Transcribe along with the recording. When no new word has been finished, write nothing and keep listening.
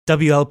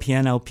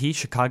WLPN-LP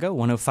Chicago,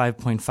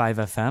 105.5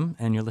 FM,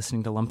 and you're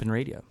listening to Lumpen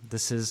Radio.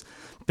 This is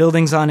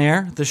Buildings on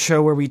Air, the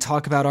show where we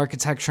talk about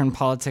architecture and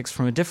politics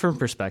from a different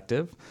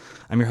perspective.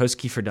 I'm your host,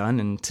 Kiefer Dunn,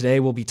 and today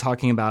we'll be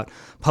talking about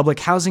public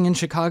housing in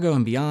Chicago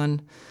and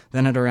beyond.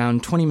 Then at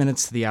around 20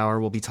 minutes to the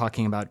hour, we'll be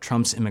talking about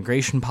Trump's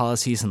immigration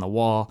policies and the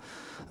wall.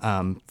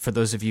 For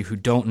those of you who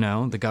don't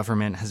know, the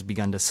government has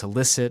begun to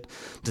solicit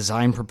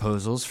design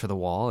proposals for the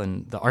wall,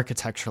 and the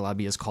architecture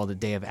lobby has called a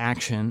day of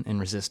action in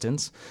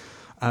resistance.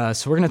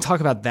 So we're going to talk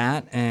about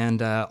that and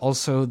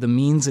also the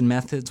means and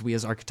methods we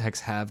as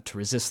architects have to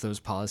resist those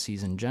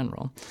policies in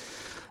general.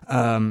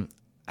 I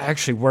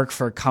actually work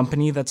for a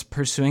company that's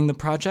pursuing the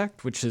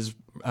project, which is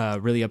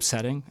really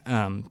upsetting.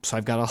 So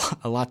I've got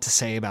a lot to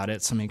say about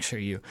it, so make sure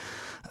you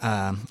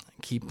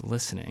keep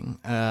listening.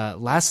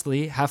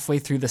 Lastly, halfway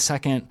through the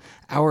second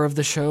hour of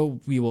the show,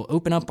 we will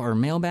open up our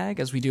mailbag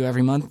as we do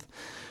every month,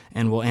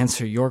 and we'll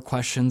answer your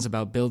questions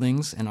about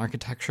buildings and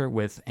architecture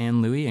with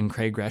Anne Louie and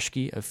Craig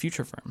Reschke of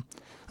Future Firm.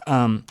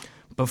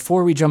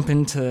 Before we jump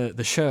into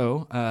the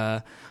show,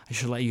 I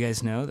should let you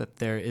guys know that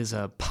there is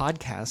a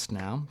podcast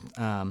now,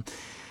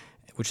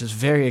 which is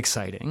very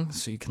exciting,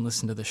 so you can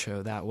listen to the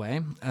show that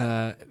way.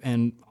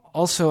 And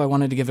also, I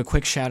wanted to give a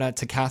quick shout-out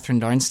to Catherine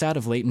Darnstad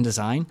of Leighton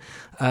Design.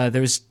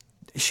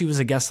 She was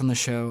a guest on the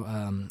show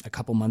a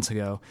couple months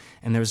ago,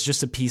 and there was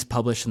just a piece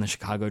published in the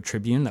Chicago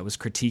Tribune that was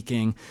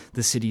critiquing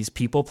the city's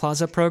People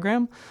Plaza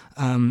program,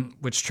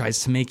 which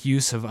tries to make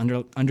use of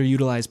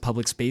underutilized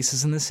public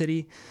spaces in the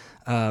city.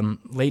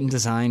 Leighton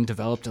Design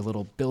developed a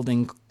little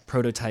building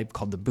prototype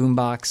called the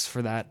Boombox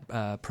for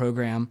that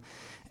program,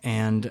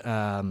 and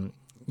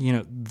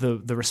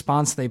the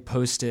response they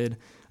posted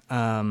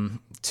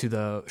to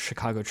the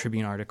Chicago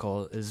Tribune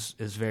article is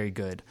very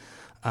good.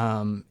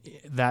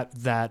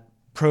 That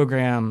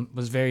program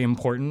was very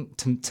important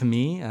to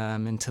me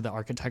and to the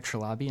architecture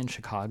lobby in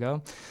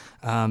Chicago.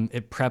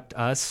 It prepped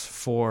us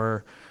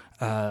for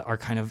our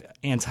kind of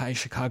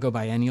anti-Chicago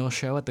biennial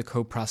show at the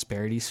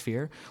Co-Prosperity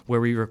Sphere, where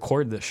we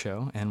record this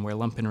show and where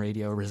Lumpen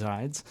Radio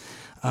resides.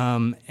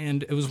 And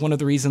it was one of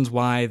the reasons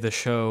why the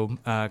show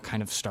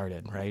kind of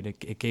started, right?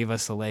 It gave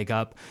us a leg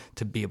up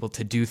to be able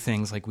to do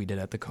things like we did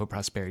at the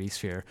Co-Prosperity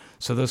Sphere.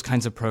 So those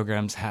kinds of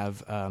programs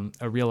have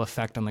a real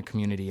effect on the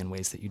community in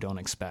ways that you don't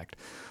expect.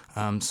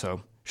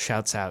 So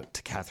shouts out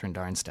to Catherine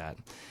Darnstad.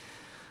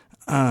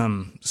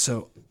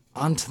 So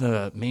on to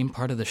the main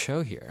part of the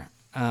show here.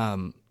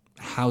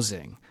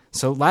 Housing.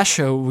 So last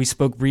show, we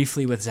spoke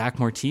briefly with Zach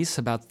Mortiz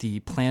about the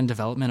planned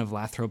development of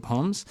Lathrop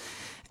Homes.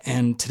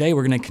 And today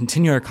we're going to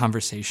continue our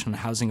conversation on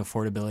housing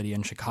affordability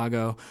in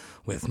Chicago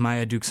with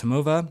Maya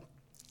Duksimova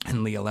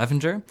and Leah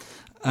Levenger.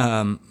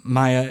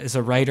 Maya is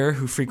a writer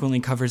who frequently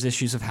covers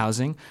issues of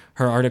housing.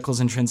 Her articles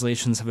and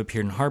translations have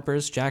appeared in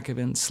Harper's,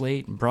 Jacobin,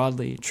 Slate,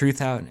 Broadly,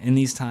 Truth Out, In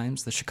These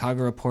Times, The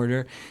Chicago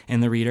Reporter,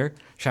 and The Reader.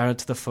 Shout out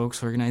to the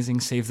folks organizing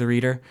Save the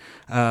Reader.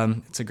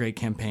 It's a great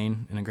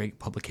campaign and a great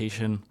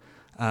publication.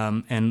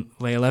 And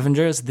Leah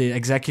Levenger is the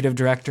executive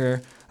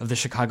director of the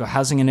Chicago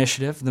Housing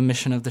Initiative. The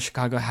mission of the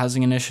Chicago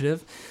Housing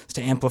Initiative is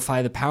to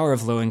amplify the power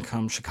of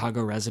low-income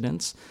Chicago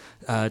residents,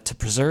 to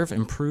preserve,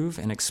 improve,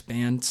 and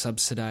expand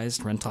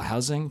subsidized rental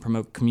housing,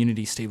 promote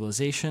community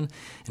stabilization,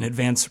 and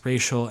advance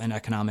racial and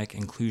economic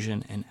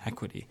inclusion and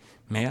equity.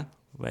 Maya,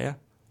 Leah,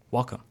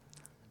 welcome.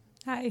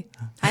 Hi.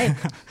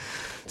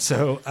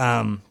 So,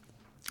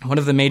 one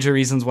of the major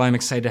reasons why I'm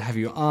excited to have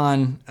you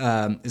on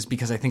is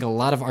because I think a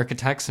lot of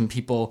architects and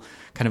people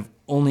kind of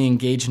only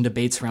engage in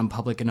debates around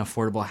public and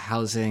affordable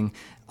housing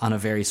on a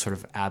very sort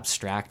of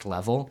abstract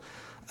level.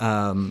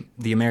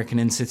 The American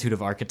Institute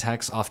of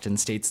Architects often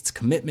states its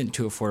commitment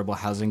to affordable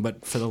housing,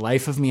 but for the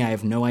life of me, I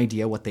have no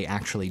idea what they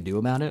actually do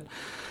about it.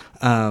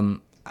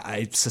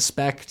 I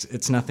suspect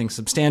it's nothing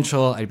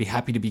substantial. I'd be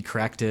happy to be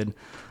corrected.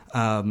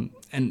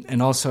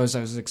 And also, as I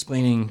was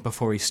explaining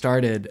before we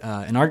started,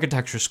 in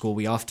architecture school,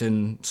 we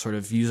often sort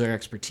of use our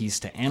expertise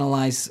to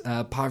analyze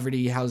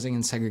poverty, housing,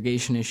 and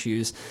segregation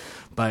issues.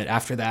 But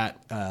after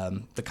that,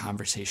 the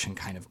conversation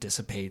kind of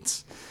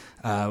dissipates.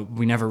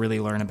 We never really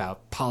learn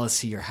about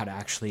policy or how to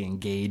actually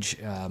engage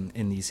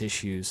in these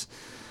issues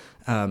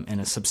in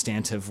a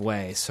substantive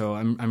way. So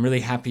I'm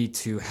really happy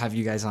to have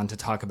you guys on to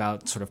talk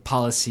about sort of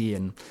policy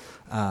and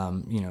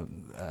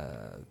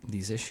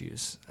these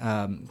issues.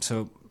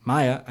 So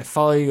Maya, I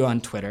follow you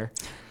on Twitter,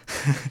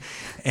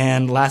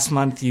 and last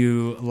month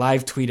you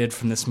live tweeted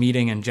from this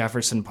meeting in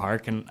Jefferson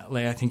Park, and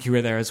Leah, I think you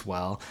were there as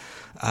well.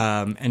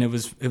 And it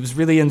was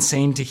really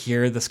insane to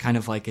hear this kind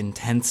of like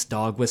intense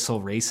dog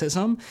whistle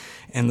racism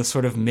and the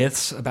sort of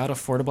myths about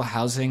affordable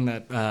housing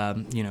that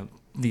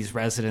these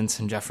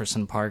residents in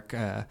Jefferson Park,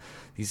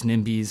 these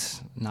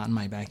NIMBYs, not in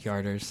my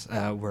backyarders,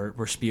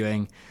 were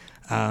spewing.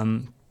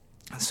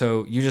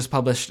 So you just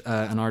published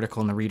an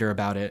article in The Reader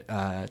about it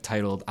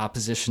titled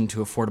Opposition to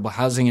Affordable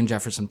Housing in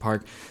Jefferson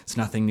Park. It's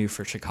nothing new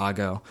for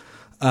Chicago.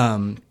 So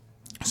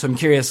I'm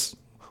curious,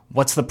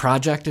 what's the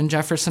project in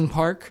Jefferson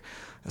Park?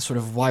 Sort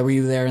of why were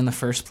you there in the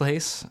first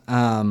place?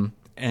 And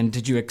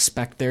did you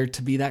expect there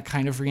to be that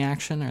kind of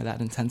reaction or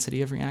that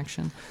intensity of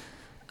reaction?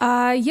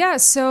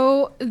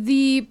 So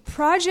the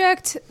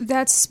project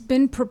that's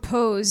been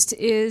proposed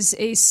is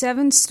a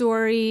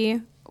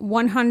 7-story,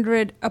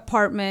 100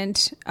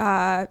 apartment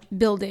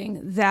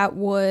building that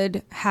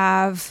would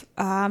have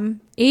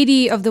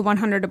 80 of the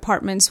 100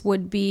 apartments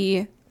would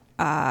be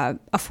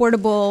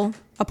affordable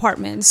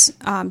apartments,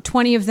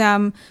 20 of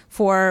them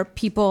for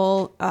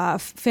people,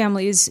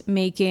 families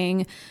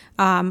making,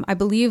 I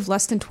believe,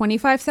 less than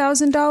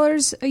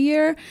 $25,000 a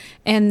year,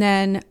 and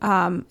then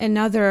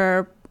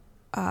another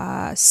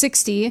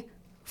 60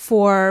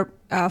 for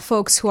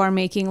folks who are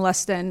making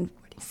less than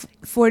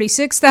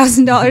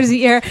 $46,000 a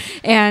year,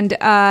 and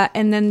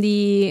then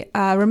the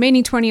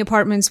remaining 20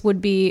 apartments would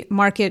be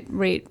market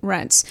rate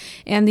rents.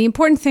 And the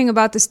important thing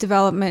about this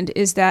development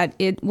is that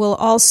it will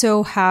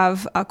also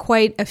have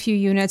quite a few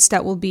units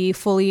that will be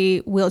fully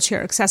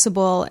wheelchair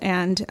accessible,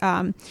 and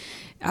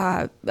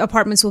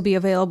apartments will be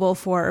available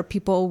for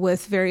people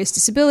with various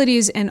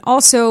disabilities. And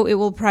also it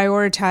will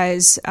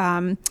prioritize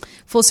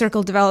Full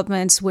Circle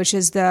Developments, which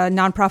is the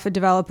nonprofit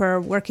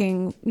developer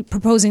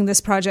proposing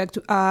this project,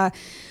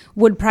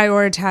 would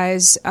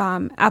prioritize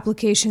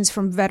applications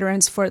from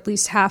veterans for at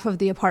least half of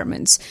the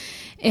apartments.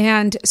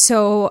 And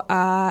so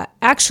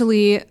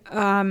actually,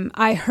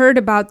 I heard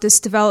about this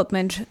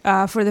development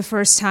for the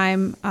first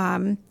time.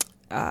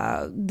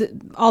 The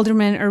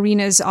Alderman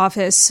Arena's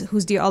office,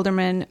 who's the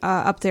alderman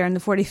up there in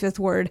the 45th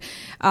Ward,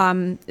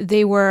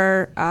 they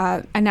were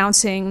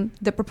announcing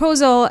the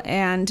proposal,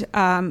 and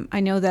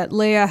I know that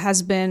Leah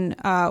has been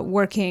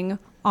working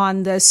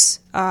on this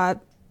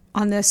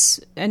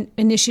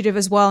initiative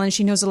as well, and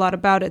she knows a lot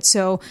about it.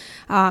 So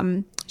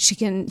she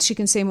can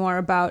say more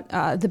about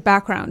the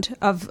background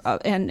of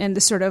and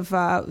the sort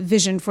of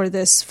vision for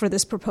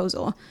this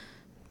proposal.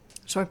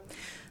 Sure.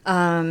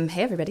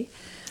 Hey, everybody.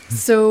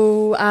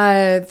 So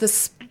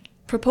this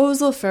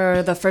proposal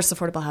for the first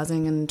affordable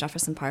housing in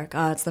Jefferson Park,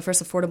 it's the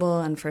first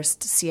affordable and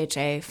first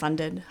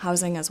CHA-funded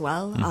housing as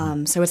well.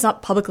 Mm-hmm. So it's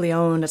not publicly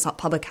owned. It's not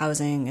public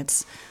housing.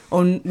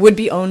 Would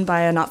be owned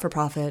by a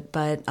not-for-profit,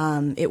 but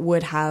it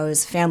would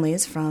house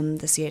families from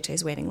the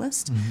CHA's waiting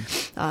list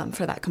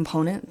for that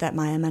component that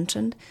Maya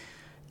mentioned.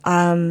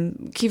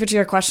 Kiva, to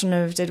your question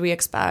of did we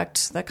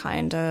expect the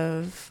kind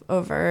of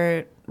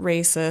overt,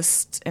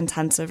 racist,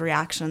 intensive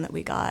reaction that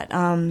we got,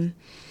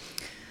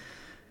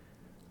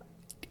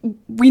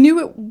 we knew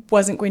it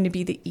wasn't going to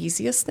be the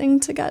easiest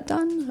thing to get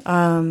done,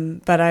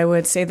 but I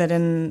would say that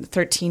in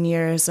 13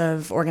 years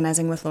of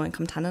organizing with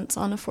low-income tenants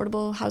on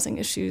affordable housing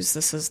issues,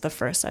 this is the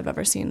first I've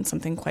ever seen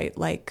something quite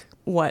like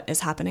what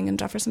is happening in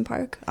Jefferson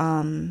Park.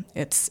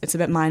 It's a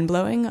bit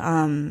mind-blowing.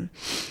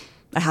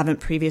 I haven't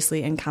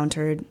previously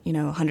encountered,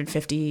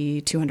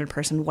 150,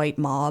 200-person white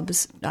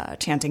mobs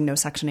chanting "No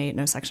Section 8,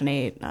 no Section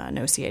 8,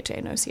 no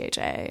CHA, no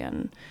CHA,"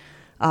 and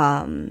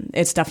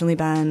it's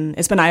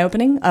been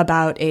eye-opening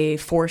about a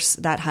force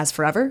that has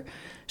forever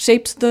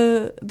shaped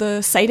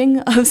the siting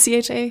of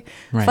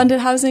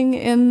CHA-funded housing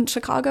in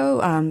Chicago,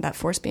 that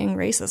force being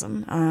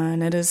racism.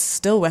 And it is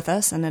still with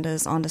us, and it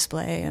is on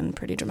display in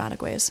pretty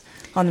dramatic ways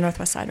on the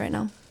Northwest Side right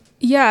now.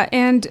 Yeah,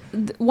 and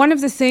one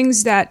of the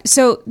things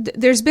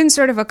there's been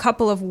sort of a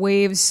couple of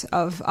waves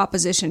of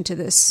opposition to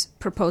this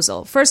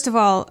proposal. First of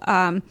all,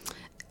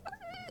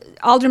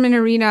 Alderman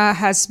Arena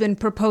has been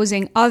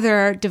proposing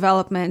other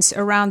developments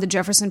around the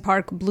Jefferson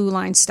Park Blue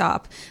Line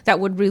stop that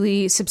would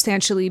really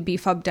substantially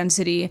beef up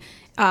density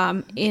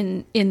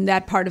in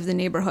that part of the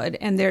neighborhood.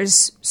 And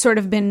there's sort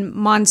of been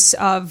months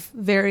of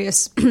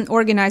various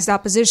organized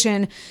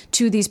opposition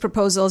to these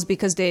proposals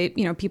because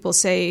people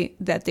say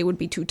that they would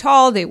be too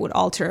tall, they would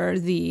alter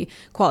the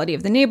quality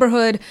of the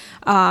neighborhood.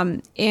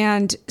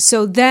 And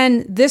so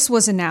then this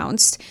was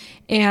announced,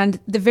 and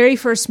the very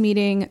first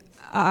meeting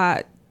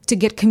to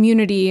get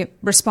community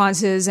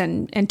responses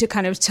and to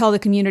kind of tell the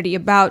community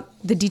about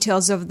the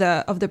details of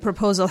the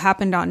proposal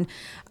happened on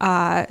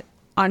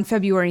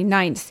February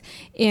 9th.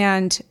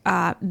 And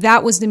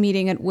that was the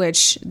meeting at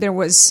which there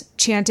was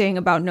chanting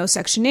about no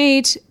Section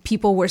 8.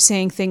 People were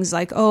saying things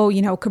like,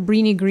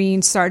 Cabrini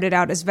Green started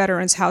out as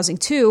veterans housing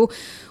too,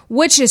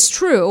 which is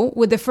true.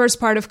 With the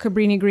first part of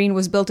Cabrini Green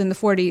was built in the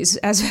 40s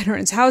as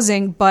veterans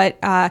housing, but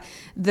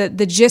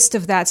the gist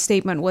of that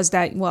statement was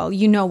that,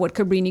 what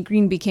Cabrini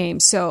Green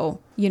became, so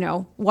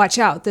watch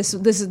out. This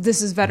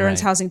is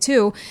veterans housing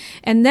too.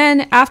 And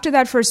then after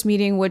that first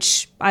meeting,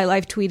 which I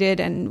live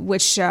tweeted and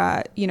which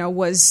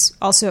was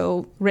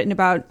also written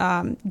about,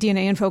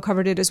 DNA Info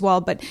covered it as well.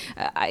 But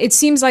it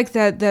seems like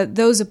that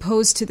those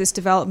opposed to this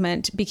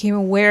development became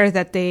aware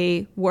that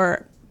they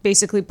were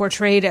basically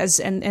portrayed as,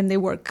 and they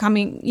were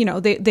coming,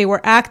 they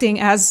were acting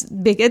as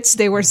bigots.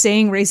 They were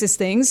saying racist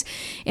things,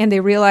 and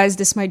they realized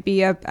this might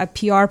be a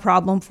PR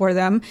problem for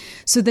them.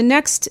 So the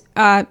next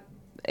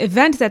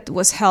event that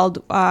was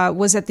held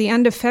was at the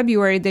end of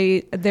February.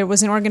 There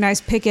was an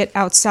organized picket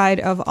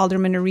outside of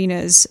Alderman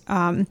Arena's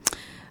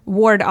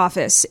ward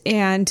office,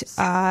 and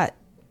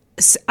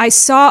I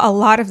saw a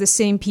lot of the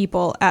same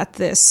people at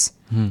this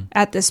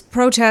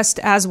protest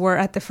as were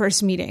at the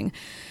first meeting.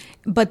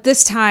 But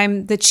this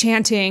time, the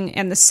chanting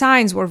and the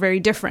signs were very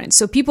different.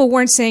 So people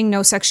weren't saying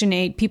no Section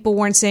 8. People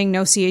weren't saying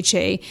no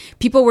CHA.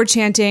 People were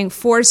chanting,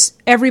 force,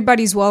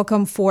 everybody's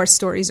welcome, 4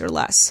 stories or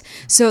less.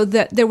 So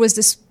there was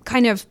this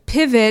kind of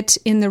pivot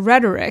in the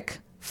rhetoric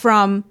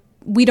from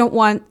we don't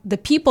want the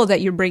people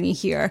that you're bringing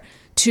here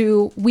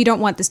to we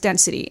don't want this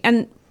density.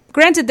 And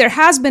granted, there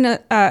has been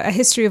a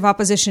history of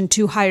opposition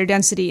to higher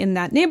density in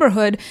that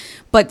neighborhood,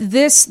 but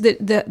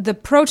the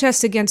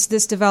protest against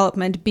this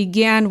development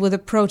began with a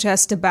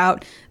protest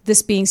about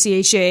this being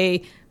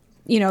CHA,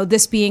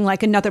 this being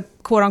like another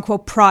quote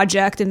unquote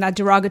project in that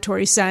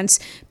derogatory sense.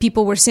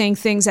 People were saying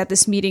things at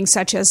this meeting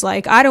such as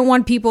like, I don't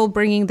want people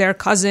bringing their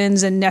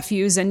cousins and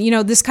nephews. And,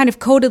 this kind of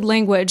coded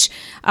language,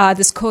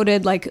 this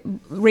coded like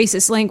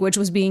racist language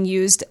was being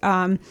used.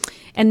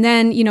 And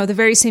then, the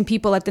very same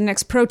people at the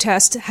next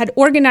protest had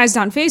organized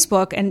on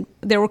Facebook, and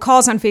there were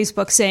calls on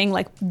Facebook saying,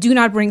 like, do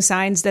not bring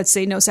signs that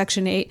say no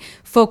Section 8.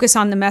 Focus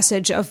on the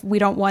message of we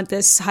don't want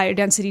this higher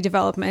density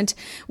development.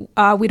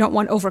 We don't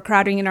want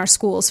overcrowding in our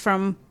schools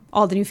from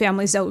all the new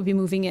families that would be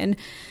moving in.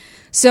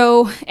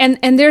 So,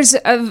 and there's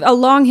a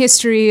long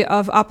history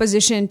of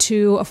opposition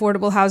to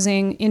affordable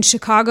housing in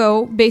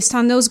Chicago based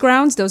on those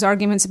grounds, those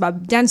arguments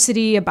about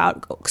density,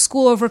 about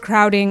school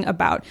overcrowding,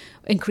 about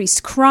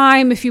increased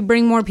crime if you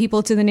bring more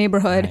people to the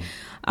neighborhood.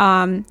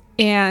 Right.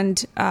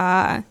 And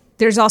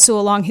there's also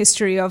a long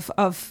history of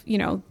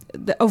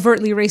the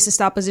overtly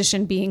racist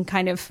opposition being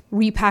kind of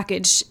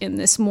repackaged in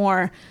this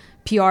more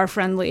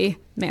PR-friendly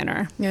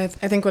manner. Yeah,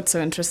 I think what's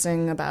so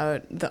interesting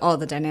about all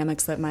the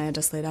dynamics that Maya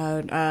just laid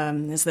out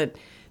is that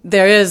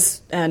there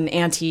is an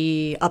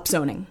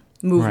anti-upzoning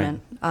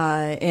movement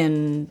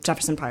in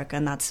Jefferson Park,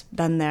 and that's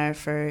been there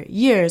for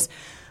years.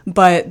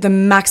 But the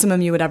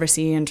maximum you would ever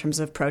see in terms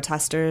of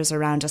protesters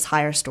around just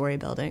higher story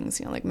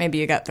buildings, like maybe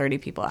you got 30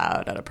 people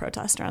out at a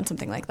protest around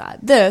something like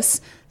that.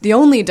 The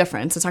only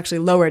difference, it's actually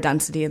lower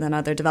density than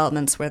other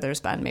developments where there's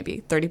been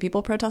maybe 30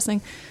 people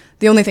protesting.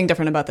 The only thing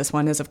different about this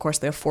one is, of course,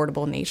 the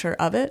affordable nature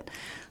of it.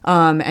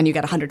 And you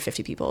get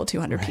 150 people,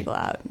 200 people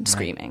out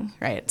screaming,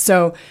 right?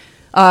 So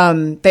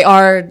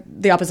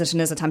the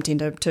opposition is attempting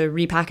to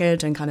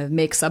repackage and kind of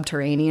make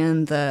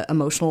subterranean the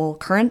emotional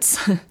currents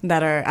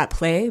that are at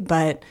play,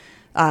 but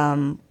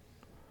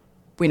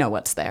we know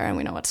what's there and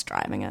we know what's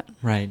driving it.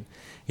 Right.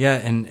 Yeah,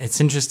 and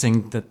it's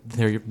interesting that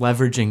they're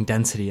leveraging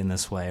density in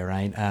this way,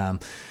 right?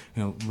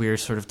 We were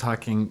sort of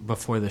talking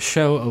before the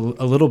show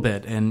a little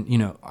bit, and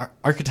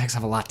architects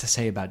have a lot to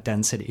say about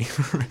density,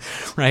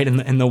 right?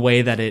 In the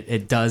way that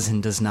it does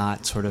and does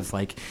not sort of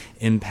like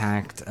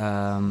impact,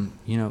 the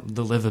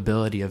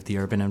livability of the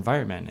urban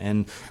environment.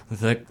 And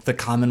the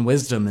common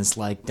wisdom is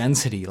like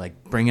density,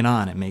 like bring it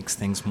on. It makes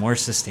things more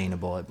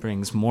sustainable. It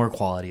brings more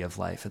quality of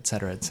life, et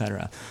cetera, et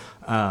cetera.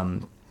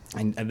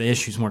 And the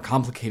issue is more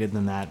complicated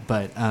than that,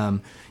 but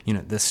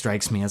this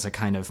strikes me as a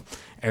kind of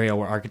area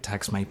where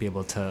architects might be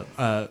able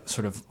to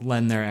sort of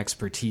lend their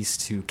expertise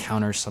to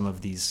counter some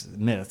of these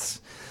myths.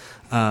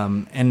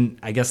 And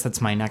I guess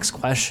that's my next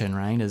question,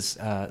 right, is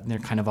there are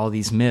kind of all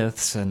these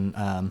myths, and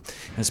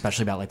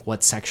especially about like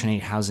what Section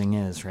 8 housing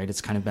is, right?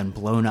 It's kind of been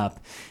blown up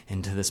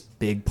into this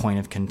big point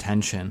of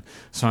contention.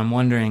 So I'm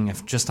wondering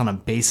if just on a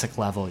basic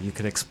level you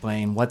could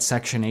explain what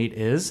Section 8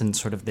 is and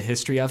sort of the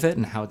history of it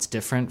and how it's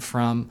different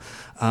from,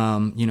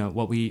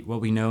 what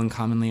we know and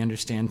commonly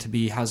understand to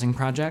be housing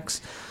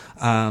projects.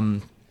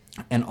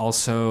 And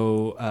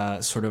also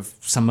sort of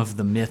some of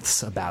the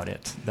myths about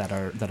it that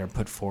are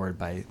put forward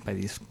by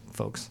these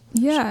folks.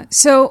 Yeah.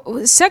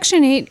 So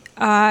Section 8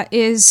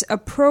 is a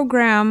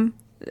program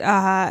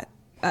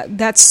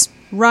that's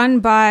run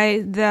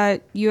by the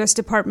U.S.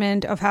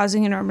 Department of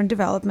Housing and Urban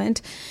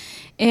Development,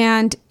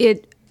 and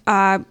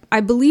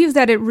I believe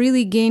that it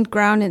really gained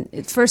ground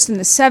first in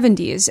the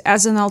 70s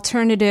as an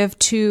alternative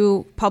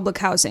to public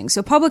housing.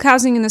 So public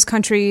housing in this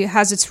country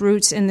has its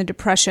roots in the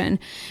Depression,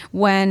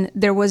 when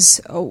there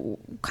was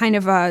kind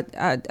of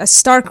a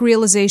stark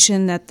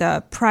realization that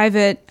the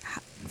private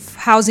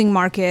housing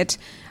market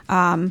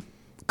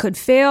could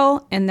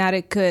fail, and that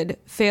it could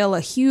fail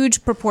a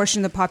huge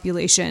proportion of the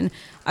population,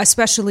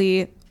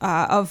 especially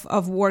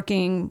of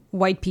working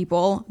white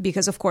people,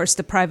 because of course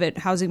the private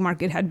housing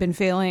market had been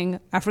failing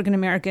African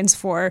Americans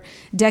for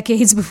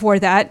decades before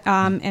that,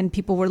 and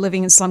people were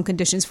living in slum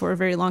conditions for a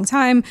very long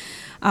time.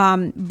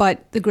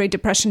 But the Great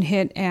Depression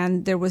hit,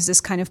 and there was this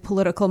kind of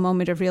political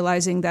moment of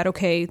realizing that,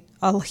 okay,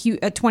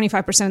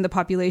 25% of the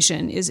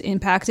population is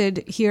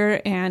impacted here,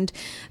 and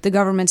the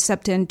government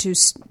stepped in to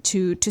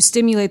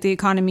stimulate the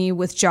economy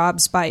with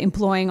jobs by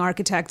employing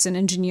architects and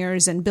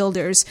engineers and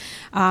builders,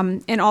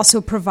 and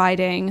also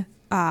providing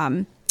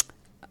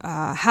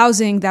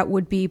housing that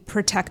would be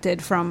protected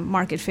from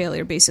market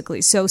failure,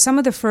 basically. So some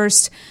of the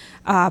first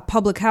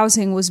public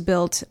housing was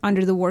built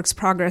under the Works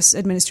Progress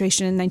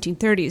Administration in the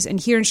 1930s. And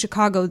here in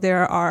Chicago,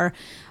 there are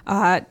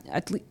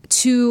at least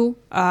 2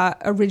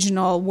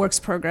 original Works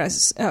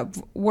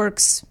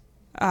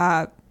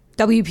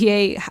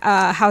WPA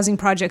housing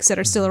projects that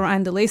are still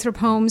around, the Lathrop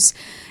homes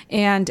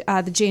and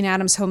the Jane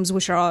Addams homes,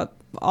 which are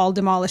all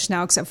demolished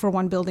now except for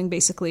one building,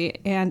 basically.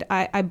 And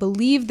I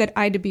believe that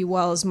Ida B.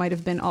 Wells might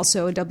have been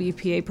also a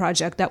WPA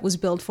project that was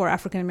built for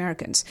African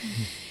Americans.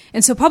 Mm-hmm.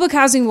 And so public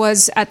housing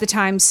was, at the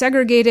time,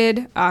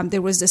 segregated.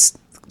 There was this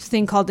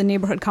thing called the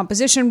neighborhood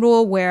composition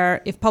rule,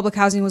 where if public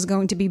housing was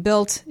going to be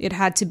built, it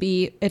had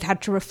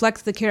to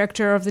reflect the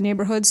character of the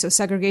neighborhood. So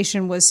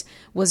segregation was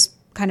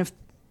kind of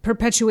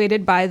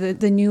perpetuated by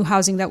the new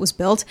housing that was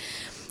built.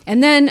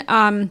 And then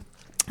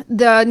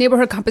the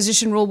neighborhood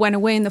composition rule went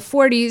away in the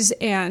 40s,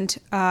 and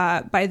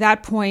by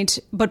that point,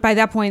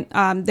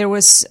 there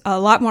was a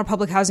lot more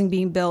public housing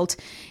being built,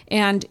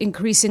 and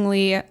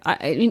increasingly,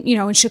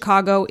 in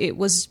Chicago, it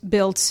was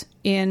built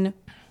in,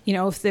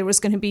 if there was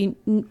going to be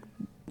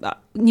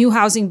new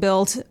housing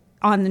built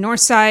on the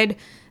north side,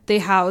 they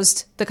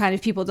housed the kind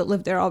of people that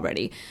lived there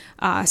already.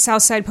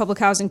 South side public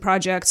housing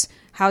projects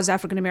housed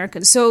African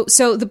Americans. So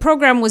the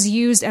program was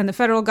used, and the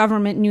federal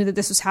government knew that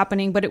this was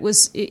happening, but it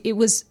was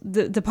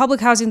the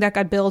public housing that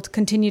got built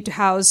continued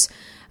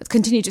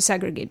to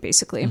segregate,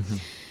 basically. Mm-hmm.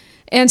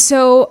 And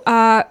so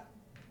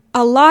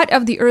a lot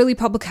of the early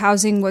public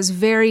housing was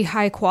very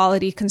high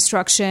quality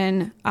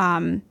construction.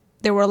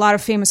 There were a lot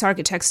of famous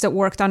architects that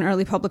worked on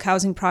early public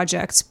housing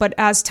projects. But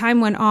as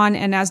time went on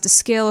and as the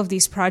scale of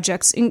these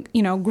projects,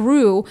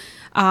 grew,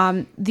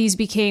 these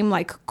became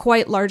like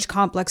quite large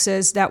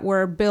complexes that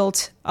were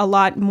built a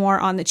lot more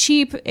on the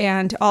cheap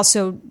and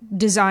also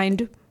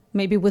designed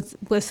maybe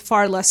with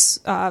far less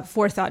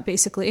forethought,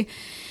 basically.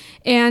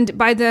 And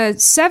by the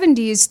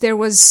 70s, there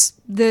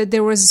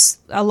was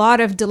a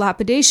lot of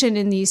dilapidation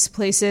in these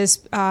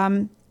places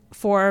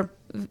for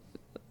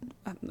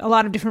a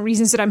lot of different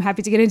reasons that I'm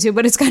happy to get into,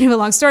 but it's kind of a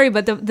long story.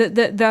 But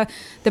the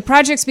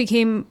projects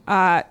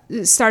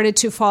started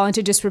to fall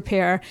into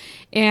disrepair,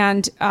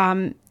 and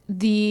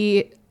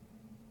the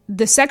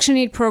Section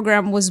 8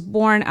 program was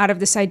born out of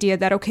this idea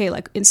that, okay,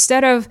 like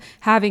instead of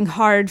having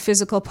hard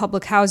physical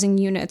public housing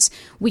units,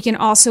 we can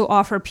also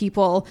offer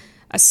people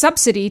a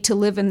subsidy to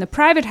live in the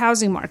private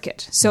housing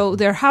market. So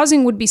their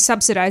housing would be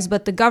subsidized,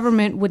 but the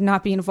government would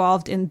not be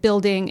involved in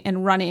building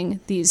and running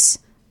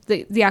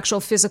the actual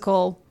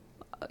physical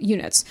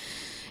units.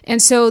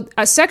 And so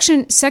a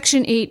Section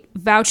 8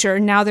 voucher,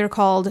 now they're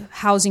called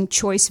housing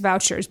choice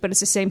vouchers, but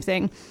it's the same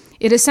thing.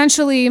 It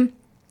essentially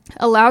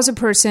allows a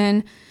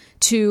person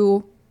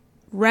to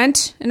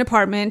rent an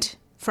apartment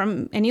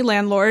from any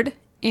landlord,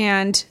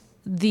 and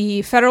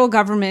the federal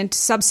government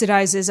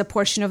subsidizes a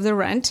portion of the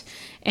rent,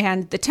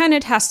 and the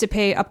tenant has to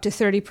pay up to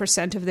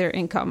 30% of their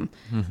income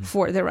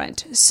for the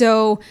rent.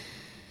 So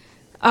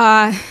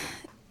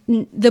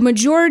the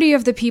majority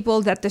of the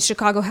people that the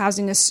Chicago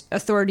Housing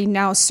Authority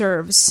now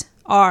serves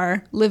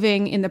are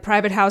living in the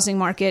private housing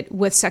market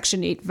with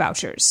Section 8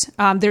 vouchers.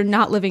 They're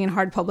not living in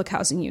hard public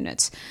housing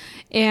units.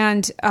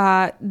 And,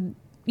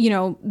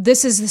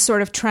 this is the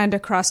sort of trend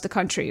across the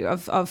country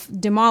of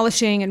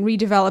demolishing and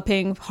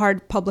redeveloping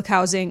hard public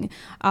housing,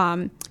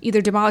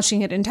 either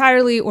demolishing it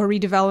entirely or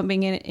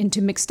redeveloping it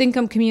into mixed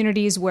income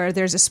communities where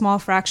there's a small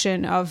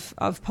fraction of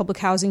public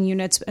housing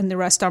units and the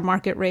rest are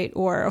market rate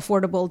or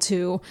affordable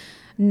to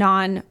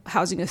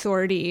non-housing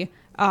authority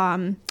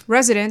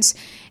residents.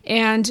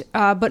 And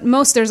but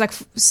there's like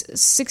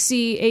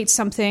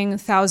 68-something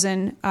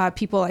thousand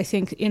people, I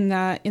think,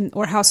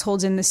 or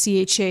households in the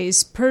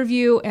CHA's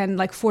purview, and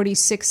like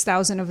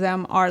 46,000 of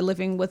them are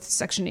living with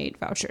Section 8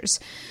 vouchers.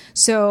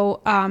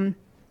 So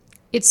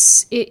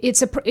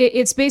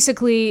it's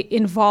basically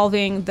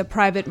involving the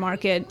private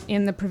market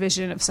in the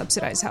provision of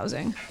subsidized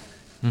housing.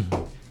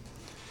 Mm-hmm.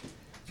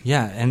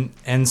 Yeah,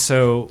 and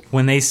so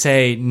when they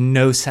say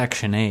no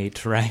Section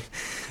 8, right,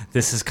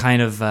 this is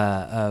kind of,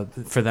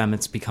 for them,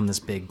 it's become this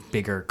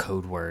bigger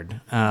code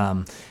word.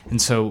 And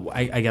so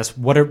I guess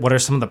what are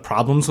some of the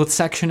problems with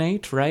Section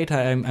 8, right?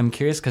 I'm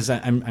curious because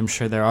I'm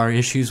sure there are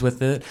issues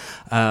with it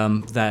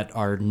that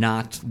are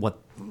not what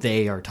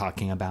they are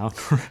talking about,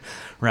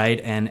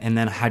 right? And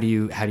then how do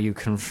you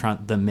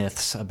confront the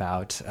myths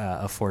about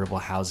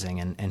affordable housing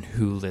and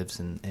who lives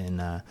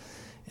in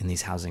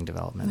these housing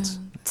developments? Yeah.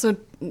 So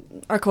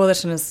our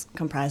coalition is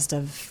comprised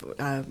of,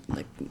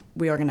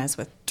 we organize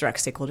with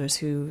direct stakeholders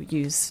who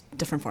use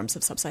different forms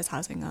of subsidized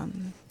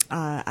housing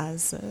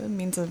as a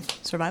means of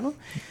survival.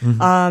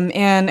 Mm-hmm.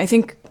 And I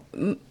think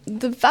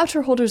the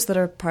voucher holders that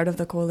are part of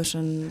the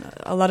coalition,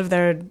 a lot of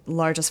their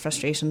largest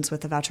frustrations with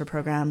the voucher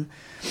program,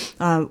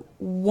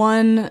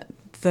 one,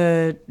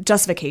 the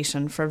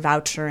justification for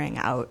vouchering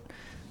out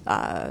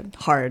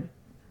hard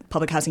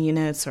public housing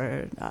units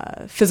or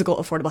physical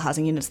affordable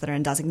housing units that are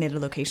in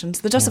designated locations.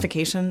 The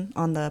justification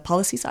on the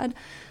policy side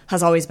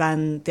has always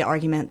been the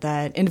argument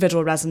that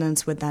individual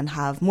residents would then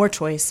have more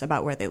choice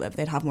about where they live.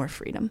 They'd have more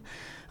freedom.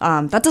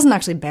 That doesn't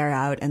actually bear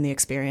out in the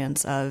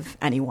experience of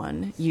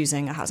anyone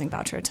using a housing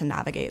voucher to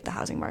navigate the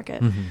housing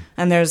market. Mm-hmm.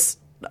 And there's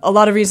a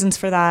lot of reasons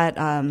for that.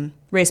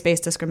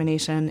 Race-based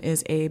discrimination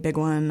is a big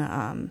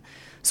one.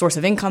 Source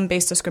of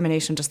income-based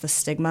discrimination, just the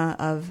stigma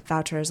of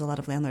vouchers. A lot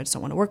of landlords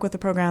don't want to work with the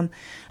program.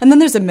 And then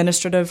there's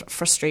administrative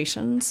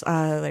frustrations.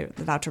 Like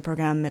the voucher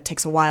program, it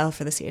takes a while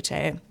for the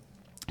CHA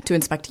to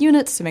inspect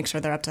units to make sure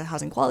they're up to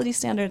housing quality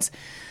standards.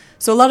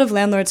 So a lot of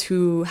landlords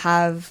who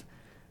have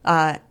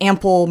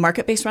ample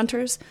market-based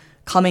renters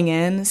coming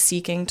in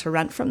seeking to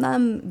rent from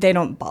them, they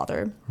don't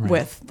bother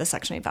with the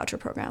Section 8 voucher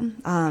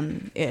program.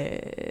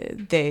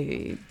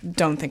 They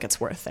don't think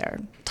it's worth their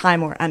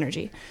time or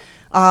energy.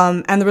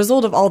 And the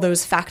result of all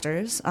those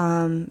factors,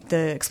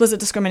 the explicit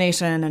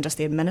discrimination and just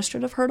the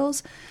administrative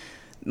hurdles,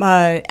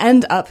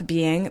 end up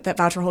being that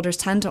voucher holders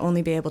tend to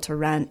only be able to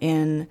rent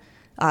in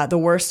the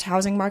worst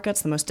housing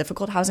markets, the most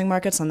difficult housing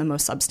markets, and the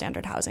most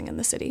substandard housing in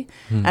the city.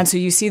 And so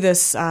you see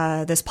this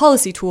this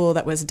policy tool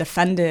that was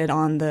defended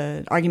on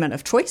the argument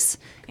of choice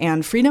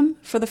and freedom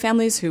for the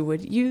families who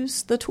would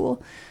use the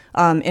tool,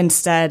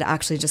 instead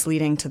actually just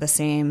leading to the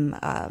same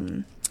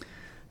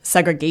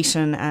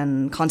segregation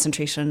and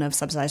concentration of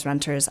subsidized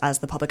renters as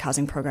the public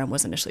housing program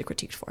was initially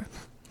critiqued for.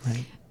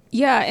 Right.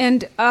 Yeah,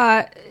 and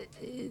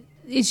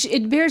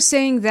it bears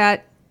saying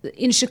that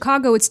in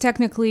Chicago, it's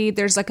technically,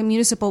 there's like a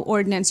municipal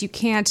ordinance. You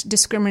can't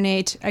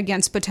discriminate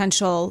against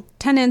potential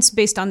tenants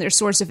based on their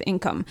source of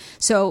income.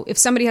 So if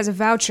somebody has a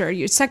voucher,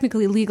 it's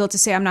technically legal to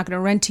say, I'm not going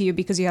to rent to you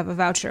because you have a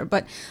voucher.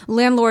 But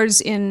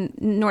landlords in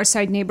North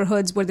Side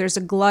neighborhoods where there's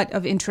a glut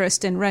of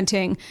interest in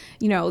renting,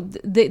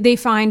 they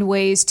find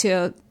ways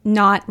to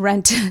not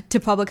rent to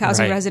public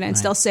housing residents.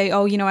 Right. They'll say,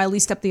 I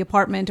leased up the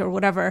apartment or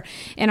whatever.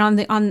 And on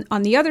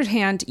the other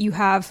hand, you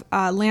have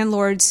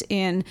landlords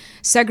in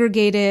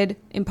segregated,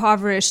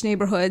 impoverished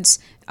neighborhoods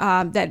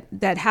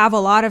that have a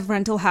lot of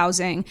rental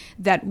housing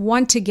that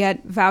want to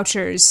get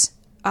vouchers.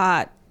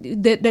 That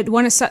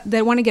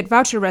want to get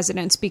voucher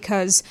residents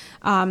because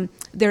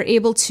they're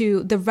able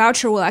to. The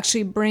voucher will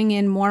actually bring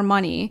in more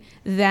money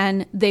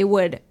than they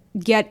would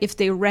get if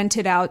they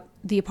rented out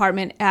the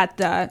apartment at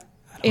the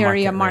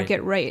area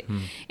market rate.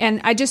 And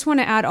I just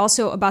want to add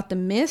also about the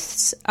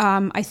myths.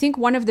 I think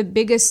one of the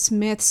biggest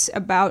myths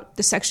about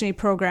the Section 8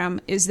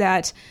 program is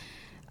that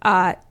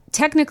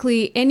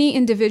technically any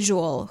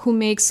individual who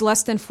makes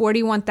less than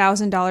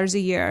 $41,000 a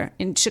year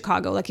in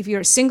Chicago, like if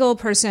you're a single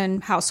person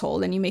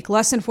household and you make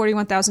less than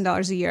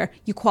 $41,000 a year,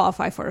 you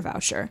qualify for a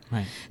voucher.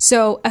 Right.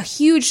 So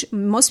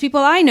most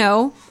people I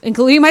know,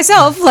 including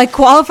myself,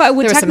 qualify,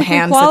 would there were technically some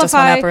hands qualify. That just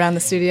went up around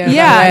the studio.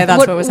 Yeah.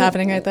 That's what was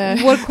happening right there.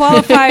 Would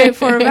qualify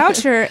for a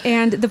voucher.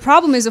 And the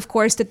problem is, of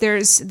course, that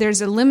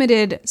there's a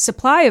limited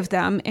supply of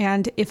them.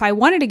 And if I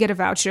wanted to get a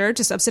voucher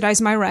to subsidize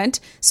my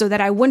rent so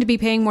that I wouldn't be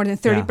paying more than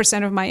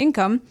 30% of my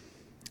income,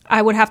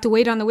 I would have to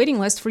wait on the waiting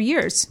list for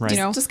years. Right.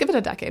 Just give it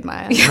a decade,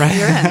 Maya. Right. You're in,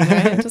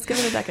 right? Just give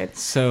it a decade.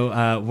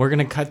 So we're going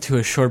to cut to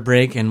a short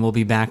break, and we'll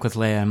be back with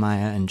Leah and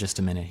Maya in just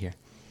a minute here.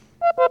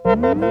 All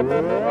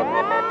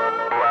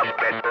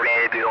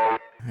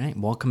right,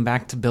 welcome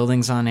back to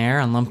Buildings on Air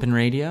on Lumpen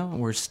Radio.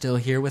 We're still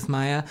here with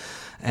Maya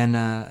and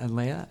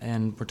Leah,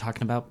 and we're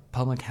talking about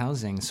public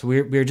housing. So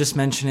we were just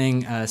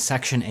mentioning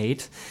Section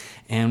 8,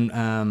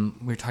 and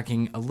we were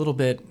talking a little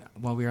bit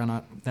while we were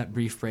on that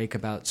brief break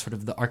about sort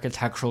of the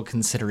architectural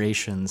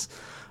considerations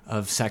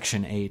of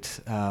Section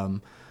 8.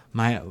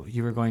 Maya,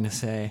 you were going to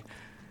say...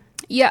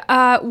 Yeah,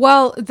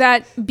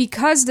 that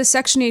because the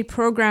Section 8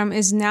 program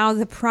is now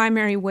the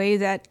primary way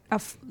that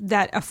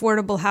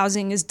affordable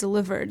housing is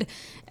delivered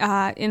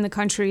in the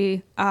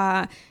country,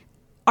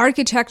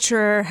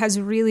 architecture has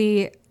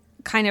really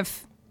kind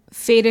of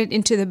faded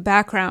into the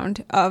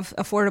background of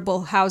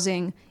affordable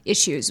housing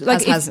issues.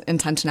 Has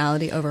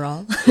intentionality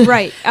overall.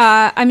 Right.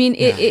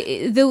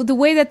 The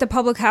way that the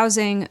public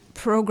housing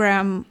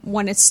program,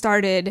 when it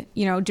started,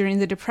 during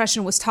the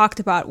Depression was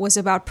talked about, was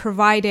about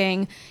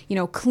providing,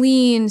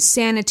 clean,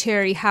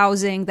 sanitary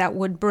housing that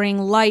would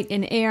bring light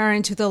and air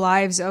into the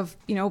lives of,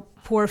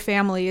 poor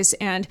families,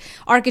 and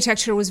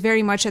architecture was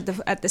very much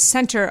at the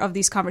center of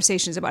these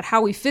conversations about how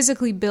we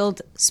physically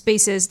build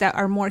spaces that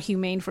are more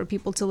humane for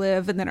people to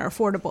live and that are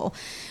affordable.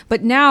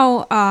 But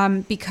now,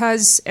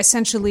 because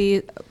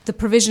essentially the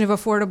provision of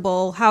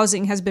affordable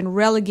housing has been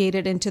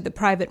relegated into the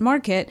private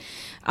market,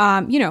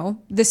 the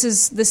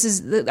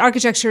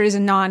architecture is a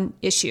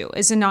non-issue,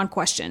 is a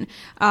non-question.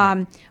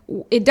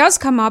 It does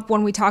come up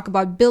when we talk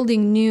about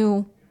building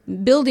new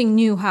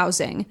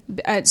housing.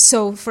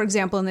 So, for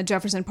example, in the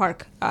Jefferson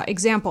Park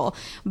example,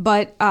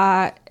 but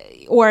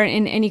or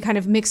in any kind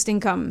of mixed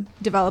income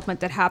development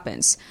that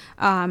happens.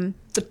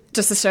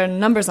 Just to share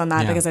numbers on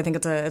that, because I think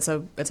it's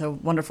a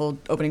wonderful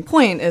opening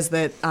point, is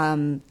that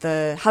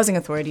the housing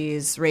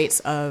authorities' rates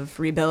of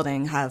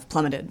rebuilding have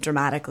plummeted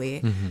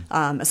dramatically,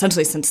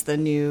 essentially since the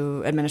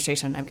new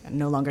administration,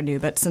 no longer new,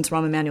 but since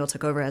Rahm Emanuel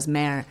took over as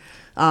mayor.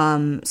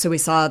 So we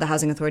saw the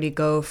housing authority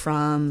go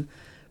from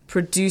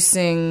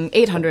producing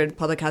 800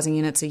 public housing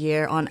units a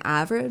year on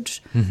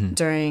average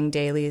during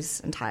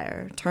Daley's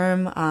entire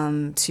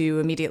term, to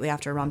immediately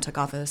after Rahm took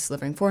office,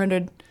 delivering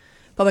 400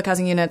 public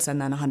housing units, and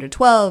then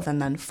 112,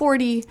 and then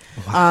 40.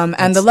 Wow,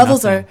 and the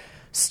levels nothing.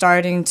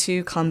 starting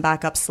to come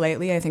back up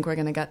slightly. I think we're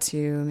going to get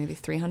to maybe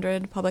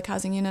 300 public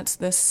housing units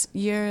this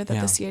year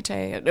that the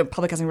CHA,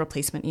 public housing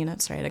replacement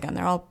units, right? Again,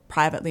 they're all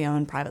privately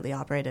owned, privately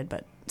operated,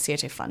 but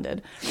CHA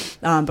funded.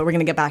 But we're going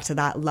to get back to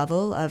that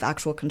level of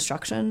actual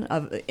construction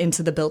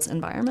into the built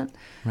environment.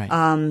 Right.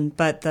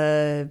 But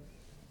the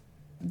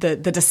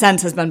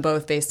descent has been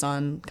both based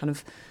on kind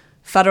of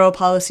federal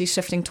policy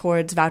shifting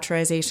towards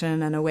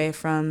voucherization and away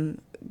from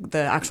the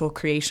actual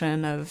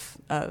creation of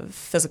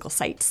physical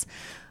sites.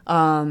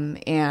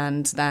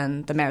 And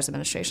then the mayor's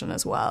administration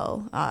as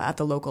well, at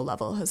the local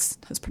level, has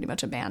pretty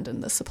much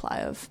abandoned the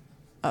supply of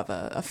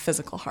a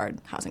physical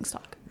hard housing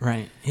stock.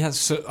 Right. Yeah.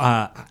 So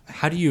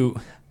how do you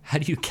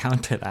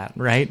counter that?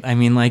 Right. I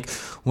mean, like,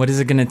 what is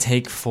it going to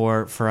take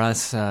for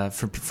us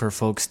for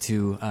folks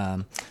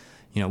to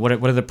what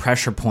are the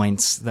pressure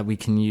points that we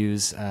can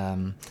use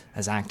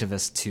as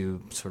activists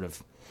to sort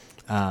of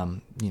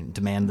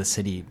demand the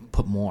city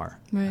put more?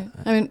 Right.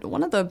 I mean,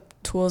 one of the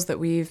tools that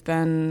we've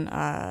been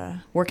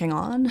working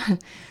on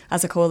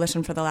as a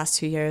coalition for the last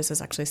 2 years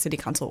is actually a city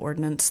council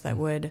ordinance that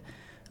would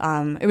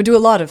do a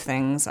lot of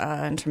things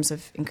in terms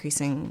of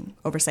increasing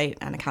oversight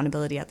and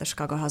accountability at the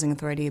Chicago Housing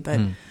Authority. But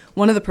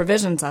one of the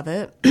provisions of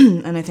it,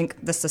 and I think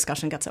this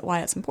discussion gets at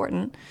why it's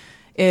important,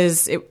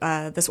 is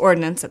this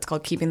ordinance, it's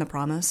called Keeping the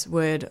Promise,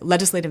 would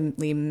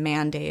legislatively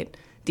mandate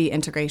the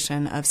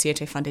integration of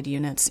CHA-funded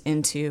units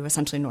into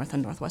essentially north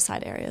and northwest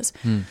side areas.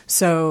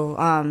 So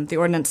the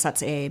ordinance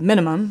sets a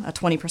minimum, a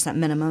 20%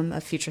 minimum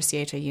of future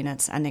CHA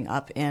units ending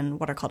up in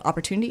what are called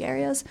opportunity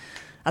areas.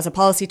 As a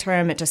policy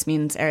term, it just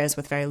means areas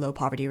with very low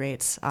poverty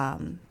rates.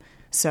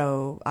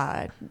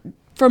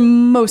 For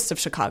most of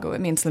Chicago,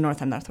 it means the north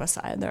and northwest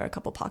side. There are a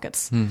couple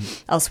pockets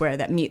elsewhere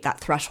that meet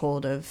that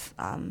threshold of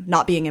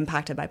not being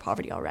impacted by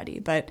poverty already.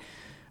 But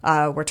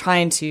we're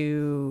trying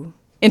to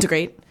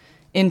integrate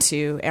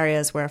into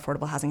areas where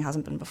affordable housing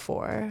hasn't been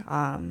before,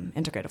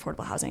 integrate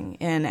affordable housing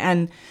in.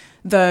 And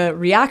the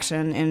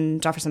reaction in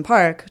Jefferson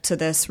Park to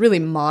this really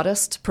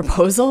modest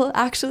proposal,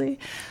 actually,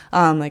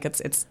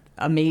 it's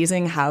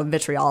amazing how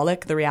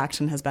vitriolic the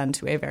reaction has been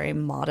to a very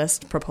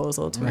modest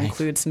proposal to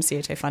include some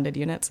CHA-funded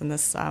units in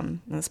this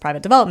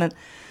private development.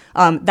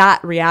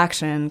 That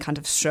reaction kind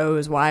of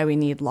shows why we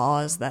need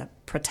laws that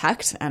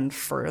protect and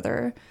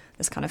further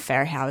this kind of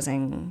fair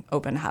housing,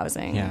 open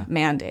housing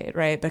mandate,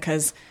 right?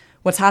 Because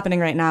what's happening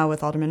right now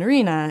with Alderman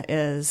Arena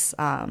is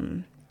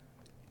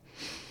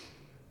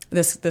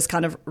this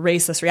kind of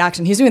racist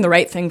reaction. He's doing the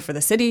right thing for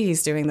the city.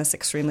 He's doing this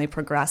extremely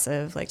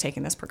progressive,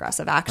 taking this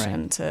progressive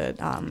action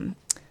to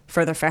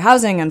further fair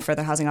housing and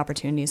further housing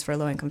opportunities for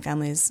low-income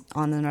families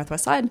on the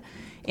northwest side.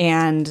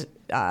 And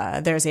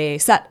there's a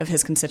set of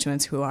his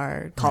constituents who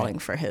are calling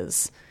for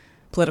his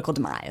political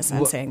demise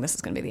and saying this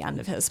is going to be the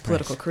end of his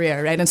political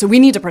career, right? And so we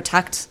need to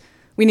protect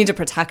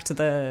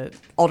the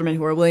aldermen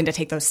who are willing to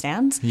take those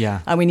stands.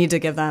 We need to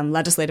give them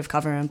legislative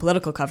cover and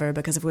political cover,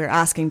 because if we're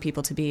asking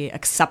people to be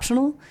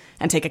exceptional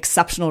and take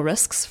exceptional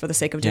risks for the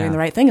sake of doing the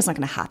right thing, it's not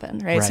going to happen,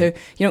 right? So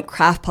you don't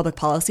craft public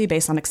policy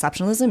based on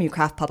exceptionalism. You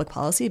craft public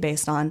policy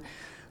based on,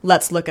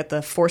 let's look at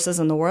the forces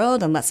in the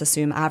world and let's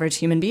assume average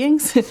human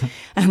beings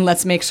and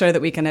let's make sure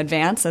that we can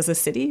advance as a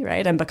city,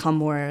 right, and become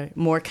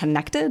more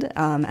connected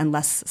and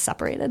less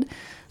separated.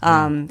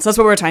 So that's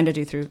what we're trying to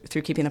do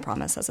through Keeping the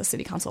Promise as a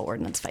city council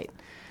ordinance fight.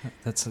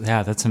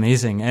 That's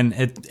amazing. And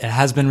it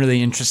has been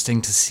really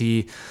interesting to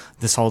see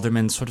this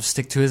alderman sort of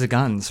stick to his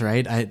guns,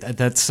 right?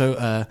 That's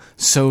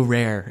so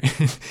rare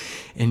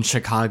in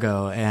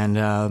Chicago. And,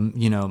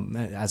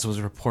 as was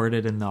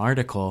reported in the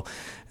article,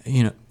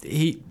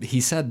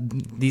 he said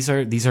these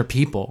are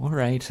people,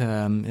 right?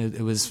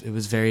 It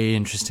was very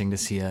interesting to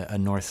see a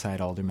North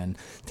Side alderman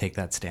take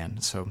that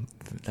stand. So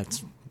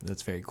that's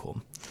very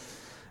cool.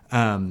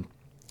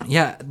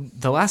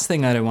 The last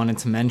thing that I wanted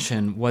to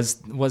mention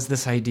was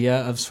this idea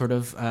of sort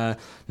of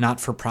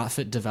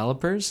not-for-profit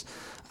developers,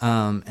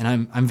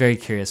 and I'm very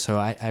curious. So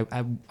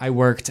I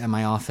worked at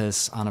my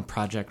office on a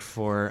project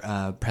for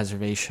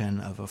preservation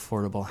of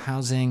affordable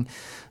housing,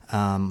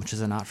 which is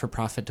a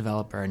not-for-profit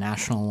developer, a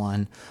national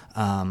one,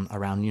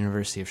 around the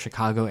University of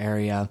Chicago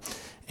area,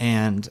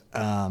 and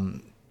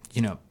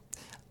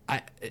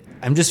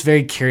I'm just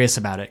very curious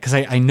about it because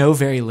I know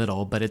very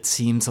little, but it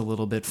seems a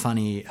little bit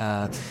funny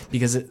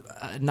because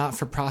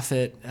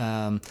not-for-profit,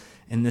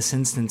 in this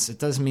instance, it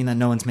doesn't mean that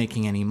no one's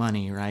making any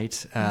money,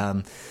 right?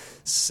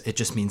 It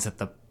just means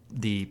that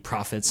the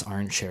profits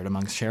aren't shared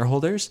amongst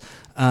shareholders.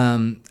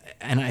 And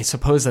I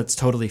suppose that's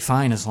totally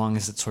fine as long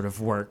as it sort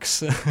of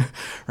works,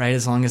 right?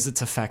 As long as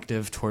it's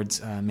effective towards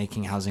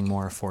making housing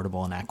more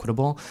affordable and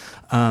equitable.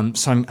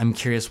 So I'm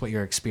curious what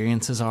your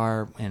experiences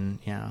are and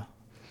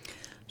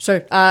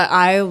Sure.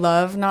 I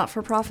love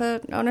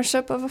not-for-profit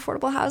ownership of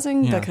affordable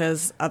housing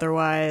because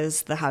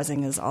otherwise the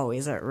housing is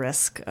always at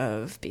risk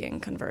of being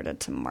converted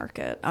to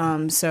market.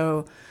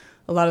 So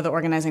a lot of the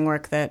organizing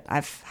work that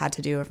I've had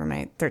to do over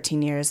my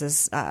 13 years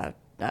is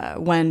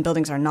when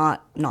buildings are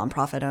not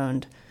nonprofit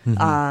owned,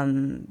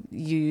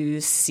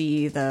 you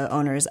see the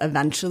owners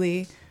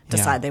eventually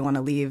decide they want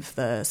to leave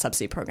the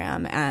subsidy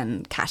program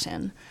and cash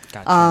in.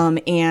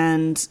 Gotcha.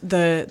 And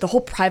the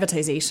whole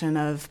privatization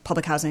of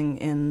public housing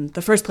in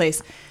the first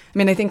place, I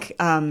mean, I think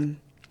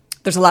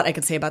there's a lot I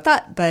could say about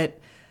that, but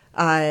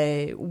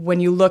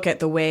when you look at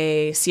the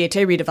way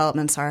CHA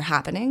redevelopments are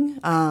happening,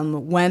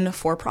 when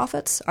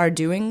for-profits are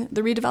doing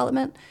the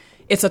redevelopment,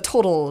 it's a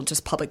total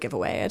just public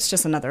giveaway. It's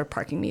just another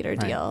parking meter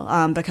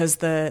deal because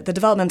the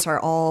developments are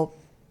all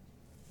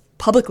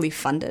publicly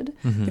funded.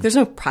 Mm-hmm. Like, there's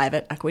no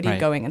private equity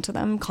going into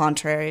them,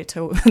 contrary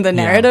to the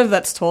narrative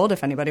that's told.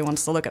 If anybody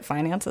wants to look at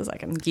finances, I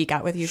can geek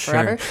out with you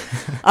forever.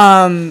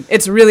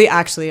 It's really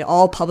actually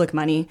all public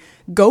money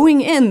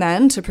going in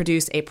then to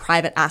produce a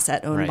private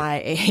asset owned by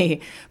a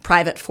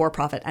private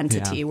for-profit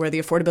entity where the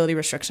affordability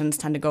restrictions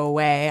tend to go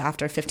away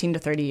after 15 to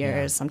 30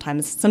 years.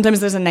 Sometimes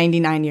there's a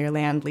 99-year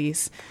land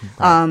lease.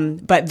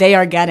 But they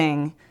are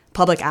getting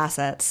public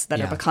assets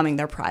that are becoming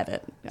their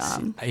private.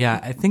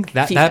 I think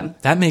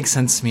that makes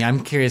sense to me.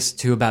 I'm curious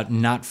too about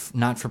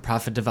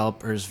not-for-profit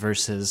developers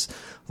versus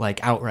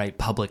like outright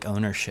public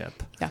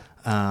ownership.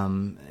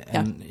 What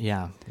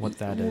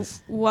that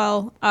is.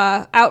 Well,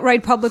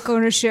 outright public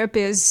ownership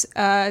is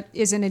an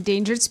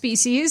endangered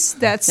species.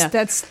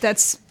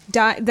 That's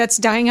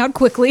dying out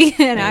quickly,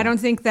 and I don't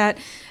think that,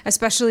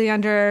 especially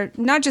under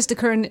not just the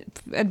current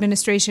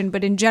administration,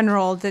 but in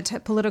general,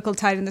 the political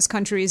tide in this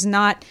country is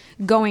not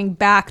going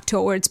back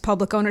towards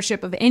public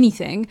ownership of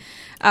anything.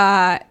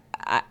 I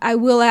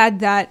will add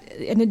that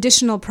an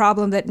additional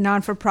problem that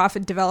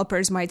non-for-profit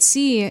developers might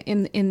see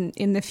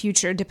in the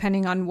future,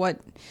 depending on what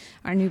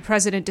our new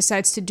president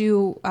decides to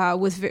do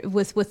with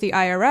the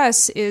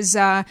IRS, is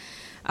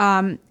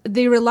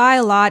they rely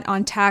a lot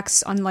on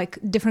like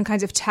different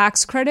kinds of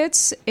tax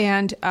credits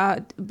and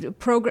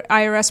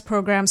IRS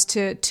programs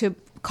to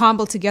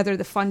cobble together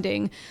the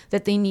funding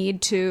that they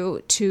need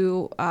to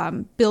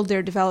build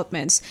their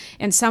developments.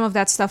 And some of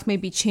that stuff may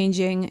be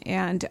changing,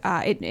 and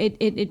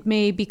it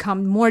may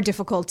become more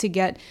difficult to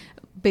get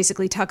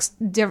basically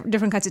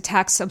different kinds of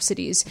tax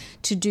subsidies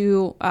to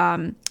do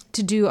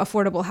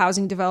affordable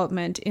housing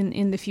development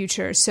in the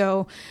future.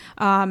 So,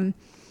 just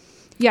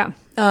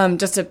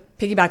to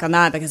piggyback on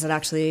that, because it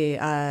actually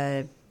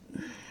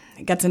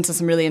gets into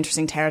some really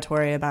interesting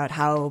territory about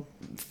how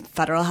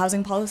federal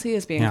housing policy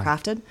is being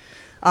crafted.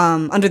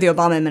 Under the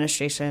Obama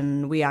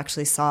administration, we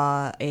actually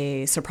saw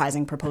a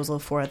surprising proposal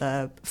for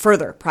the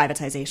further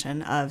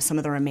privatization of some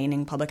of the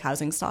remaining public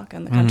housing stock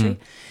in the country.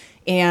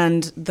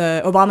 And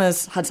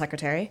Obama's HUD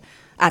secretary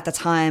at the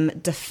time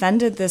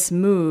defended this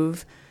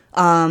move,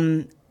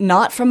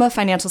 not from a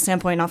financial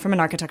standpoint, not from an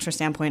architecture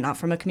standpoint, not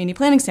from a community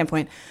planning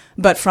standpoint,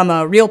 but from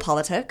a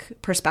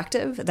realpolitik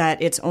perspective,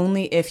 that it's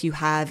only if you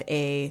have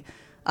a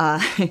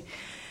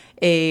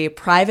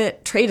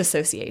private trade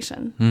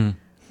association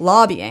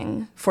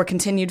lobbying for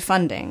continued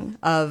funding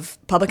of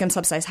public and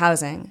subsidized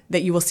housing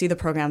that you will see the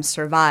program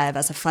survive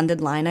as a funded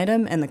line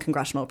item in the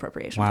congressional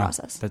appropriation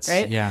process. That's,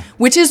 right?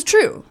 Which is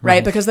true,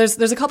 right? Because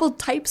there's a couple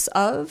types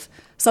of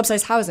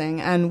subsidized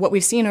housing, and what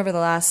we've seen over the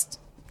last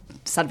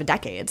set of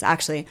decades,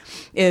 actually,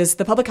 is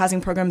the public housing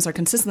programs are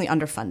consistently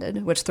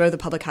underfunded, which throw the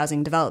public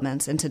housing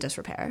developments into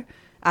disrepair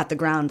at the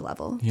ground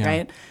level,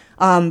 right?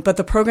 But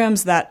the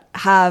programs that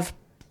have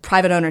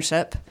private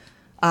ownership,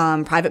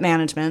 private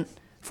management,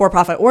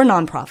 for-profit or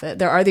nonprofit,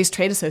 there are these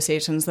trade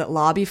associations that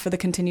lobby for the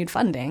continued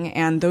funding,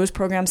 and those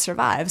programs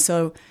survive.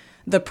 So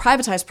the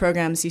privatized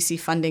programs, you see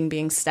funding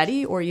being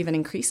steady or even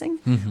increasing,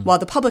 while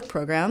the public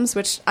programs,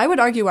 which I would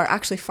argue are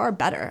actually far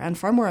better and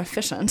far more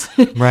efficient,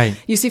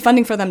 you see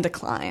funding for them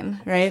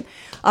decline, right?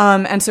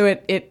 And so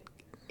it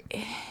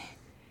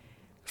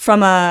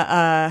from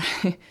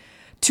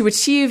to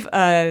achieve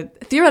a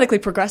theoretically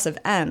progressive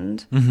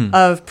end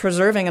of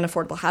preserving an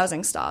affordable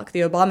housing stock, the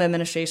Obama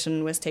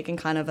administration was taking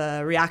kind of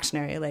a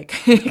reactionary,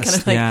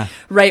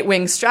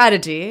 right-wing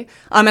strategy.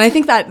 And I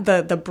think that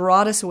the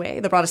broadest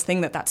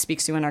thing that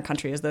speaks to in our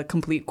country is the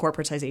complete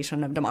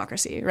corporatization of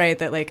democracy, right?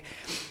 That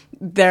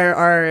there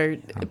are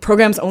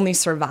programs only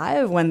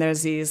survive when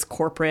there's these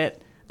corporate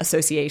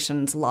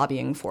associations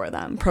lobbying for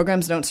them.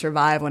 Programs don't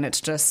survive when it's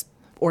just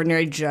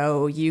ordinary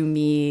Joe, you,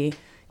 me,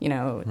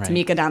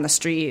 Tamika down the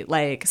street,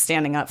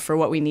 standing up for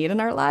what we need in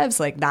our lives.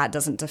 That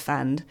doesn't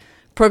defend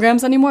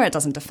programs anymore. It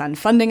doesn't defend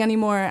funding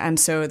anymore. And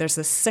so there's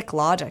this sick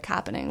logic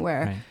happening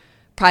where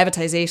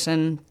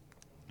privatization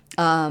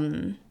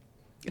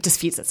just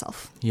feeds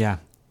itself. Yeah.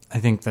 I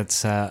think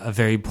that's a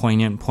very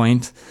poignant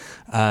point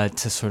to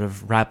sort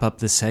of wrap up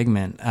this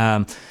segment.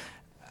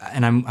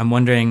 And I'm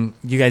wondering,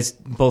 you guys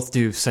both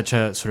do such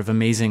a sort of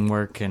amazing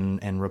work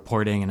and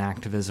reporting and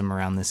activism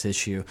around this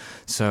issue.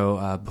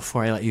 So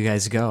before I let you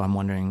guys go, I'm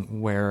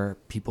wondering where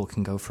people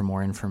can go for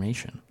more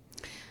information.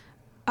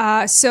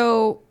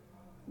 So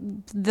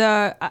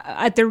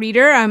at the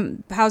Reader,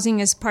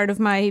 housing is part of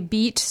my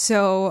beat.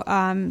 So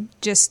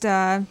just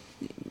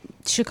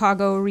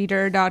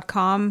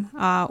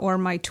chicagoreader.com or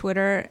my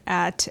Twitter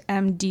at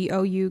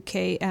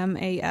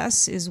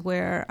MDOUKMAS is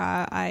where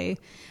I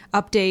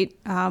update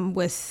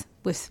with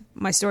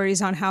my stories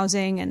on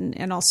housing,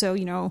 and also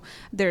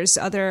there's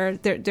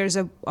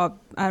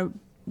a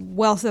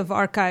wealth of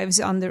archives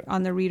on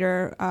the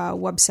Reader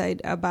website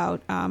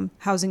about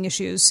housing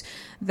issues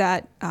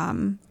that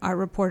our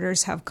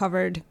reporters have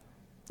covered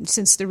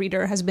since the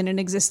Reader has been in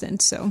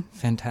existence. So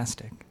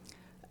fantastic.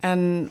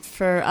 And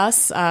for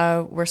us,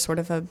 we're sort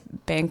of a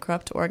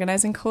bankrupt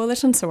organizing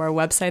coalition, so our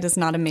website is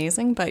not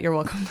amazing, but you're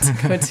welcome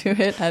to go to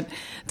it at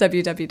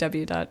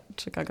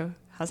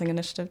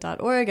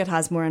www.chicagohousinginitiative.org. It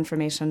has more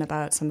information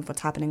about some of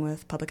what's happening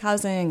with public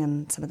housing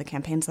and some of the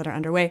campaigns that are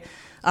underway.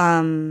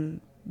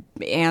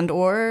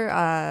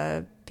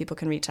 People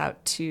can reach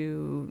out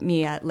to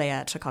me at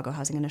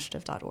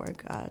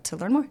leah@chicagohousinginitiative.org to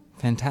learn more.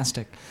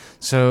 Fantastic.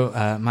 So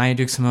Maya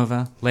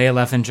Duksimova, Leah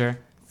Leffinger,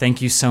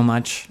 thank you so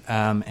much.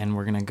 And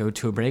we're going to go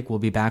to a break. We'll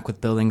be back with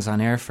Buildings on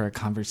Air for a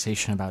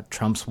conversation about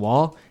Trump's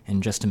wall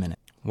in just a minute.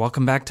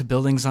 Welcome back to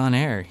Buildings on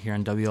Air here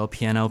on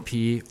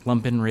WLPNLP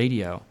Lumpen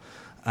Radio.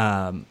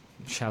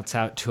 Shouts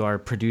out to our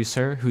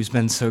producer who's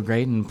been so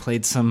great and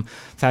played some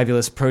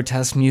fabulous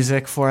protest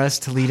music for us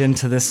to lead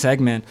into this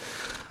segment.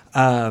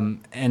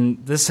 And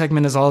this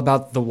segment is all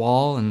about the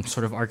wall and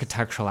sort of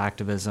architectural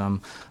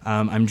activism.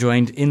 I'm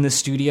joined in the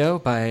studio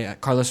by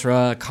Carlos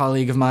Roa, a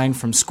colleague of mine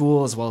from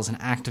school, as well as an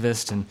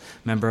activist and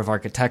member of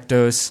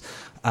Architectos,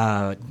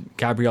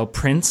 Gabrielle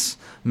Prince,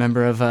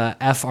 member of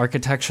F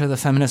Architecture, the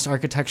Feminist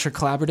Architecture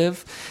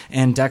Collaborative,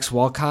 and Dex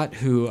Walcott,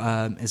 who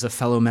is a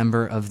fellow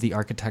member of the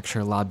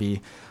Architecture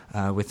Lobby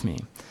with me.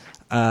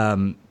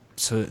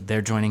 So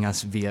they're joining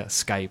us via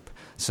Skype.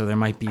 So there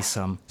might be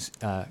some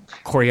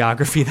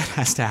choreography that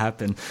has to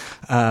happen.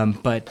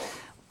 But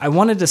I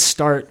wanted to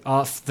start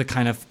off the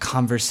kind of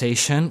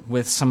conversation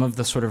with some of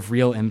the sort of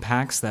real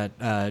impacts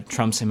that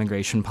Trump's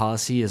immigration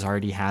policy is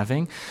already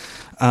having.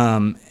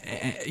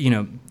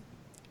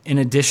 In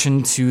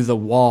addition to the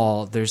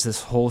wall, there's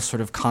this whole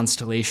sort of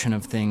constellation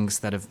of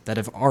things that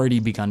have already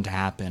begun to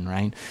happen,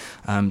 right?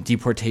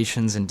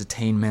 Deportations and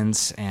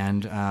detainments,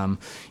 and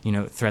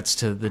threats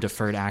to the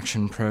Deferred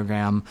Action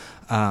Program.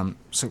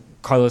 So,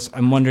 Carlos,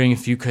 I'm wondering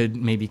if you could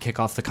maybe kick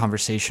off the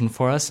conversation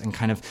for us and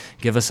kind of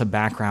give us a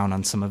background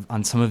on some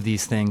of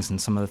these things and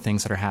some of the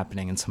things that are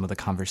happening and some of the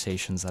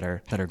conversations that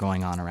are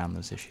going on around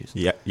those issues.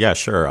 Yeah,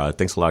 sure.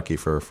 Thanks a lot,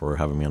 Kiefer, for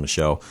having me on the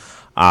show.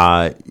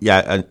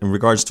 In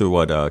regards to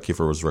what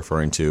Kiefer was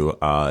referring to,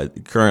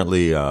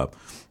 currently,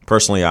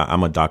 personally,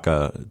 I'm a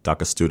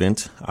DACA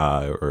student,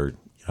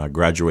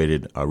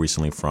 graduated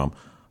recently from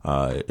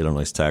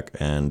Illinois Tech,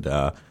 and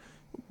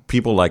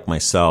people like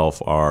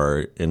myself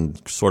are in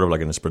sort of like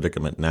in this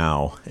predicament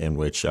now, in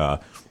which some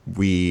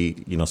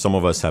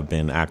of us have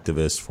been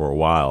activists for a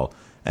while,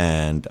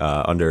 and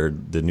under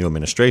the new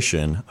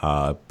administration,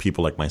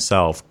 people like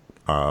myself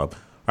are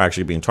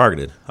actually being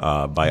targeted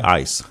by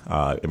ICE,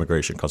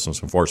 Immigration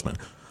Customs Enforcement.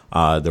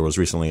 There was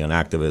recently an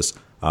activist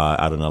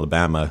out in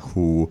Alabama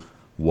who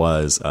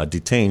was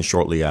detained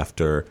shortly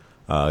after,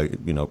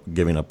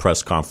 giving a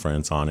press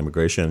conference on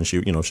immigration. She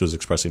was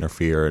expressing her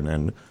fear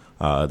and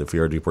the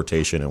fear of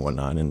deportation and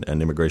whatnot,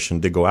 and immigration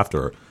did go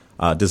after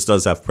her. This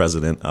does have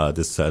precedent.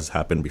 This has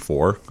happened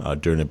before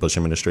during the Bush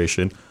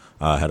administration.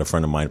 I had a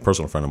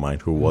personal friend of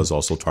mine, who was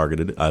also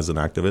targeted as an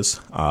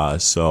activist.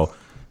 So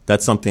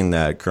that's something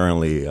that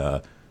currently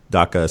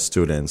DACA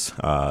students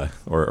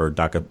or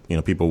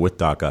DACA, people with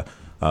DACA,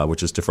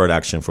 which is Deferred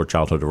Action for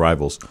Childhood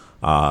Arrivals,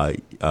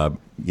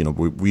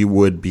 we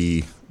would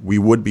be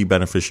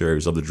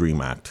beneficiaries of the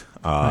DREAM Act.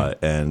 Right.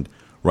 And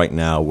right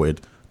now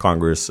with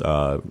Congress,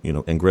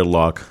 in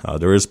gridlock,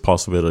 there is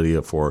possibility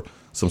for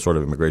some sort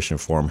of immigration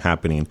reform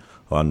happening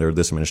under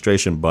this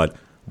administration, but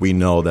we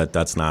know that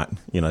that's not,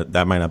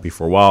 that might not be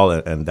for a while,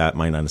 and that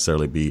might not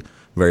necessarily be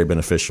very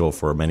beneficial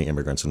for many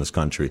immigrants in this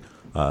country.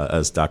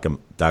 As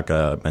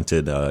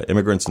documented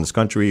immigrants in this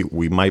country,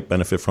 we might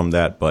benefit from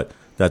that, but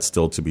that's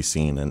still to be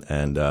seen.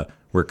 And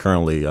we're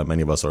currently,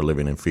 many of us are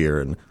living in fear,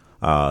 and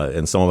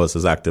some of us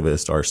as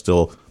activists are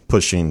still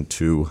pushing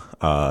to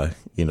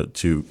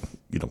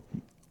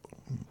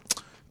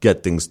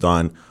get things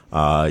done,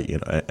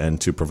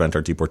 and to prevent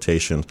our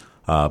deportation.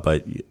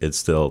 But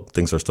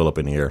things are still up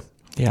in the air.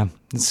 Yeah,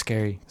 it's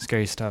scary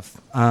stuff.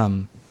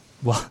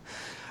 Well,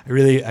 I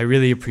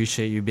really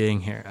appreciate you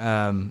being here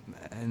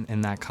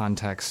in that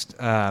context.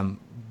 And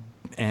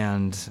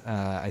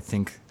I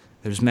think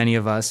there's many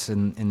of us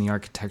in the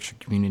architecture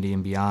community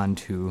and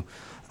beyond who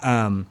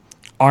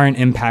aren't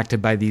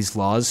impacted by these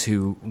laws,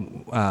 who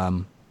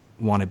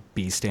want to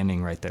be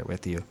standing right there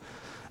with you.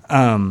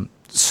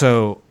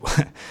 So,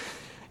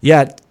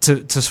 yeah,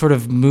 to sort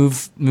of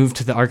move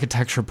to the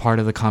architecture part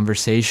of the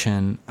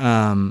conversation,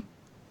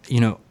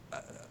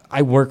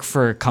 I work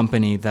for a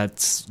company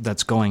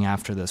that's going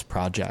after this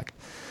project.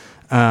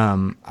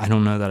 I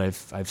don't know that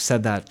I've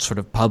said that sort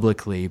of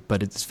publicly,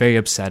 but it's very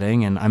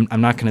upsetting. And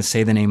I'm not going to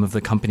say the name of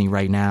the company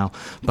right now,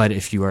 but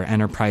if you are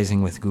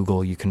enterprising with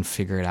Google, you can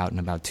figure it out in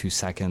about 2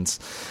 seconds.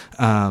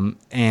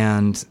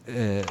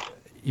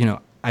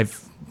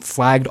 I've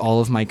flagged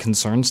all of my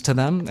concerns to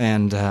them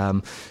and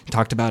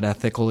talked about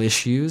ethical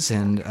issues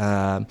and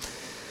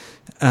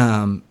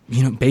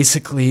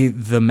basically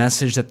the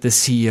message that the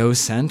CEO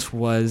sent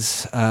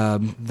was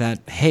that,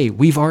 hey,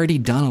 we've already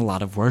done a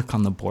lot of work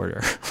on the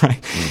border,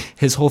 right?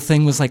 His whole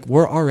thing was like,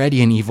 we're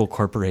already an evil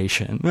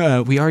corporation.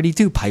 We already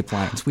do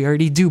pipelines. We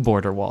already do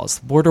border walls.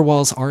 Border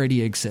walls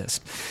already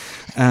exist.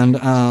 And,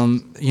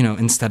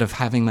 instead of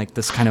having like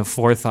this kind of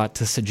forethought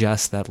to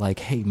suggest that like,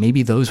 hey,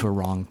 maybe those were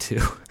wrong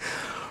too,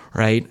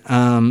 right?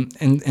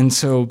 And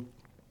so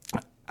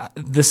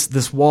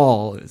this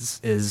wall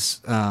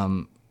is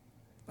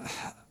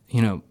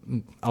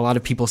a lot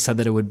of people said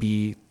that it would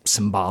be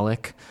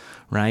symbolic,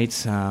 right?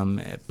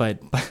 But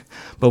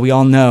we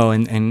all know,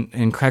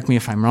 and correct me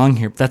if I'm wrong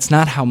here, but that's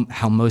not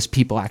how most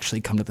people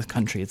actually come to the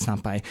country. It's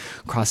not by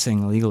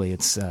crossing illegally.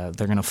 It's they're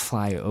going to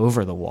fly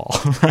over the wall.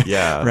 Right?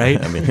 Yeah,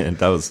 right. I mean,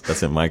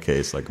 that's in my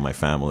case. Like my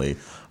family,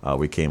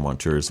 we came on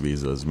tourist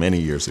visas many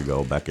years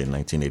ago, back in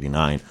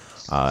 1989.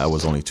 I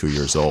was only 2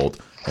 years old.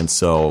 And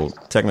so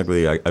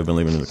technically, I've been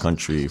living in the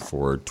country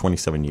for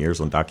 27 years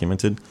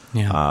undocumented.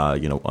 Yeah.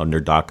 Under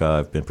DACA,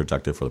 I've been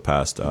protected for the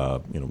past,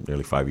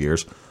 nearly 5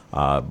 years.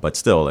 But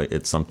still,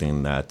 it's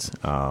something that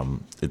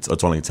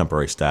it's only a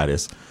temporary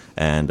status.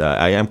 And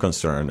I am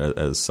concerned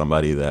as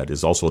somebody that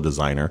is also a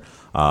designer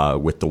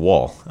with the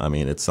wall. I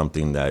mean, it's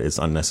something that is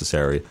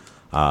unnecessary.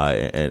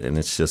 And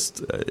it's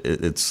just,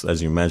 it's,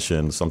 as you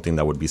mentioned, something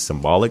that would be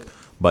symbolic.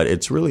 But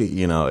it's really,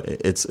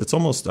 it's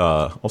almost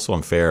also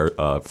unfair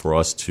for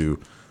us to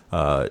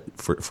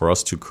for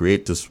us to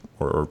create this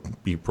or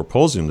be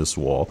proposing this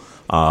wall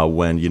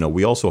when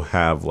we also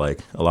have like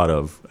a lot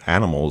of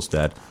animals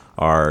that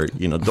are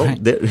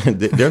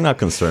they're not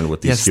concerned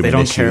with these human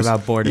issues. Yes, they don't care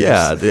about borders.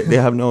 Yeah, they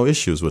have no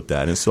issues with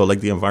that, and so like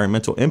the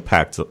environmental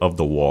impact of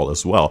the wall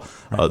as well.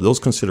 Right. Those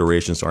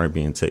considerations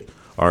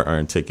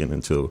aren't taken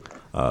into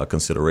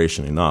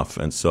consideration enough,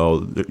 and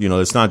so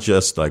it's not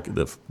just like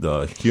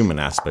the human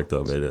aspect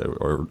of it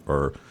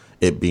or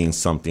it being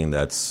something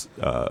that's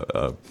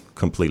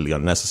completely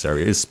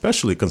unnecessary,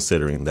 especially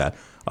considering that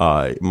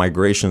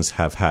migrations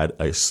have had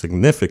a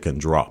significant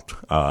drop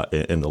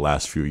in the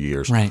last few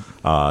years. Right.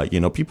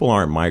 People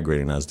aren't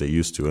migrating as they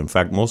used to. In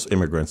fact, most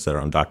immigrants that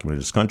are undocumented in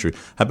this country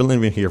have been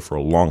living here for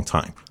a long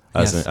time,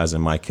 as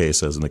in my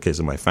case, as in the case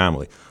of my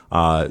family.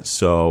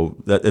 So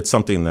that it's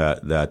something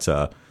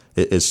that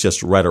it's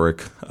just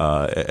rhetoric,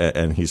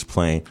 and he's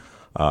playing.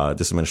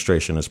 This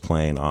administration is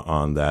playing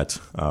on that,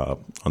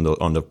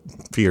 on the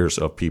fears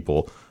of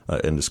people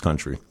in this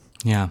country.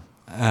 Yeah.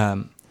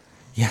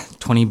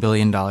 $20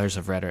 billion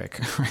of rhetoric.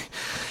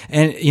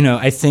 And,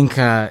 I think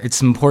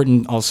it's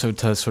important also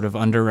to sort of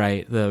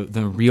underwrite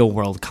the real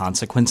world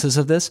consequences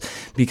of this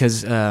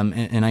because,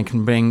 and I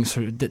can bring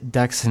sort of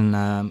Dex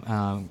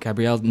and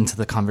Gabrielle into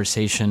the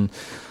conversation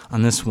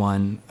on this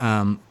one.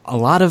 A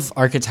lot of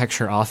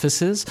architecture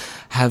offices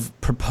have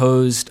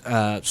proposed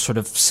sort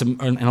of some,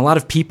 and a lot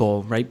of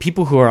people, right?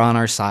 People who are on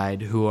our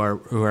side, who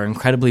are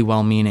incredibly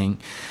well-meaning,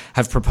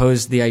 have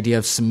proposed the idea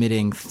of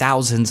submitting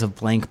thousands of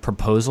blank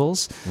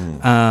proposals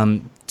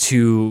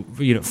to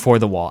for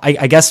the wall.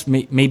 I guess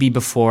maybe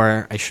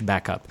before I should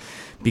back up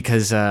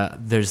because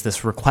there's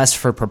this request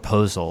for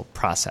proposal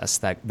process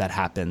that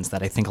happens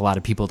that I think a lot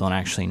of people don't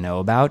actually know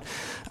about.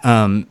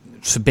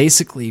 So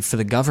basically, for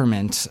the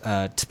government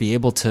to be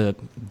able to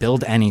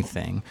build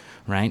anything,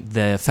 right,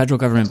 the federal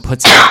government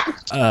puts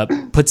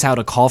out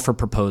a call for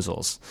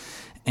proposals,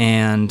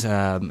 and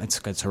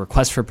it's a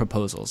request for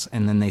proposals,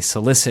 and then they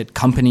solicit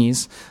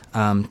companies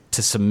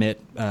to submit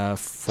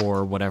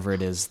for whatever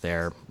it is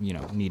they're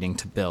needing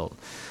to build.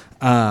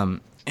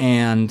 And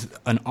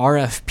an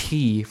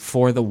RFP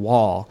for the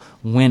wall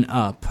went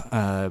up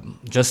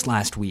just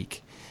last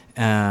week.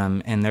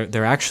 And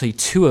there are actually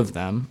two of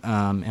them,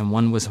 and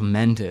one was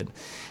amended.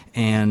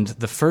 And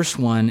the first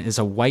one is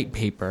a white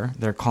paper.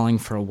 They're calling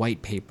for a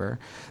white paper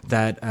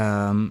that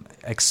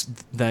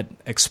that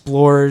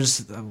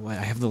explores. I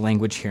have the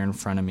language here in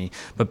front of me,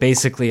 but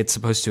basically it's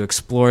supposed to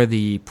explore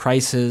the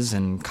prices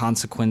and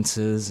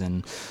consequences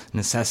and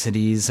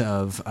necessities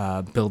of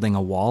building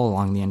a wall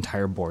along the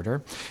entire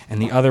border. And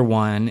the other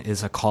one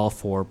is a call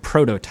for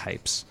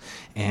prototypes,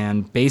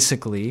 and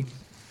basically.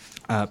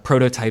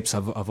 Prototypes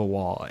of a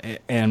wall.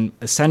 And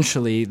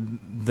essentially,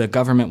 the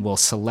government will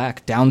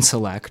down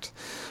select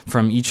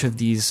from each of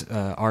these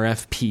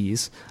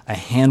RFPs a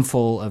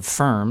handful of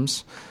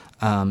firms.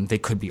 They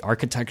could be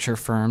architecture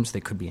firms, they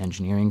could be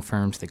engineering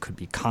firms, they could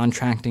be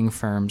contracting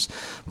firms,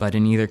 but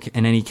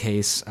in any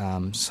case,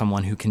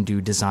 someone who can do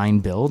design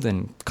build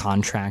and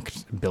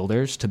contract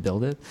builders to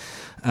build it.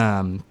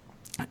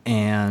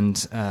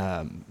 And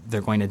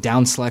they're going to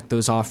down select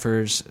those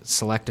offers,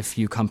 select a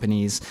few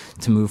companies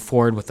to move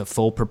forward with a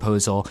full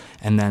proposal,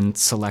 and then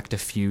select a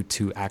few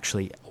to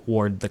actually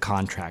award the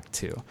contract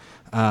to.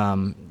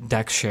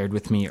 Dex shared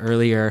with me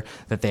earlier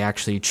that they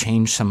actually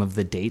changed some of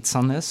the dates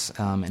on this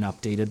and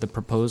updated the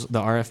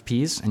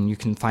RFPs, and you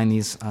can find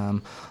these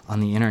on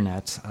the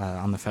internet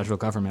on the federal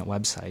government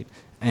website.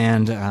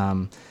 And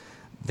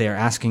they're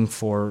asking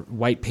for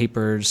white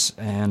papers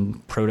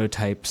and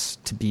prototypes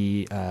to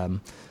be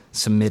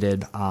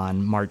submitted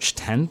on March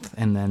 10th,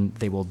 and then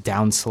they will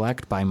down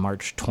select by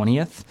March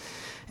 20th.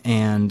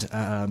 and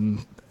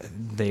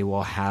they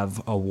will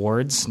have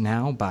awards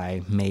now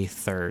by May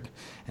 3rd.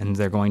 And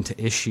they're going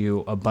to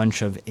issue a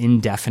bunch of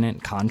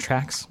indefinite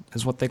contracts,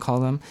 is what they call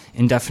them,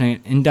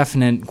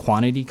 indefinite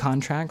quantity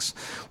contracts,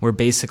 where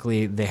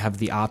basically they have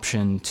the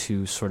option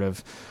to sort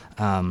of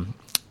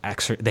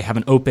they have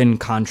an open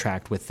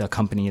contract with the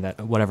company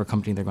whatever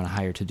company they're going to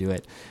hire to do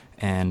it,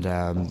 and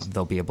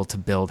they'll be able to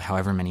build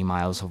however many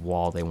miles of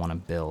wall they want to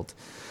build.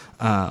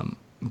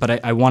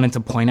 But I wanted to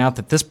point out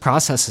that this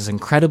process is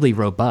incredibly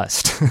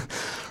robust,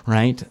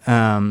 right?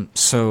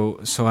 So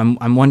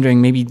I'm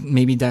wondering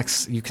maybe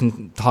Dex, you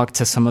can talk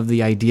to some of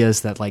the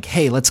ideas that like,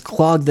 hey, let's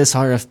clog this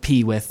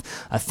RFP with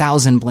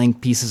 1,000 blank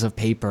pieces of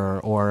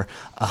paper or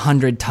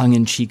 100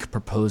 tongue-in-cheek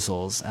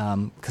proposals,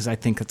 because I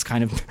think it's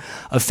kind of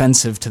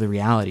offensive to the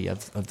reality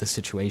of the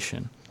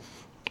situation.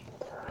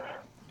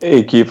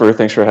 Hey, Kiefer,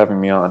 thanks for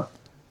having me on.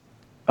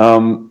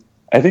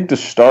 I think to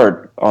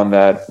start on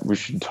that, we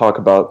should talk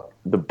about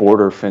the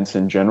border fence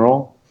in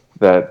general.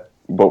 That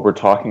what we're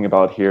talking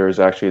about here is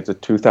actually it's a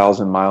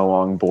 2,000-mile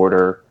long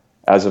border.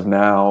 As of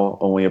now,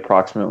 only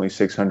approximately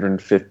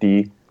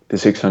 650 to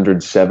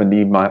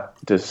 670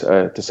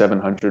 to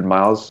 700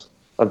 miles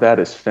of that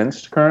is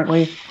fenced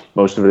currently.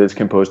 Most of it is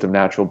composed of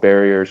natural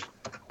barriers.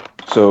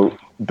 So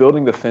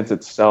building the fence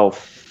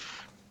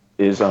itself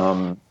is,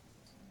 for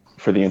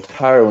the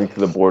entire length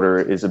of the border,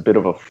 is a bit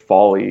of a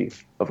folly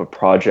of a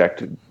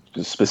project.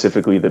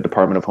 Specifically, the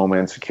Department of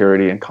Homeland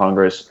Security and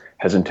Congress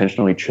has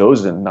intentionally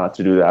chosen not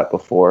to do that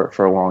before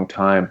for a long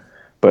time.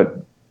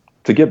 But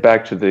to get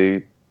back to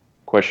the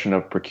question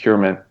of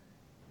procurement,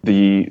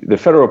 the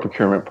federal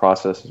procurement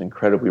process is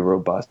incredibly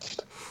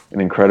robust,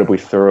 an incredibly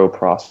thorough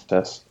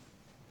process.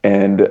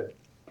 And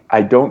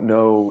I don't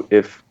know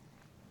if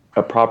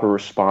a proper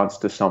response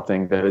to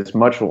something that is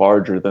much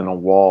larger than a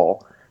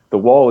wall. The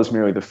wall is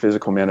merely the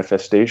physical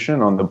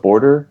manifestation on the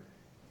border.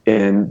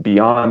 And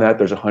beyond that,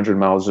 there's a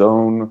 100-mile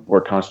zone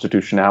where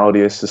constitutionality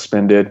is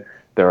suspended.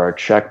 There are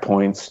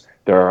checkpoints.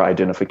 There are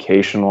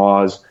identification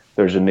laws.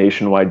 There's a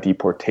nationwide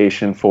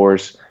deportation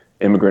force,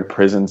 immigrant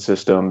prison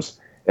systems,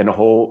 and a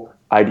whole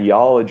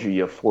ideology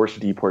of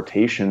forced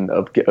deportation,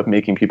 of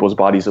making people's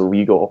bodies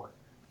illegal.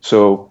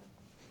 So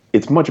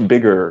it's much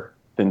bigger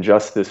than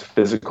just this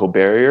physical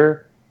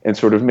barrier, and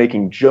sort of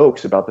making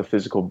jokes about the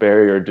physical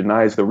barrier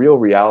denies the real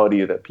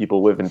reality that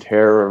people live in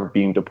terror of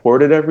being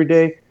deported every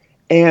day,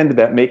 and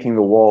that making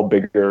the wall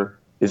bigger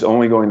is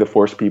only going to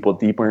force people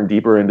deeper and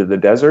deeper into the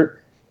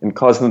desert and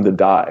cause them to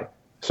die.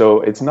 So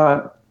it's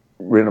not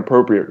an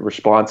appropriate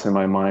response in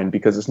my mind,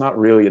 because it's not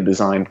really a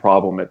design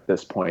problem at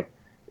this point.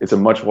 It's a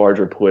much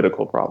larger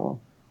political problem.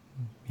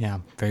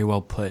 Yeah, very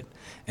well put.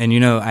 And, you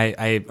know,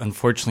 I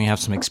unfortunately have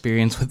some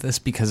experience with this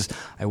because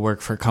I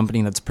work for a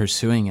company that's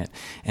pursuing it.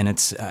 And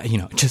it's,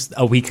 just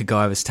a week ago,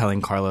 I was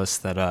telling Carlos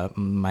that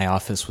my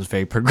office was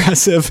very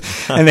progressive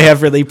and they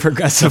have really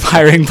progressive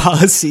hiring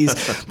policies.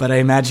 But I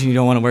imagine you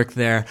don't want to work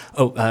there.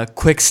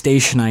 Quick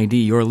station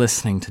ID. You're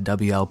listening to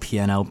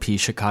WLPNLP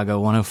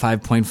Chicago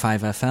 105.5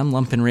 FM,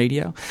 Lumpen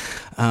Radio.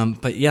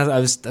 But yeah, I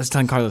was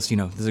telling Carlos,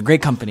 this is a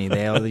great company.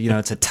 They,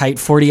 it's a tight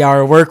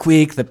 40-hour work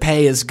week. The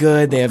pay is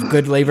good. They have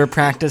good labor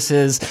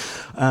practices.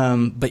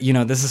 But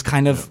this is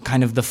kind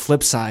of the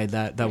flip side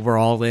that we're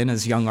all in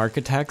as young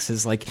architects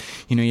is like,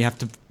 you have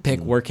to pick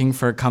working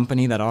for a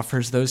company that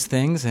offers those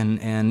things.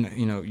 And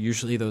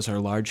usually those are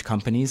large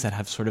companies that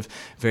have sort of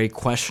very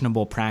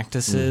questionable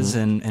practices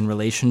and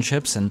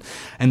relationships. And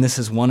this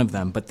is one of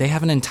them. But they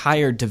have an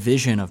entire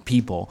division of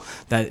people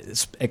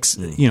that,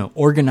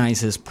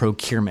 organizes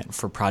procurement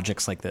for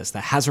projects like this,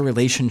 that has a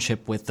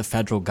relationship with the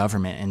federal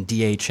government and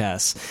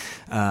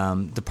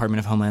DHS, Department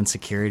of Homeland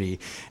Security.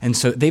 And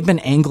so they've been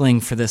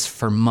angling for this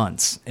for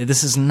months.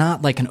 This is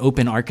not like an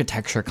open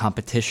architecture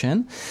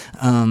competition.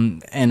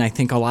 And I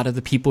think a lot of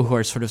the people who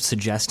are sort of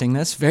suggesting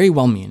this, very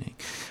well-meaning,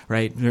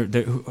 right,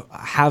 they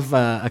have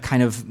a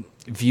kind of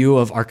view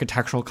of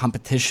architectural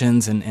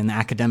competitions and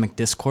academic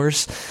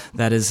discourse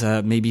that is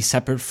maybe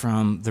separate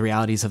from the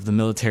realities of the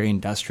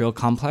military-industrial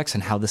complex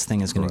and how this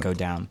thing is going to go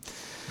down.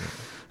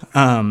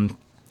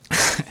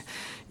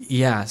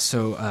 Yeah.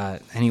 So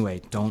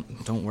anyway,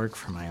 don't work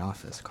for my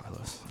office,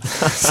 Carlos.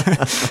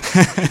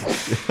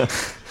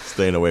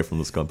 Staying away from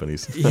those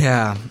companies.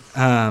 Yeah.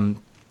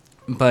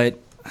 But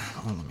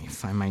let me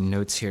find my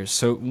notes here.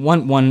 So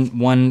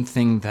one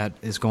thing that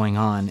is going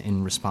on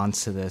in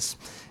response to this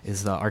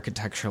is the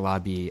Architecture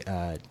Lobby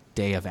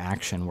Day of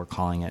Action, we're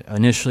calling it.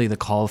 Initially, the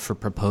call for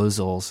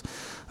proposals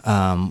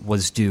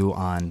was due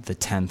on the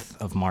 10th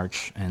of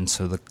March, and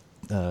so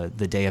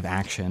the Day of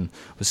Action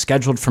was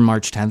scheduled for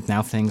March 10th.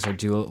 Now things are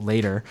due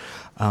later,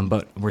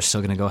 but we're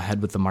still going to go ahead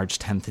with the March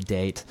 10th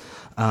date.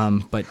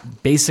 But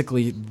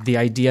basically, the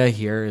idea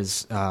here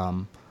is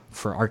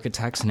for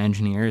architects and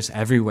engineers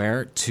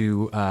everywhere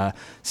to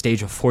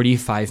stage a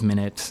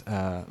 45-minute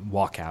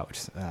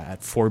walkout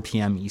at 4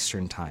 p.m.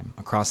 Eastern Time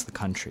across the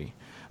country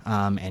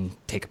and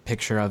take a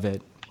picture of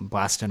it,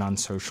 blast it on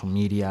social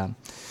media.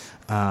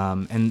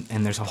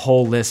 And there's a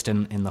whole list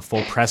in the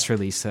full press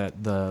release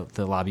that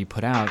the lobby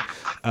put out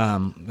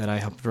that I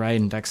helped write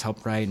and Dex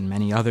helped write and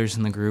many others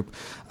in the group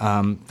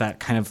that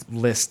kind of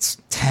lists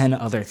 10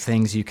 other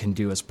things you can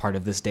do as part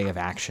of this day of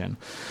action.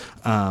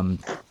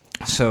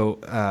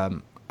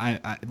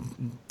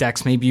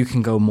 Dex, maybe you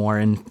can go more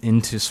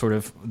into sort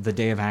of the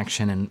day of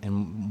action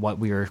and what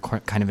we were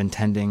kind of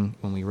intending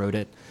when we wrote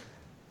it.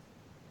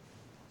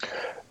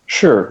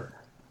 Sure.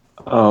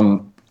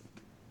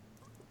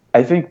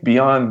 I think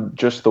beyond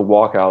just the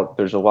walkout,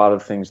 there's a lot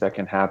of things that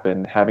can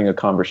happen. Having a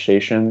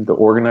conversation, the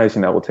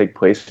organizing that will take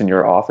place in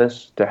your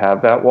office to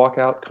have that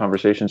walkout,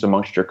 conversations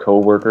amongst your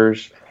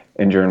coworkers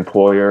and your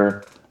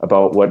employer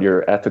about what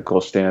your ethical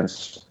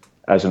stance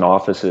as an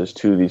office is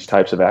to these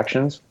types of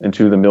actions and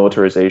to the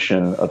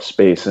militarization of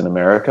space in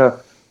America,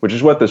 which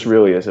is what this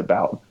really is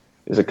about,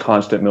 is a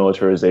constant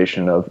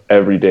militarization of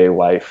everyday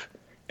life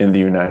in the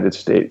United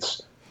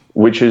States,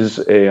 which is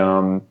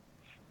to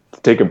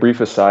take a brief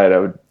aside, I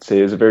would say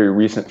is a very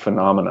recent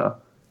phenomena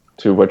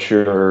to what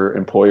your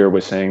employer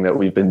was saying, that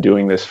we've been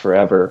doing this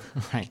forever.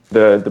 Right.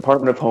 The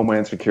Department of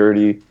Homeland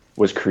Security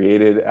was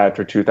created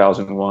after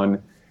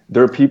 2001.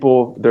 There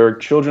are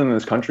children in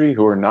this country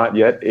who are not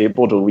yet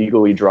able to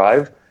legally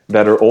drive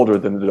that are older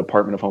than the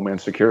Department of Homeland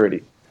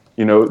Security.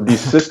 These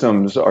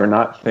systems are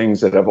not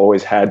things that have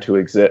always had to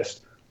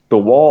exist. The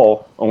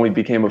wall only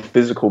became a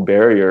physical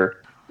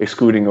barrier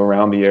excluding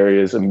around the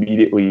areas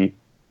immediately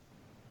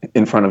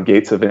in front of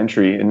gates of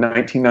entry in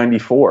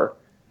 1994.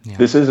 Yeah.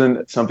 This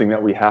isn't something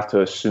that we have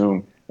to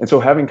assume. And so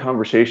having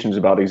conversations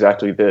about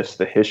exactly this,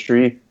 the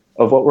history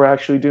of what we're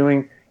actually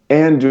doing,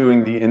 and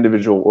doing the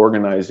individual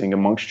organizing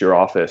amongst your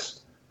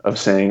office of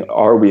saying,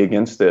 are we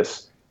against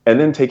this? And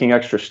then taking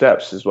extra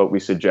steps is what we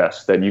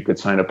suggest, that you could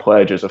sign a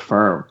pledge as a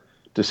firm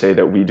to say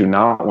that we do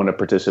not want to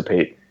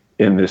participate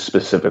in this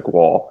specific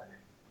wall.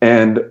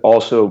 And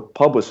also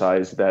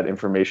publicize that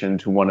information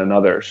to one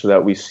another so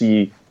that we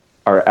see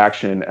our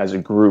action as a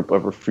group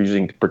of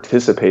refusing to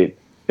participate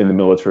in the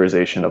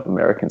militarization of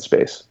American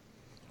space.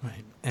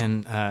 Right.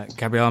 And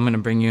Gabrielle, I'm going to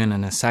bring you in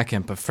a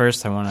second, but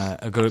first I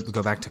want to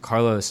go back to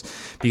Carlos,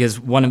 because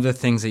one of the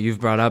things that you've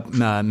brought up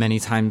many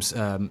times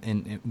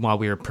while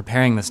we were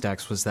preparing this,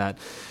 Dex, was that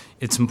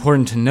it's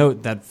important to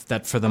note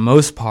that for the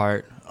most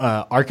part,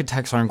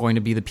 architects aren't going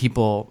to be the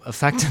people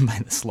affected by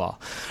this law,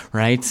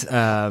 right?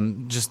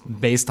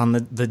 Just based on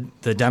the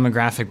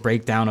demographic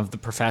breakdown of the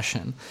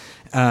profession.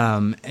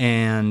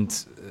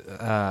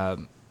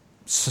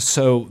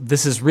 So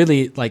this is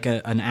really like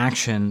an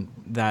action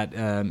that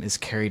is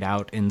carried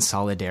out in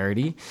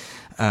solidarity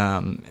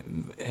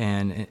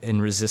and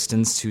in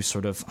resistance to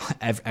sort of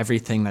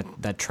everything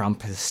that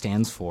Trump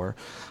stands for.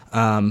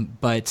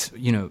 But,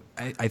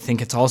 I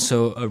think it's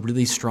also a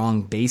really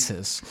strong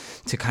basis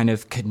to kind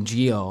of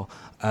congeal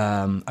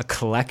a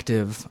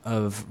collective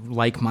of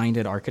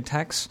like-minded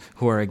architects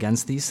who are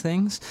against these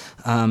things,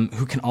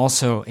 who can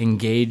also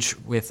engage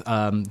with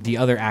the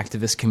other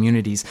activist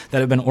communities that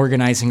have been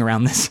organizing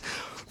around this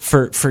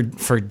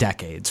for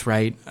decades,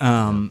 right?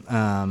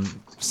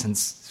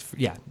 Since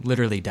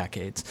literally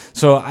decades.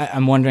 So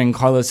I'm wondering,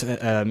 Carlos,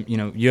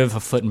 you have a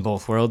foot in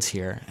both worlds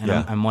here, and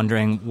I'm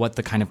wondering what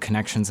the kind of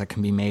connections that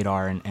can be made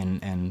are,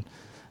 and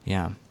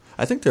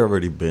I think there have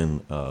already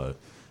been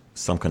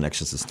some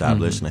connections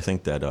established, and I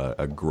think that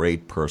a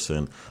great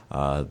person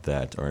or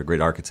a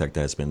great architect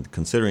that has been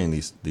considering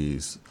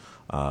these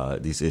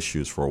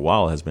issues for a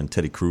while has been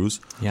Teddy Cruz,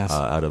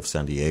 out of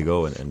San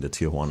Diego and the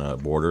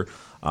Tijuana border.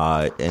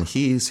 And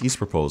he's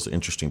proposed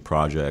interesting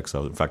projects.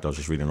 In fact, I was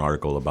just reading an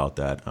article about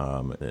that.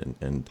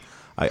 And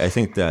I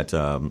think that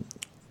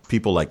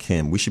people like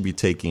him, we should be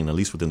taking, at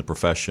least within the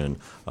profession,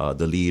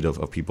 the lead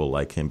of people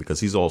like him,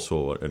 because he's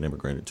also an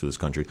immigrant to this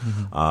country.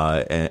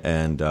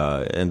 And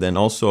then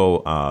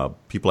also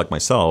people like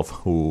myself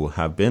who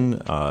have been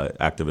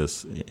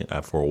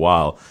activists for a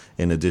while,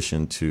 in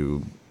addition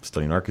to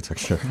studying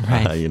architecture,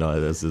 right.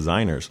 As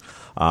designers.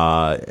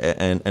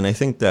 And I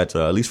think that,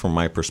 at least from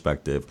my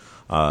perspective,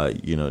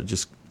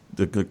 just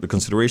the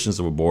considerations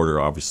of a border,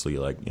 obviously,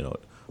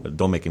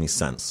 don't make any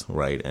sense,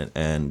 right?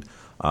 And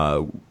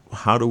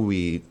how do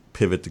we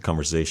pivot the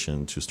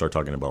conversation to start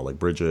talking about like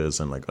bridges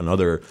and like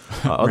other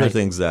right.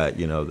 things that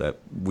that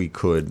we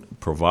could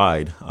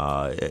provide?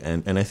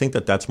 And I think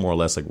that's more or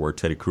less like where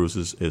Teddy Cruz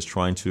is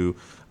trying to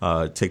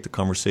take the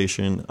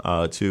conversation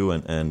to,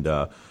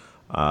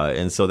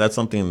 and so that's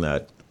something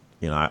that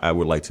I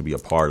would like to be a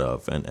part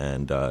of,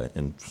 and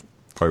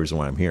part of the reason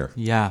why I'm here.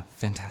 Yeah,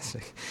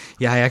 fantastic.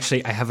 Yeah,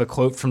 I have a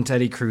quote from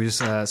Teddy Cruz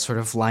sort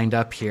of lined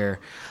up here.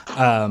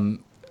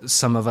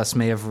 Some of us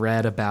may have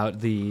read about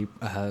the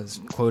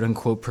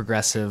quote-unquote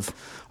progressive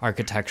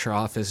architecture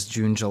office,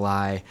 June,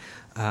 July,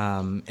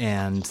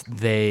 and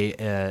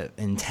they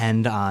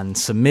intend on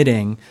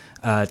submitting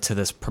to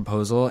this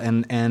proposal.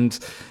 And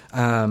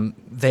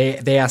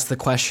they asked the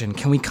question,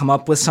 can we come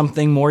up with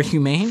something more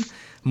humane,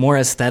 more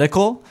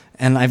aesthetical,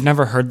 and I've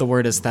never heard the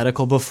word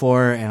aesthetical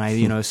before, and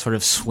I sort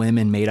of swim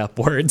in made up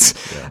words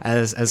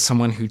as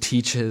someone who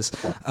teaches,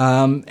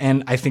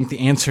 and I think the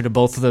answer to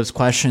both of those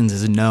questions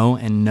is no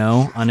and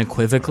no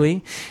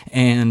unequivocally.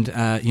 And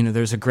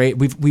there's a great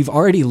we've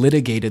already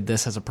litigated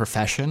this as a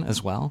profession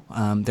as well.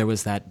 There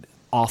was that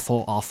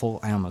awful,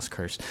 I almost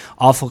cursed,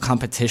 awful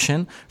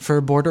competition for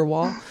a border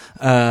wall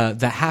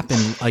that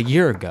happened a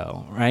year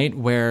ago, right?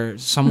 Where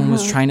someone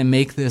was trying to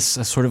make this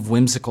a sort of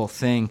whimsical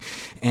thing.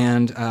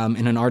 And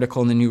in an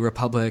article in the New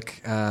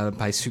Republic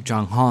by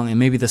Sook-Jong Hong, and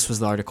maybe this was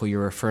the article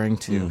you're referring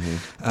to,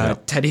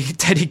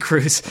 Teddy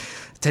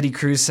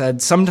Cruz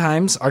said,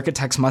 sometimes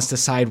architects must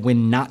decide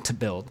when not to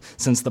build,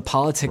 since the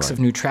politics of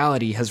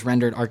neutrality has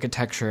rendered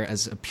architecture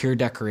as a pure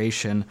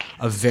decoration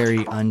of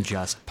very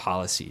unjust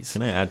policies.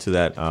 Can I add to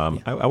that?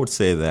 I would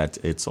say that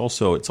it's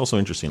also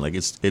interesting. Like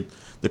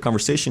the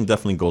conversation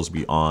definitely goes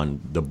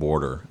beyond the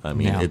border. I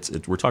mean,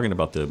 we're talking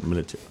about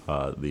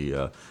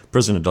the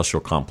prison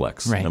industrial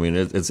complex. Right. I mean,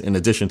 it's in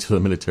addition to the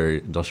military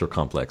industrial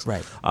complex.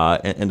 Right.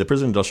 And the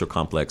prison industrial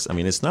complex. I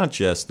mean, it's not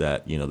just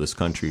that this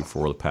country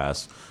for the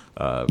past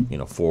 4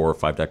 or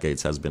 5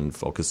 decades has been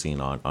focusing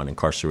on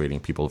incarcerating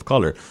people of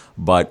color,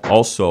 but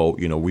also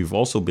we've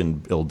also been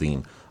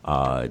building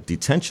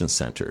detention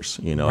centers,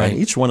 and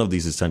each one of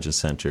these detention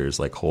centers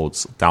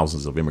holds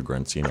thousands of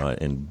immigrants,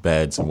 in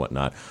beds and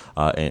whatnot,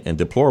 and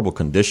deplorable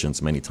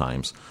conditions many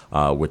times,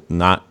 with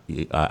not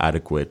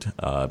adequate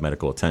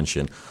medical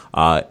attention,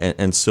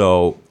 and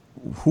so.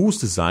 Who's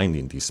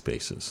designing these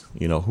spaces?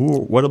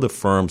 What are the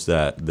firms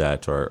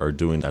that are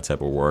doing that type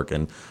of work?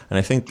 And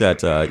I think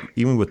that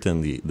even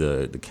within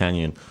the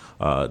Canyon,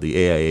 the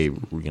AIA,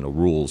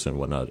 rules and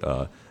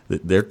whatnot,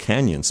 their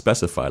Canyon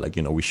specify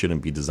we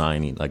shouldn't be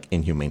designing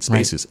inhumane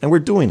spaces, and we're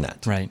doing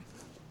that. Right.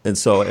 And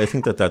so I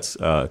think that's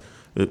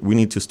we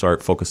need to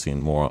start focusing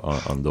more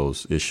on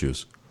those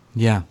issues.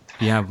 Yeah,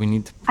 we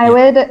need to.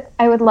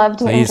 I would love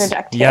to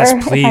interject here.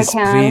 Yes, please, if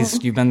I can.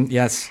 please. You've been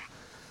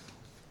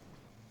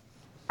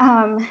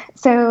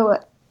So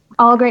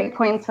all great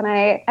points, and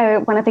I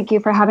want to thank you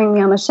for having me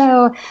on the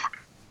show.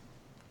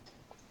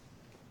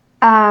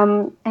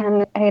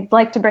 And I'd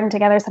like to bring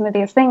together some of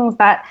these things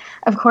that,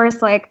 of course,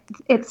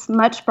 it's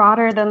much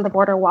broader than the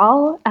border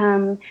wall.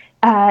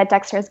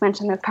 Dexter has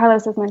mentioned this,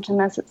 Carlos has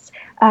mentioned this. It's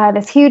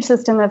this huge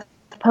system of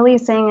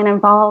policing and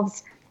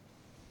involves,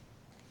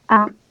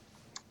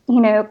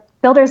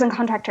 builders and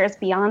contractors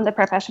beyond the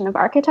profession of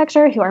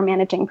architecture who are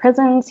managing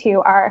prisons,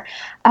 who are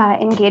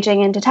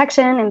engaging in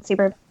detection and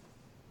supervision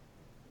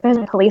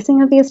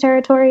policing of these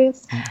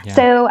territories. Yeah.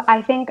 So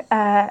I think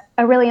a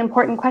really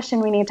important question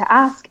we need to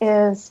ask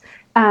is,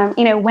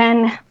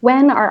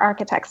 when are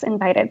architects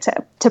invited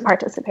to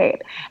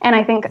participate? And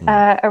I think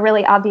a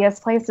really obvious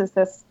place is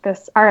this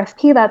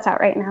RFP that's out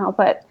right now,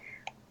 but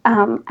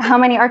how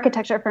many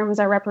architecture firms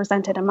are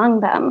represented among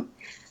them?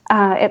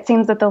 It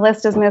seems that the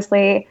list is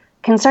mostly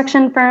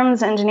construction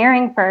firms,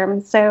 engineering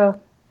firms. So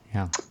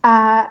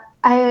I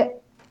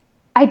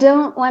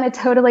don't want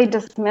to totally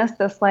dismiss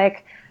this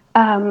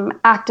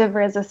active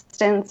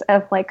resistance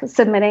of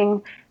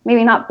submitting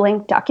maybe not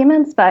blank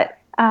documents, but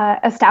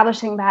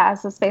establishing that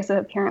as a space of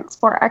appearance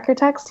for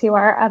architects who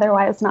are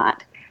otherwise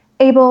not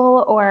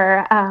able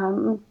or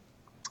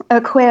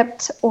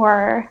equipped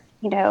or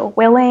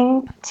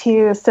willing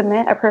to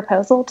submit a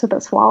proposal to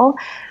this wall,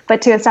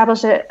 but to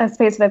establish a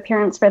space of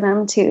appearance for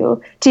them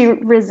to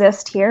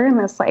resist here in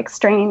this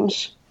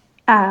strange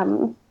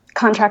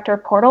contractor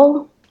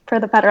portal for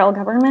the federal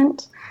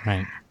government.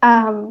 Right.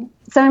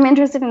 So I'm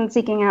interested in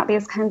seeking out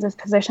these kinds of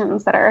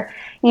positions that are,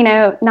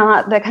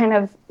 not the kind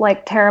of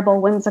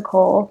terrible,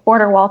 whimsical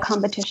border wall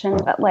competition,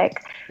 but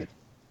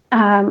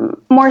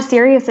more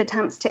serious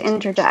attempts to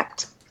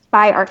interject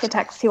by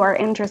architects who are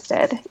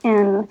interested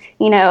in,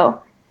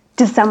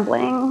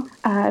 dissembling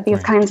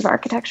these kinds of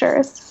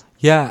architectures.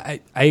 Yeah,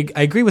 I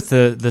agree with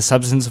the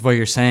substance of what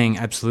you're saying.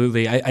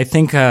 Absolutely. I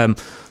think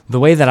the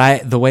way that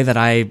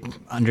I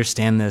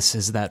understand this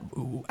is that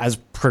as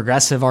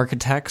progressive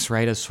architects,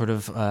 right, as sort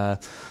of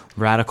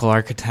radical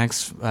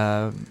architects,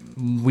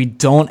 we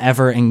don't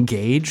ever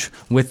engage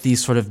with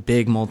these sort of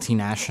big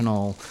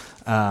multinational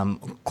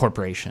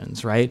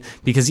corporations, right?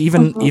 Because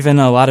even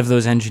a lot of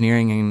those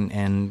engineering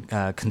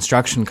and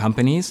construction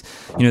companies,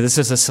 this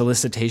is a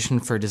solicitation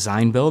for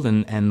design build,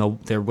 and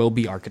there will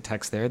be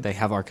architects there. They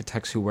have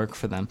architects who work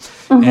for them,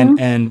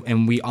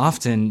 and we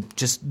often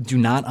just do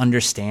not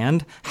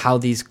understand how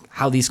these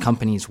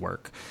companies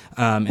work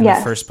in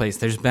the first place.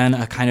 There's been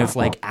a kind of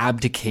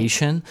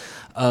abdication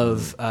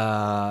of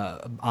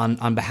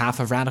on behalf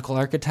of radical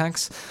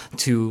architects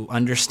to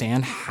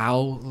understand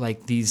how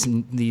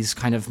these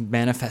kind of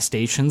manifestations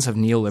of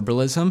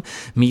neoliberalism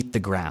meet the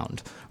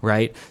ground,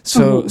 right?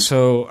 So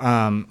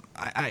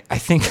I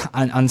think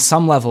on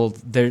some level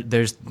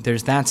there's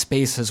that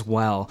space as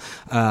well,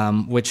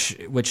 which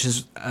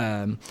is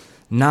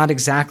not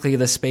exactly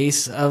the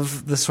space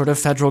of the sort of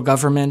federal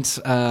government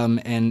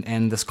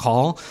and this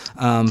call,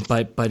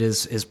 but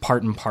is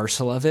part and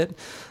parcel of it.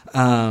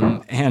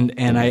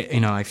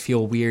 And I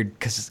feel weird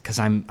because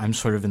I'm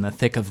sort of in the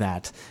thick of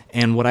that.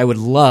 And what I would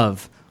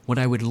love what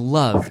I would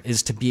love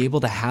is to be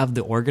able to have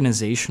the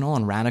organizational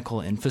and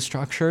radical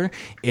infrastructure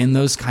in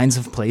those kinds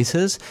of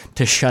places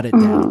to shut it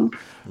down,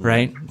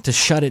 right? To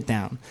shut it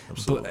down.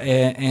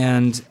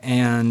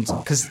 And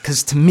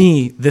because to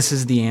me, this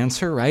is the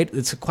answer, right?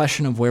 It's a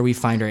question of where we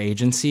find our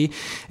agency.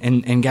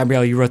 And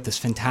Gabrielle, you wrote this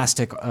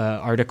fantastic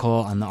article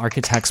on the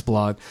Architects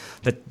blog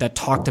that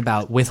talked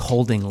about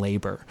withholding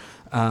labor.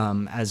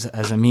 As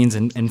a means,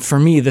 and for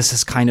me, this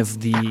is kind of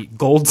the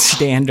gold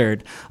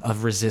standard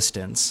of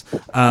resistance.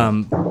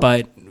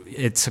 But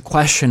it's a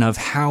question of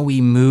how we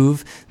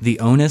move the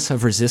onus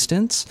of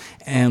resistance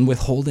and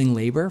withholding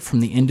labor from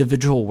the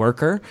individual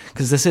worker,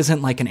 because this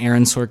isn't like an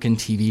Aaron Sorkin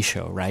TV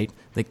show, right?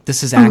 Like,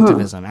 this is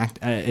activism.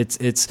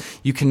 It's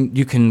you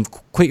can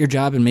quit your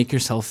job and make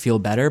yourself feel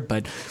better,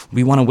 but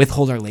we want to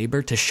withhold our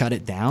labor to shut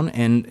it down,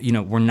 and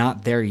we're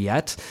not there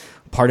yet.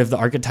 Part of the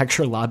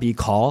architecture lobby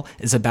call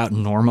is about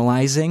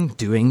normalizing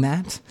doing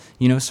that,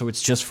 so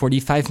it's just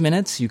 45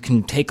 minutes. You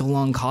can take a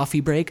long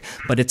coffee break,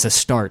 but it's a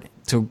start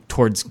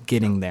towards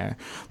getting there.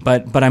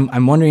 But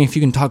I'm wondering if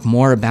you can talk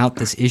more about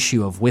this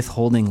issue of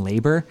withholding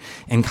labor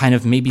and kind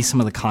of maybe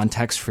some of the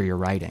context for your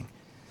writing.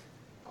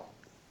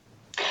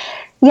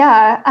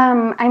 Yeah,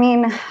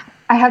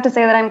 I have to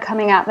say that I'm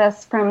coming at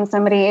this from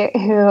somebody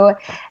who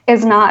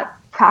is not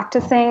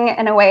practicing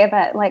in a way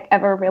that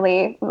ever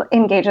really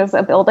engages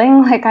a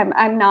building.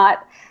 I'm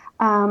not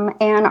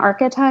an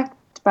architect,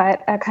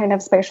 but a kind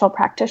of spatial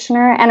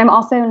practitioner, and I'm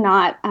also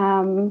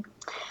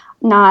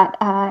not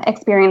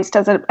experienced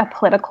as a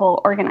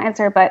political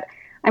organizer. But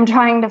I'm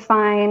trying to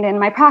find, in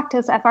my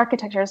practice of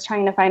architecture, is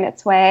trying to find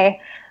its way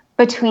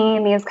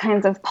between these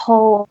kinds of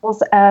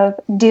poles of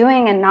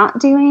doing and not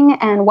doing,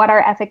 and what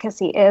our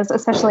efficacy is,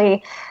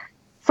 especially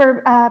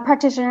for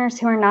practitioners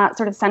who are not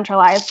sort of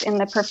centralized in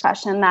the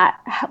profession that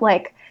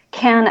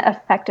can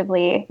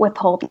effectively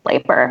withhold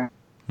labor.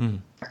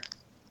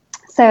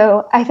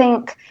 So I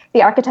think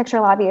the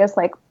architecture lobby is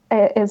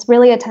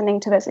really attending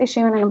to this issue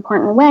in an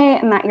important way,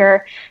 and that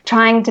you're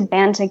trying to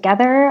band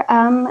together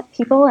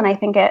people. And I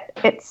think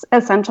it's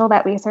essential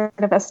that we sort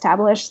of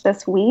establish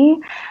this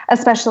we,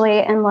 especially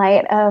in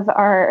light of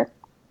our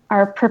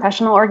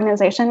professional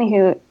organization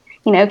who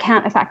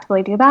can't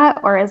effectively do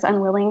that or is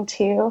unwilling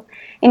to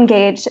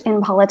engage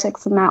in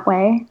politics in that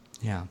way.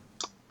 Yeah.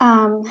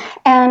 And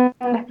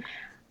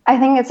I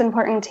think it's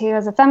important too,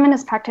 as a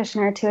feminist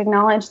practitioner, to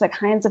acknowledge the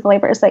kinds of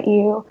labors that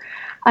you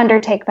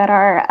undertake that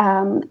are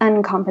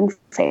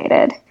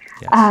uncompensated.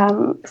 Yes.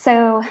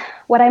 So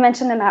what I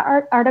mentioned in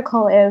that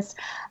article is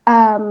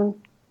a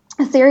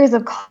series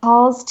of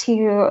calls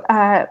to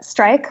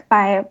strike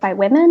by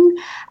women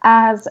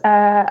as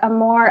a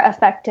more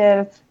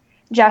effective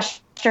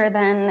gesture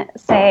than,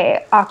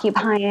 say,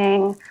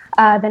 occupying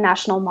the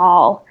National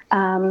Mall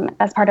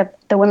as part of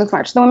the Women's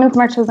March. The Women's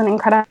March was an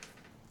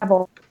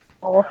incredible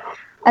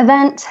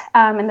event,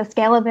 and the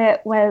scale of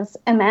it was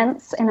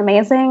immense and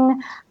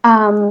amazing,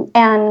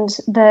 and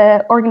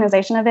the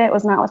organization of it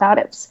was not without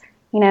its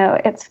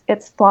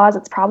flaws,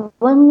 its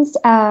problems.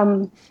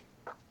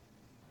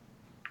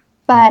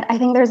 But I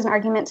think there's an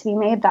argument to be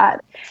made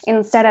that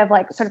instead of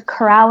sort of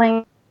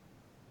corralling,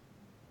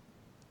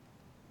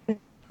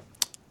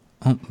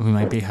 we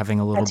might be having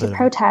a little bit of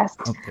protest.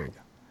 Oh, there you go.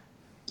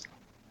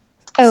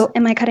 Oh,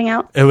 am I cutting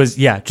out? It was,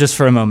 just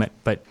for a moment,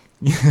 but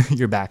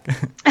you're back.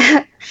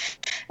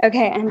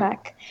 Okay, I'm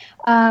back.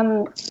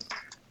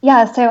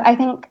 So I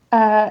think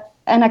a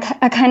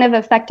kind of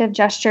effective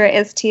gesture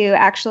is to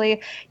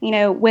actually,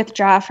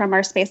 withdraw from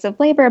our space of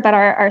labor, but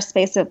our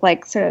space of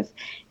sort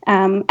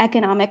of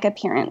economic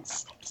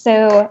appearance.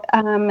 So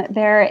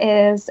there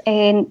is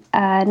a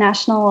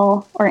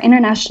national or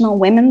international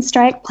women's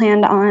strike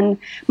planned on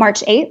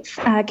March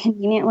 8th,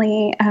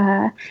 conveniently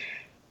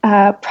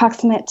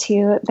proximate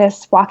to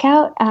this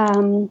walkout.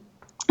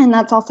 And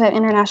that's also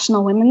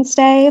International Women's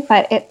Day,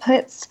 but it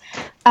puts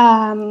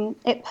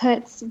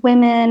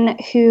women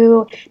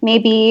who may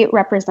be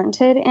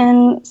represented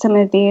in some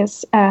of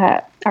these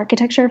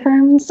architecture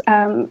firms,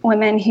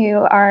 women who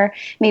are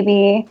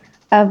maybe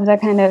of the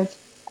kind of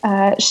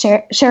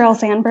Sheryl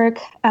Sandberg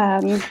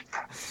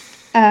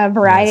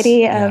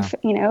variety of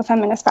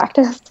feminist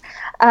practice,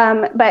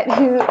 but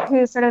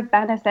who sort of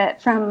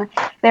benefit from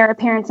their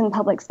appearance in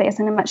public space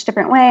in a much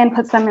different way, and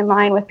puts them in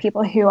line with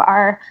people who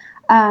are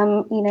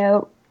not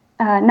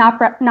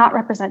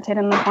represented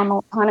in the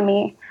formal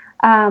economy,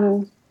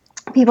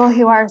 people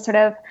who are sort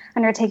of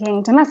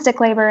undertaking domestic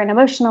labor and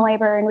emotional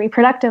labor and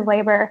reproductive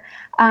labor,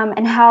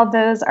 and how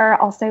those are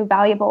also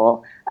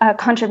valuable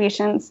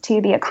contributions to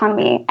the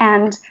economy,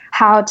 and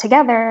how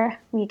together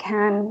we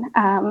can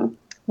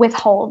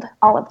withhold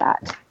all of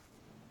that.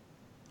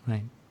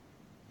 Right.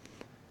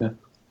 Yeah.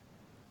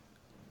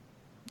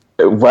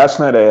 Last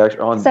night I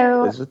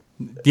actually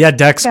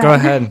Dex, go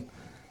ahead.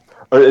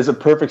 It's a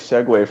perfect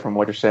segue from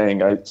what you're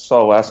saying. I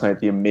saw last night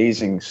the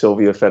amazing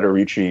Silvia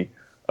Federici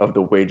of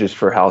the Wages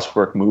for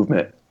Housework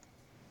movement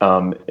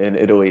in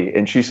Italy.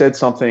 And she said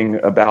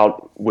something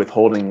about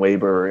withholding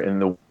labor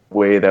and the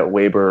way that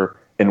labor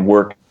and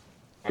work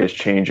is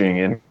changing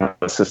in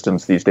the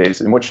systems these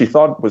days. And what she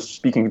thought was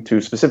speaking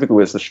to specifically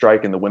was the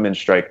strike and the women's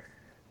strike,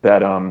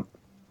 that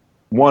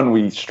one,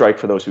 we strike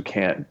for those who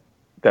can.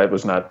 That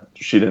was not,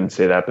 she didn't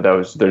say that, but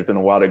there's been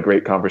a lot of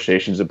great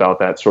conversations about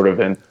that sort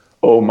of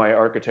my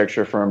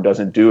architecture firm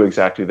doesn't do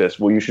exactly this.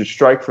 Well, you should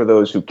strike for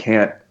those who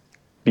can't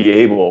be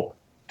able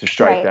to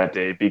strike that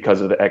day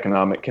because of the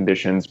economic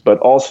conditions. But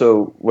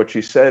also what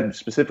she said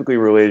specifically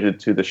related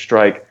to the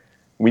strike,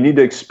 we need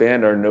to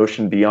expand our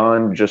notion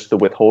beyond just the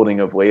withholding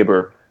of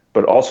labor,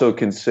 but also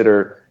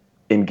consider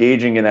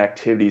engaging in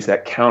activities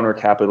that counter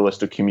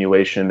capitalist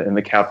accumulation and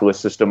the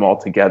capitalist system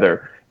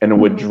altogether, and a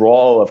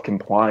withdrawal of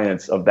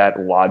compliance of that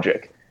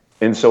logic.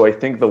 And so I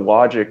think the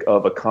logic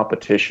of a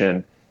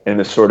competition and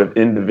this sort of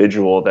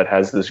individual that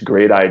has this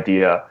great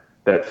idea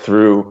that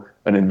through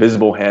an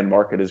invisible hand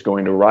market is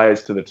going to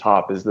rise to the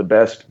top is the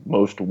best,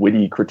 most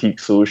witty critique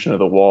solution of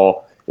the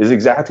wall is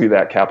exactly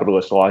that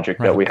capitalist logic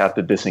that we have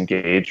to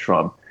disengage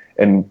from.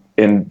 And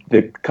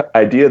the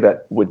idea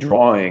that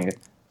withdrawing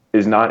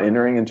is not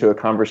entering into a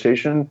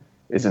conversation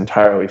is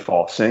entirely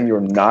false. Saying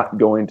you're not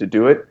going to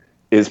do it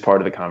is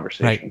part of the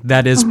conversation. Right.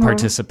 That is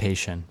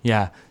participation.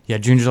 Yeah.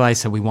 June July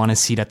said we want a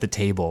seat at the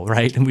table,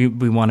 right? And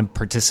we want to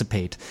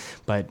participate,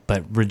 but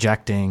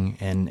rejecting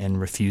and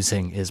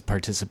refusing is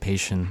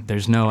participation.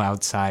 There's no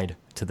outside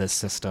to this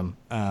system.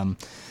 And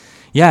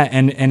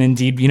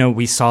indeed,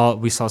 we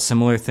saw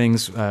similar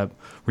things.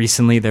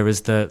 Recently, there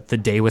was the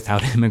Day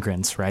Without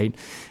Immigrants, right?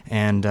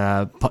 And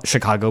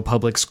Chicago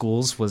public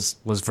schools was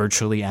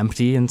virtually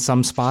empty in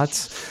some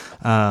spots.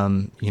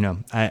 I'm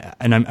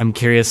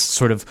curious,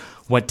 sort of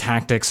what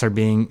tactics are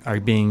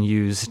being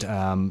used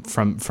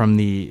from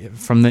the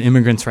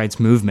immigrants' rights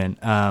movement,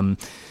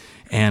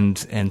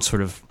 and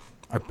sort of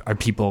are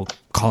people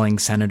calling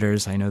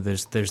senators? I know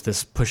there's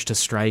this push to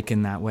strike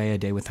in that way, a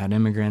day without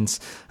immigrants.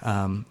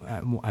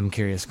 I'm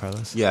curious,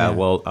 Carlos.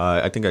 Well,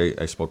 I think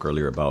I spoke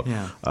earlier about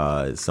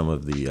some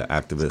of the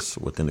activists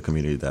within the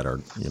community that are,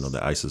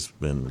 that ICE has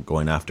been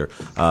going after.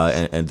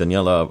 And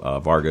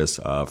Daniela Vargas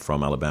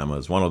from Alabama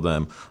is one of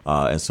them.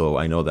 And so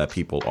I know that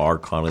people are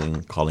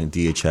calling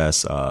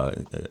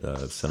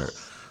DHS, Senator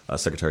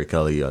Secretary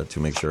Kelly to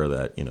make sure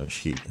that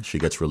she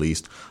gets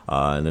released.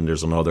 And then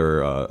there's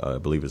another, I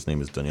believe his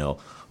name is Daniel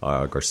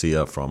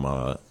Garcia from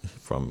I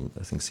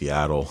think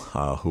Seattle,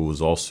 who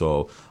was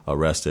also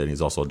arrested.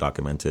 He's also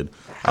documented,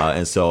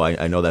 and so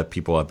I know that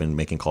people have been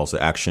making calls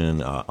to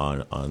action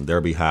on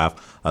their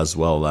behalf, as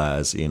well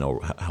as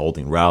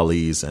holding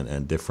rallies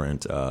and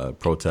different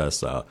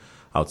protests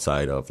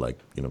outside of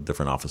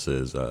different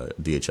offices,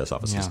 DHS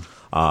offices.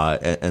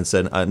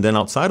 And then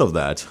outside of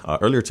that,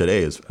 earlier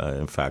today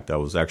in fact, I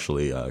was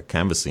actually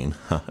canvassing,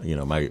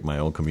 my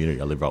own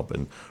community. I live up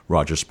in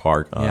Rogers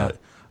Park,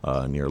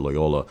 near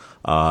Loyola.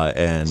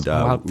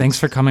 Wow, thanks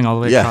for coming all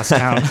the way across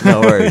town. No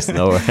worries.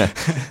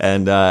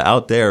 And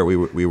out there, we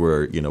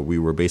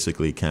were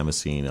basically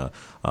canvassing,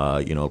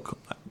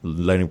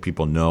 letting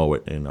people know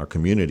in our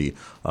community,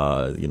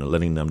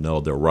 letting them know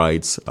their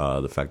rights,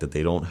 the fact that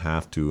they don't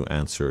have to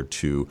answer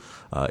to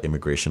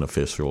immigration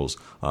officials,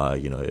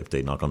 if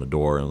they knock on the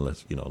door,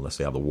 unless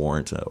they have a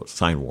warrant,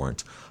 signed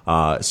warrant.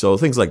 So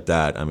things like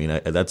that. I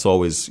mean, that's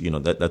always,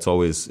 that's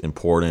always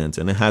important,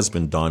 and it has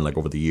been done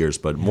over the years.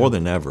 But more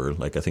than ever,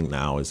 I think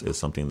now is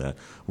something that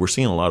we're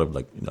seeing a lot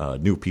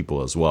of new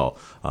people as well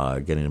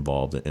getting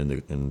involved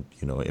in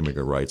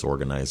immigrant rights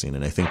organizing,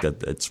 and I think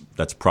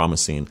that's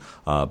promising.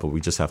 But we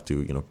just have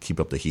to keep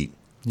up the heat.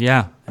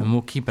 Yeah, and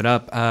we'll keep it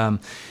up. I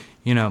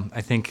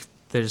think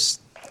there's,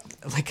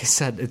 like I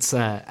said, it's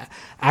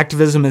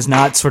activism is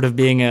not sort of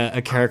being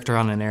a character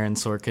on an Aaron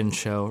Sorkin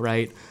show,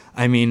 right?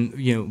 I mean,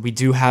 we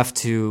do have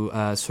to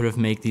sort of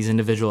make these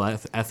individual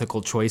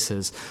ethical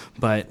choices,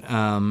 but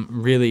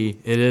really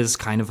it is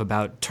kind of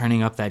about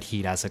turning up that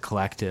heat as a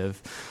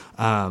collective.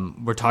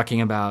 We're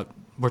talking about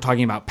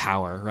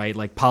power, right?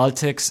 Like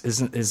politics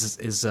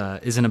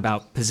isn't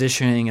about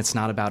positioning. It's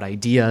not about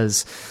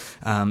ideas.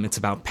 It's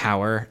about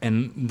power,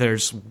 and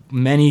there's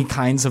many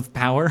kinds of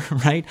power,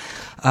 right?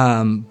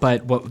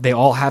 But what they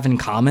all have in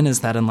common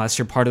is that unless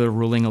you're part of the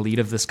ruling elite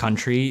of this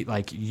country,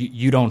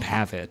 you don't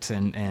have it,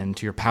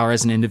 and your power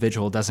as an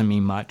individual doesn't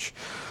mean much.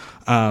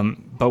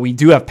 But we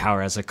do have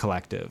power as a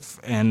collective.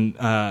 And,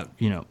 I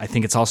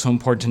think it's also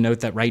important to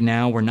note that right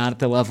now we're not at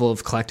the level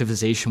of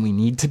collectivization we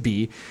need to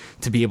be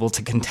able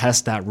to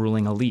contest that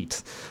ruling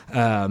elite.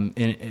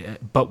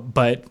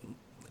 But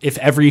if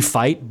every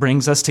fight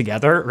brings us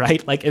together,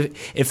 right?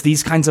 If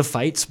these kinds of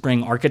fights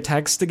bring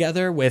architects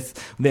together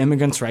with the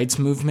immigrants' rights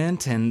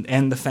movement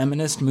and the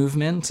feminist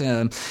movement,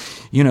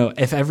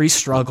 if every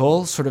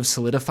struggle sort of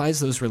solidifies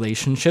those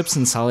relationships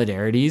and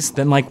solidarities,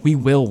 then we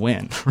will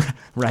win,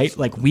 right?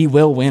 We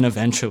will win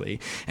eventually,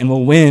 and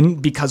we'll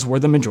win because we're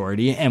the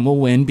majority, and we'll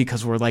win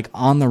because we're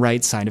on the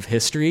right side of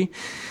history.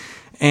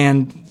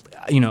 And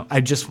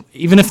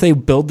even if they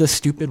build this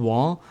stupid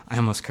wall, I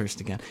almost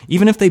cursed again.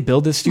 Even if they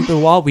build this stupid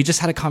wall, we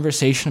just had a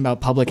conversation about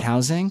public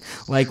housing.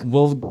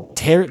 We'll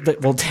tear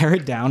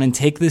it down and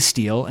take this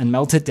steel and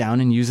melt it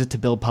down and use it to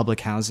build public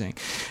housing.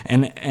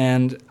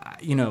 And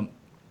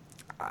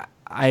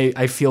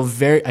I feel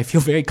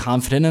very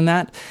confident in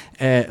that,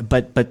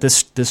 but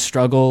this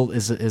struggle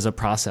is a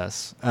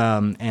process,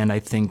 and I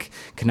think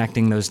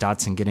connecting those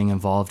dots and getting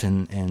involved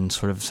in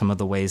sort of some of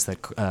the ways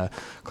that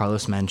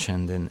Carlos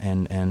mentioned,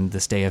 and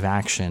this day of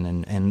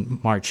action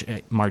and March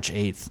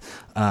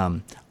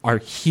 8th are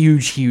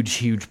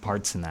huge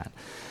parts in that.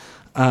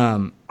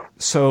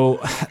 So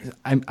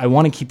I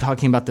want to keep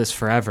talking about this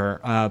forever,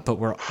 but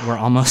we're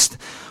almost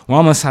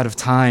out of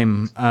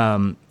time.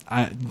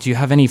 Do you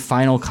have any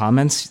final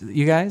comments,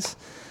 you guys?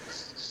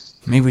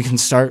 Maybe we can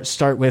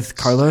start with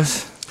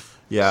Carlos.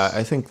 Yeah,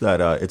 I think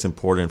that it's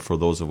important for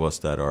those of us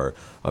that are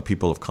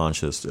people of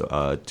conscience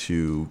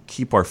to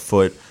keep our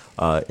foot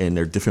in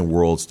their different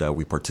worlds that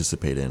we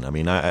participate in. I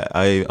mean,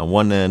 I on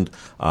one end,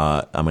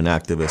 I'm an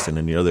activist, and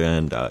on the other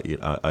end,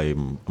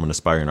 I'm an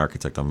aspiring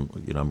architect.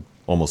 I'm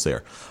almost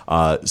there.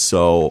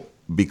 So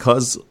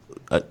because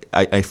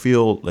I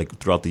feel like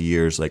throughout the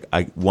years, like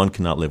one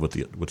cannot live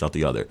without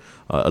the other,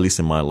 at least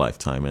in my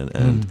lifetime,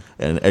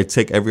 and I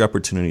take every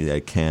opportunity that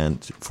I can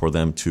for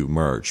them to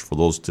merge, for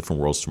those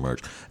different worlds to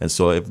merge. And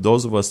so, if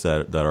those of us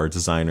that are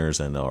designers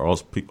and are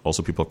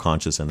also people of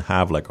conscience and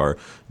have like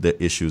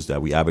the issues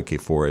that we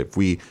advocate for, if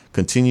we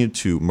continue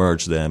to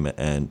merge them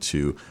and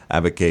to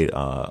advocate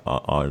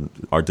on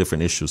our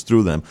different issues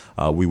through them,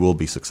 we will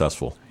be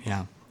successful.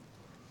 Yeah,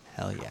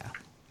 hell yeah.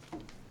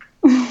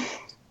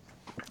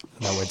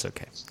 That word's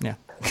okay. Yeah.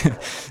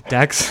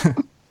 Dex?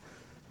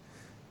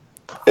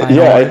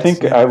 I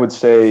think I would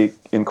say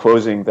in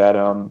closing that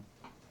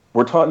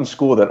we're taught in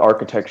school that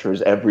architecture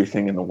is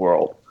everything in the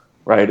world,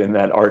 right? And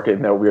that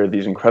we are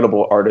these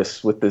incredible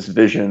artists with this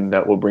vision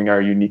that will bring our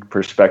unique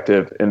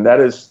perspective. And that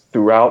is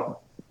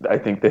throughout, I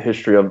think, the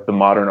history of the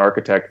modern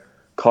architect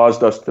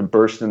caused us to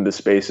burst into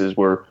spaces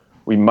where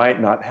we might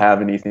not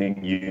have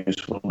anything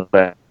useful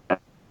to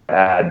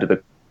add to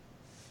the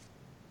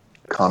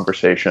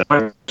conversation.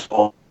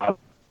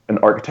 An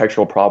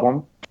architectural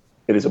problem.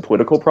 It is a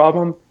political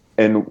problem,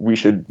 and we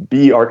should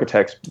be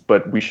architects,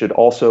 but we should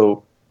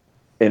also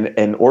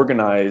and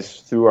organize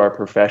through our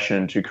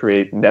profession to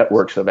create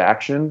networks of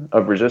action,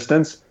 of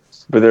resistance.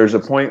 But there's a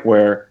point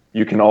where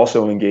you can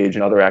also engage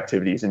in other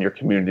activities in your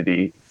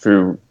community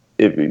through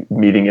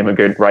meeting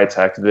immigrant rights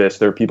activists.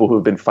 There are people who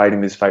have been fighting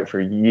this fight for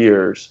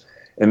years.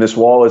 And this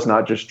wall is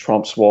not just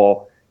Trump's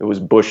wall. It was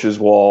Bush's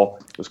wall,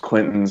 it was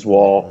Clinton's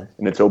wall,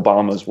 and it's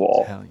Obama's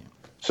wall. Hell yeah.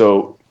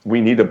 So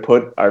we need to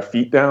put our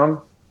feet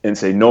down and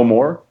say no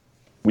more.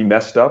 We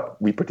messed up.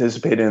 We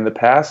participated in the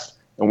past,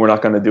 and we're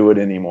not going to do it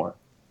anymore.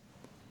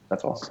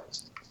 That's all.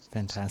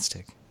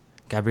 Fantastic.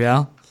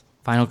 Gabrielle,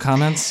 final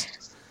comments?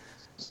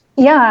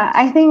 Yeah,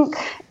 I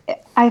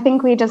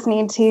think we just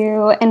need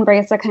to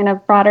embrace a kind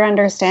of broader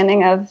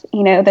understanding of,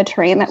 the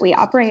terrain that we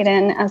operate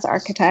in as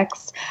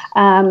architects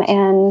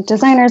and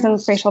designers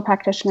and spatial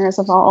practitioners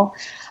of all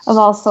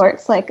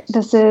sorts. Like,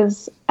 this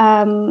is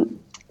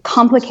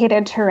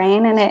complicated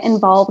terrain, and it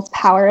involves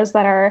powers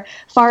that are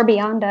far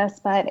beyond us.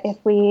 But if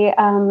we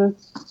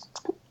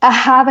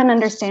have an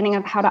understanding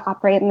of how to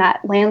operate in that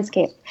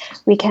landscape,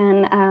 we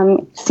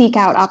can seek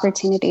out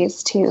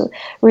opportunities to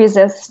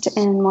resist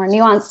in more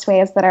nuanced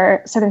ways that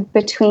are sort of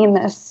between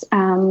this,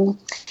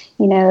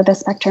 the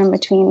spectrum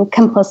between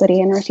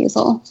complicity and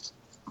refusal.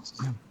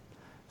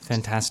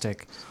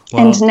 Fantastic.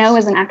 Well, and no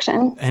is an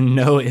action. And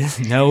no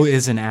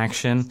is an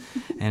action,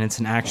 and it's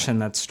an action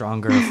that's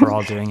stronger if we're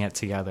all doing it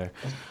together.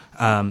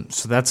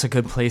 So that's a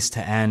good place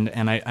to end.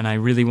 And I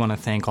really want to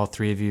thank all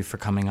three of you for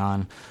coming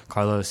on.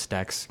 Carlos,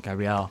 Dex,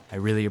 Gabrielle, I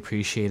really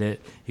appreciate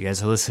it. You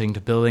guys are listening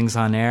to Buildings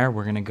on Air.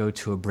 We're going to go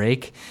to a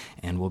break,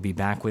 and we'll be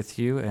back with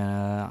you,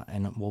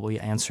 and we'll be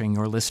answering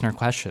your listener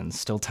questions.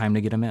 Still time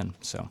to get them in.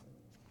 So,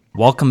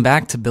 welcome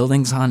back to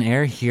Buildings on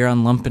Air here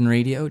on Lumpen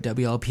Radio,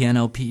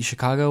 WLPN-LP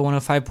Chicago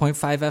 105.5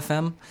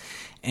 FM.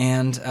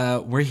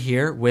 And we're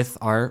here with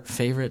our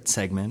favorite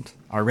segment,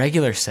 our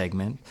regular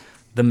segment,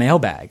 the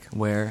mailbag,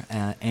 where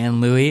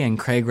Anne Louie and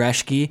Craig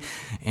Reschke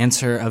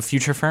of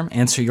Future Firm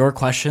answer your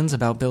questions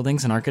about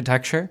buildings and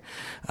architecture.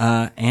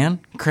 Anne,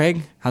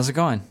 Craig, how's it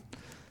going?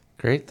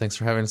 Great. Thanks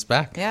for having us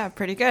back. Yeah,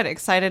 pretty good.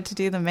 Excited to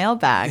do the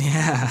mailbag.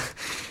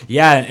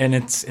 Yeah, and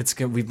it's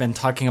good. We've been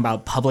talking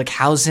about public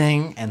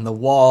housing and the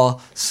wall,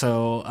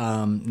 so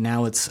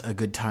now it's a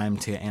good time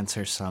to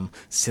answer some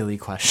silly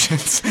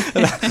questions.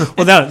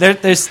 Well, no,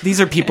 these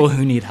are people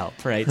who need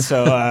help, right?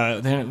 So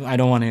I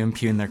don't want to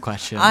impugn their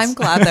questions. I'm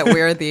glad that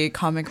we're the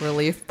comic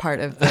relief part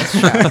of this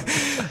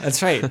show.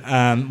 That's right.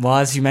 Well,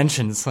 as you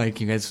mentioned, it's like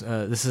you guys,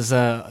 this is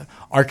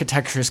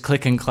architecture's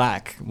click and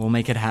clack. We'll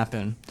make it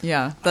happen.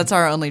 Yeah, that's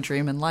our only dream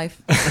in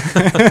life.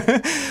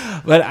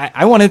 But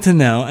I wanted to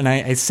know, and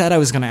I said I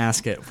was going to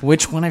ask it,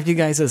 which one of you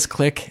guys is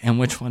click and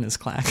which one is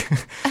clack?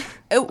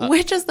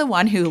 Which is the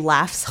one who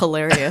laughs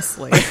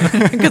hilariously?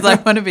 Because I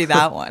want to be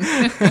that one.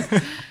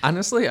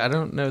 Honestly, I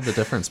don't know the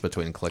difference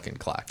between click and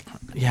clack.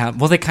 Yeah,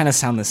 well, they kind of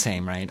sound the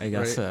same, right? I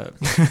guess.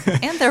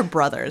 Right. And they're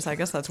brothers. I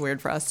guess that's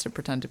weird for us to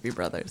pretend to be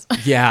brothers.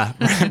 Yeah,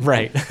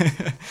 right.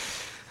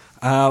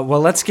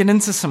 Well, let's get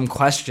into some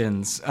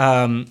questions.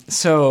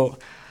 So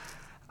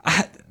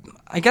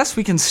I guess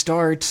we can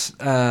start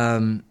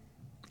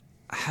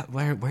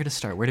where to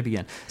start? Where to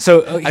begin?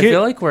 So I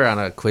feel like we're on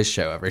a quiz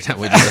show every time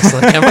we do this.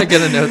 Like, am I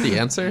going to know the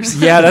answers?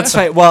 Yeah, that's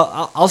right.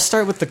 Well, I'll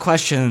start with the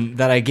question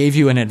that I gave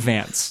you in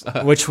advance,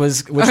 which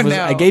was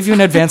I gave you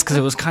in advance because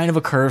it was kind of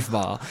a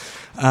curveball.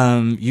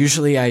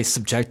 Usually I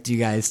subject you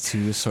guys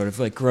to sort of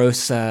like gross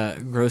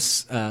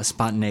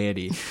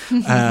spontaneity.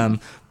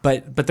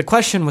 But the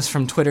question was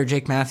from Twitter.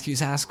 Jake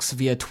Matthews asks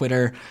via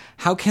Twitter,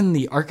 how can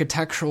the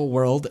architectural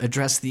world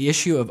address the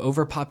issue of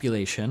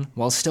overpopulation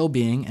while still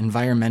being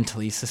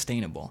environmentally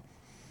sustainable?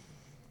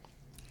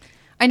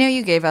 I know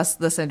you gave us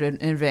this in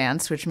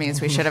advance, which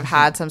means we should have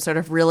had some sort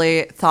of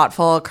really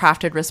thoughtful,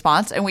 crafted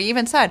response. And we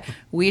even said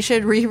we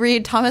should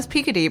reread Thomas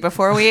Piketty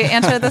before we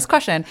answer this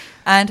question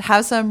and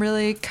have some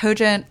really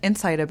cogent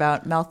insight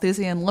about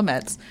Malthusian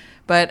limits.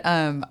 But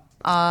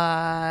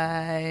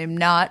I'm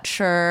not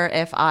sure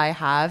if I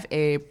have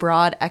a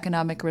broad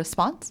economic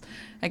response.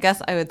 I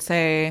guess I would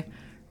say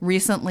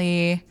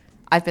recently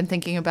I've been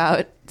thinking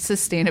about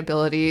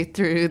sustainability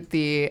through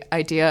the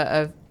idea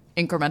of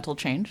incremental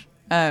change.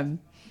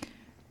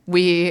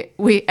 We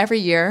every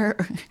year,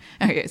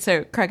 okay,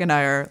 so Craig and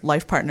I are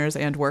life partners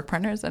and work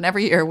partners, and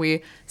every year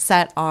we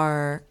set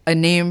a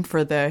name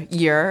for the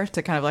year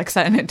to kind of like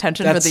set an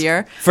intention for the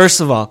year. First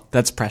of all,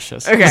 that's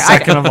precious. Okay,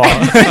 second of all,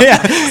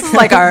 this is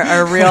like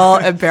our real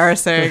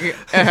embarrassing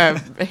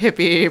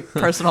hippie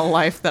personal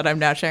life that I'm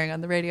now sharing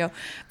on the radio.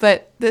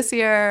 But this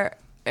year,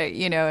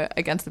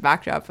 against the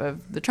backdrop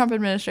of the Trump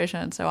administration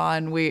and so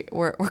on,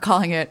 we're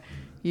calling it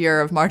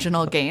Year of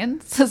Marginal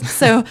Gains.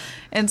 So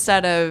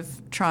instead of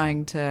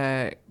trying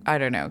to, I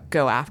don't know,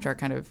 go after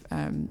kind of,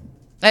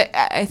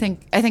 I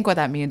think what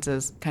that means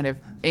is kind of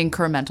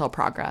incremental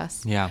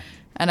progress. Yeah.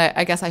 And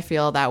I guess I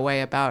feel that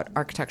way about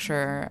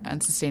architecture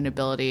and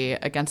sustainability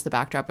against the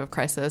backdrop of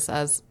crisis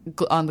as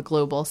on the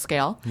global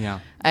scale. Yeah.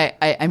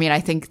 I mean,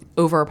 I think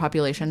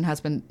overpopulation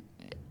has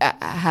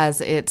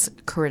its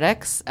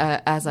critics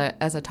as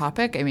a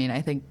topic. I mean,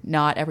 I think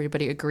not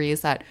everybody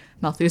agrees that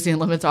Malthusian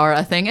limits are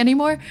a thing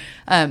anymore.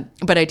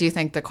 But I do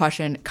think the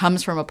question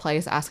comes from a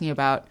place asking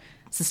about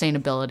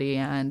sustainability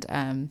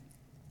and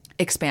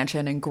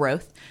expansion and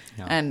growth.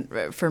 Yeah.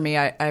 And for me,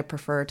 I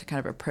prefer to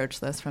kind of approach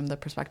this from the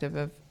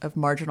perspective of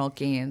marginal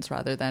gains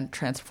rather than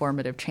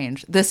transformative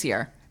change this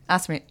year.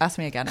 Ask me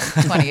again in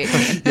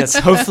 2018. Yes,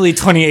 hopefully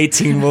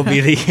 2018 will be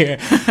the year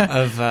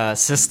of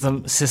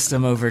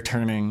system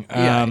overturning.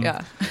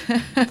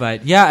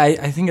 But yeah,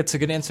 I think it's a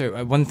good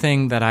answer. One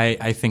thing that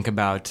I think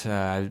about,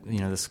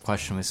 this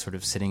question was sort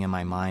of sitting in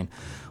my mind,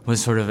 was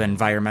sort of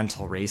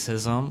environmental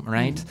racism,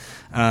 right?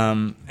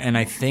 Mm-hmm. And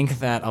I think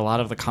that a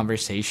lot of the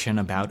conversation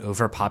about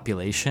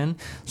overpopulation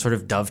sort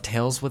of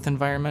dovetails with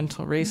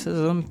environmental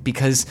racism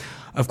because,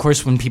 of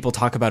course, when people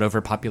talk about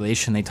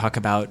overpopulation, they talk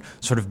about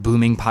sort of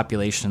booming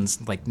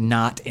populations, like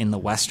not in the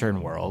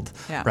Western world,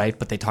 right?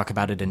 But they talk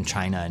about it in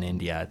China and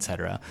India, et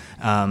cetera.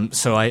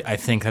 So I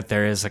think that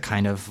there is a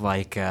kind of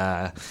like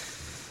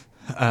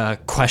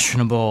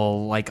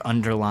questionable, like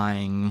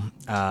underlying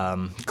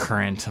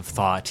current of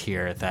thought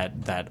here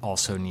that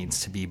also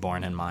needs to be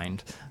borne in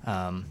mind.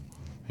 Can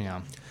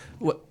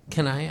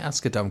I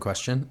ask a dumb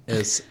question?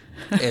 Is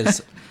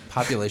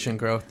population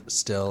growth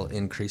still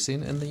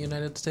increasing in the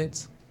United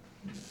States?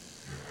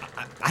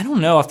 I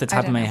don't know off the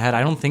top of my head.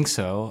 I don't think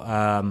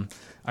so.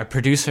 Our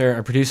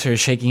producer is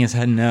shaking his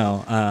head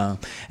no.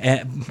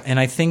 And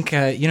I think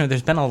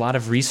there's been a lot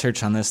of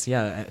research on this.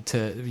 Yeah,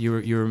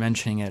 you were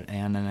mentioning it,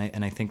 Anne,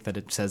 and I think that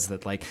it says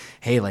that like,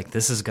 hey, like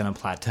this is going to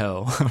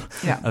plateau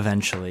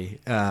eventually.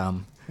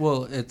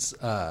 Well, it's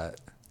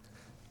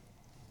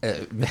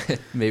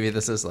maybe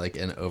this is like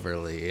an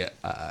overly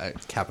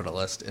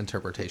capitalist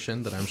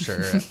interpretation that I'm sure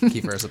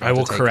Kiefer is about to take. I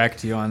will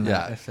correct you on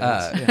that.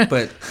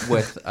 But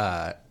with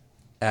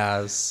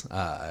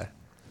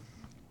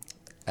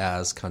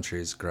as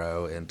countries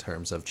grow in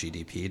terms of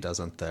GDP,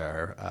 doesn't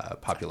their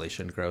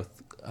population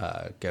growth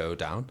go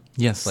down?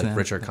 Yes. Like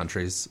richer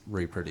countries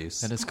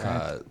reproduce that is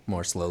correct.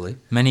 More slowly.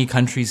 Many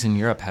countries in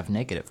Europe have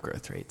negative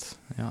growth rates.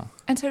 Yeah.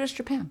 And so does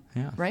Japan.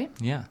 Yeah. Right?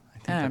 Yeah.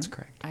 I think that's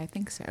correct. I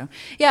think so.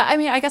 Yeah, I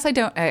mean, I guess I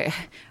don't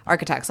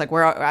architects like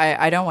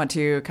I don't want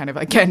to kind of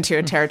like get into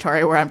a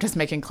territory where I'm just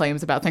making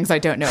claims about things I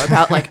don't know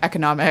about, like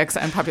economics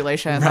and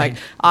population. Right. Like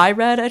I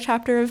read a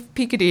chapter of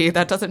Piketty.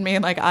 That doesn't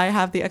mean like I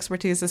have the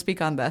expertise to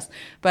speak on this.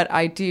 But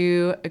I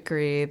do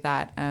agree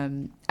that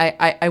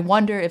I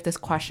wonder if this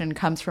question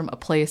comes from a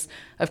place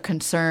of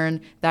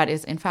concern that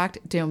is in fact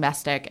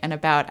domestic and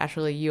about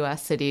actually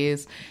U.S.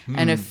 cities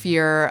and a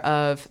fear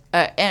of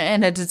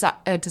and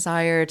a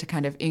desire to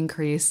kind of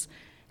increase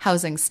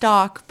housing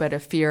stock, but a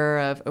fear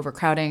of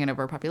overcrowding and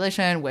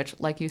overpopulation, which,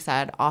 like you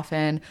said,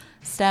 often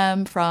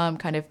stem from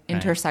kind of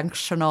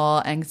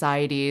intersectional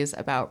anxieties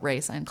about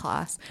race and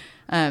class.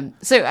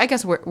 So I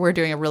guess we're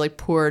doing a really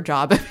poor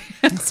job of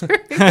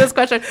answering this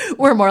question.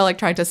 We're more like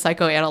trying to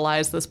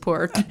psychoanalyze this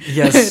poor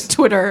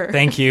Twitter.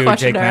 Thank you,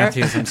 Jake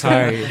Matthews. I'm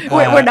sorry.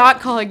 We're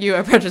not calling you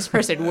a prejudiced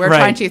person. We're Right.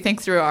 trying to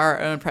think through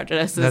our own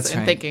prejudices That's and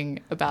right. thinking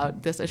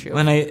about this issue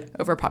of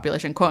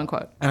overpopulation, quote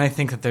unquote. And I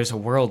think that there's a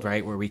world,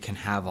 right, where we can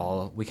have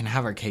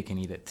our cake and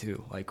eat it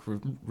too. Like,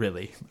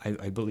 really,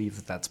 I believe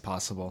that that's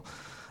possible.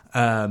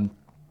 Well,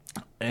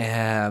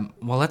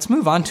 let's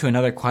move on to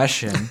another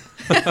question.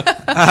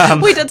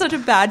 We did such a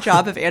bad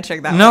job of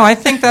answering that. No, I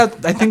think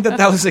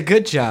that was a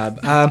good job.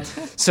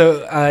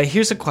 So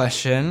here's a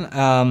question: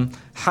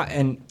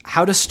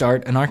 how to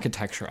start an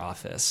architecture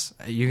office?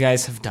 You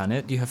guys have done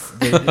it. You have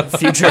the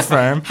future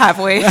firm. Have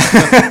we?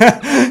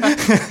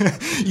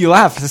 You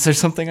laughed. Is there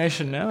something I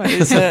should know?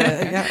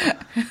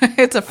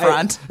 It's a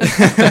front.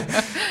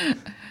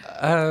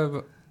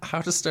 How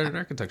to start an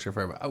architecture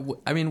firm?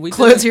 I mean, we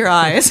Close your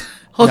eyes,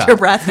 hold your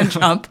breath, and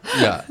jump.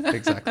 Yeah,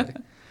 exactly.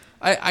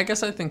 I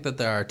guess I think that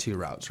there are two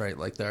routes, right?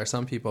 Like there are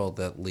some people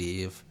that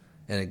leave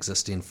an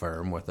existing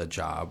firm with a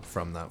job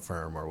from that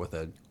firm or with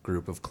a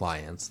group of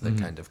clients that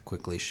kind of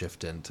quickly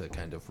shift into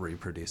kind of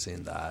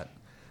reproducing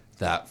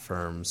that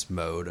firm's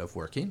mode of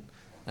working.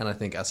 And I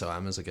think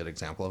SOM is a good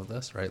example of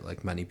this, right?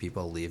 Like many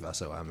people leave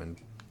SOM and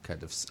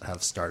kind of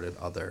have started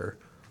other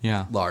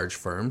large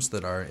firms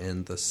that are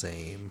in the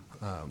same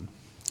kind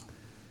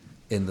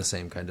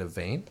of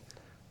vein.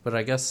 But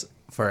I guess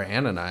for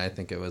Anne and I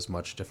think it was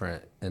much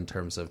different in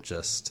terms of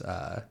just,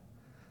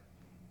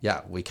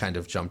 we kind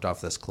of jumped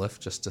off this cliff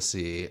just to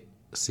see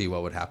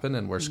what would happen,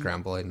 and we're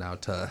scrambling now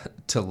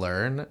to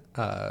learn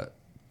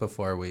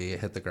before we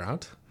hit the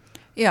ground.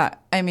 Yeah,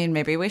 I mean,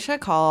 maybe we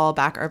should call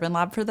back Urban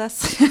Lab for this,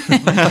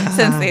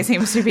 since they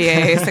seem to be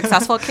a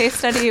successful case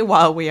study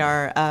while we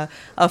are a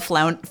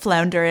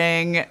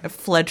floundering,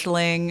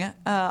 fledgling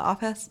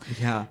office.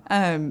 Yeah.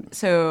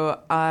 So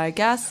I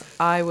guess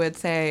I would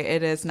say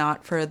it is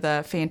not for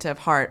the faint of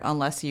heart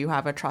unless you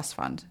have a trust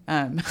fund.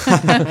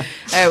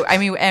 I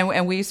mean,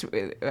 and we,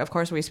 of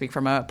course, we speak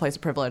from a place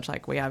of privilege.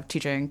 Like we have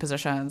teaching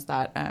positions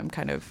that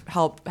kind of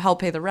help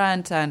pay the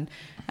rent, and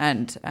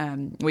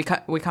we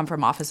come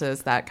from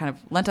offices that kind of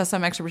lent us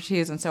some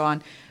expertise and so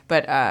on.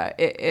 But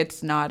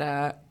it's not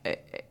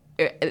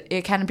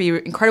it can be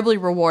incredibly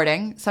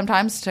rewarding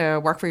sometimes to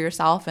work for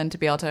yourself and to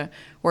be able to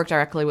work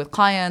directly with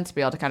clients,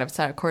 be able to kind of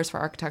set a course for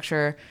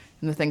architecture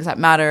and the things that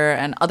matter.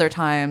 And other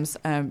times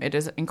it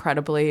is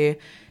incredibly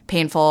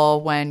painful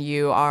when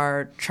you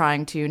are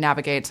trying to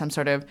navigate some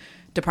sort of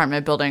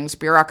department buildings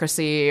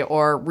bureaucracy,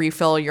 or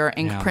refill your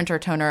ink printer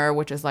toner,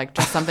 which is like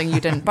just something you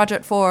didn't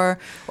budget for,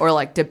 or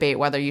like debate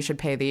whether you should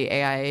pay the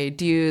AIA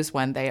dues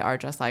when they are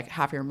just like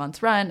half your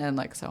month's rent, and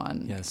like so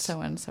on, so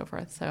on and so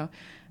forth. So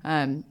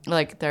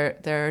like there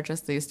are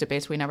just these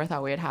debates we never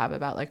thought we'd have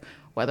about like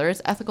whether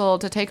it's ethical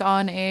to take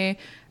on a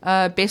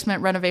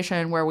basement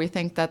renovation where we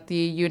think that the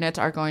units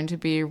are going to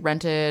be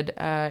rented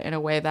in a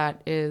way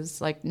that is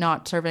like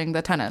not serving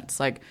the tenants.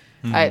 Like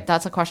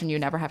that's a question you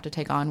never have to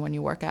take on when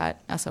you work at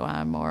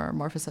SOM or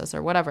Morphosis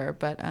or whatever.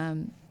 But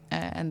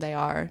and they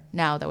are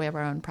now that we have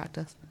our own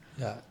practice.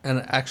 Yeah,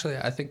 and actually,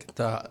 I think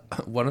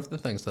one of the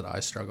things that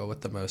I struggle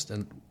with the most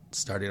in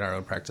starting our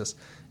own practice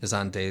is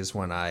on days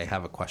when I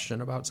have a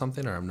question about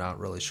something or I'm not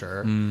really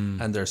sure,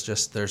 and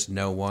there's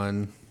no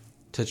one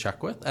to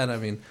check with. And I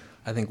mean,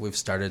 I think we've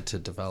started to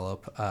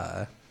develop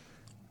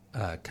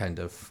kind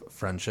of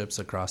friendships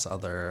across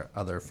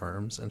other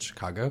firms in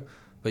Chicago.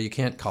 But you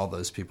can't call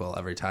those people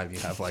every time you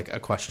have like a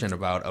question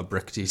about a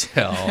brick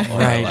detail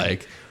or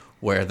like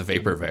where the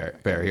vapor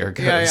barrier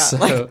goes. Yeah. So,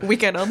 like we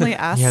can only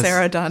ask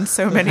Sarah Dunn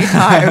so many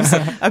times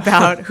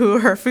about who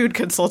her food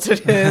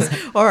consultant is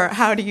or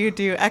how do you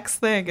do X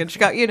thing. And she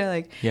got,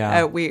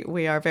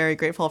 we are very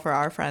grateful for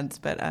our friends,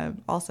 but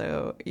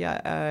also,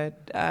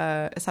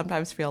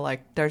 sometimes feel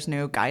like there's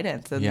no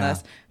guidance in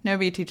this.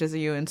 Nobody teaches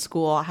you in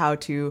school how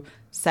to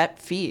set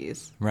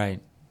fees. Right.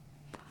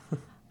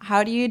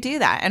 How do you do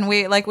that? And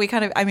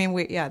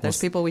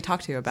there's people we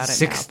talk to about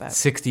it now. But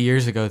 60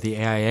 years ago, the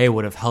AIA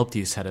would have helped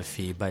you set a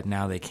fee, but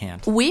now they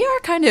can't. We are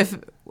kind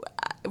of...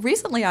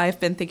 Recently, I've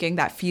been thinking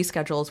that fee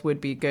schedules would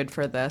be good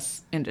for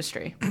this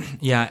industry.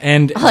 Yeah,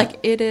 and...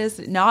 Like, it is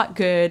not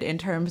good in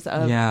terms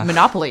of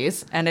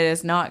monopolies, and it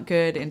is not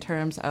good in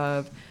terms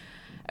of...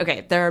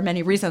 Okay, there are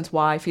many reasons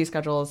why fee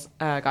schedules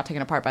got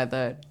taken apart by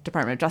the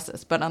Department of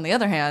Justice. But on the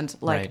other hand,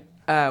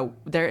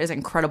 there is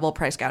incredible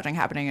price gouging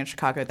happening in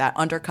Chicago that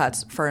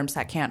undercuts firms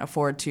that can't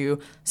afford to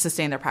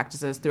sustain their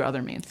practices through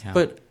other means. Yeah.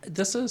 But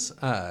this is,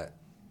 and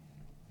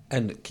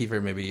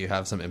Kiefer, maybe you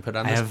have some input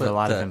on this. I have a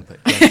lot of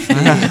input.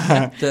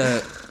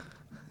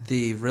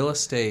 The real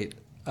estate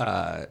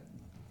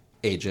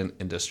agent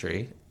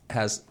industry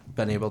has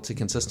been able to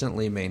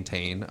consistently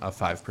maintain a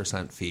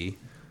 5% fee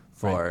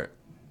for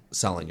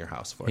selling your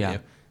house for you.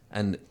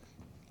 And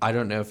I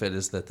don't know if it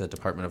is that the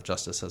Department of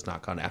Justice has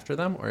not gone after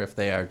them or if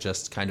they are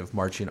just kind of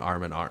marching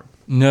arm in arm.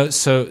 No,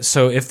 so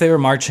if they were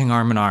marching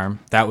arm in arm,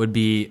 that would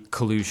be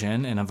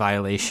collusion and a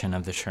violation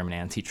of the Sherman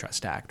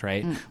Antitrust Act,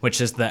 right? Which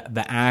is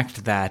the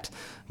act that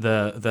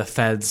the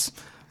feds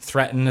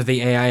threatened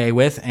the AIA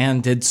with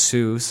and did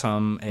sue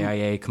some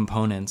AIA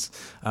components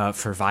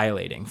for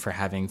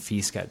having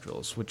fee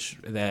schedules, which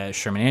the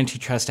Sherman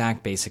Antitrust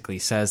Act basically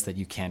says that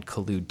you can't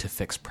collude to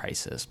fix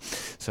prices.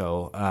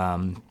 So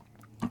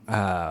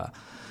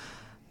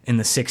in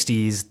the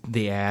 60s,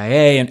 the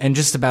AIA and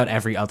just about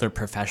every other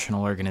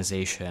professional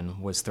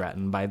organization was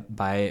threatened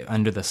by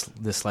under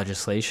this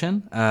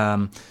legislation,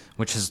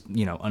 which is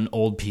an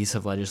old piece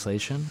of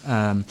legislation.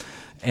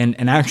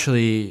 And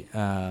actually,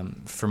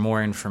 for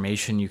more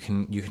information, you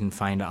can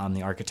find on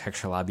the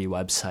Architecture Lobby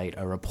website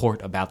a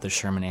report about the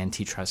Sherman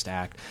Antitrust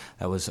Act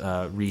that was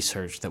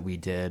research that we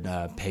did.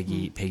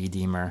 Peggy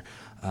Deemer,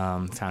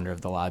 founder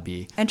of the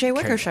lobby, and Jay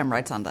Wickersham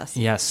writes on this.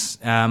 Yes,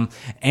 and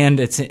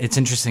it's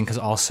interesting because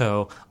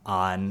also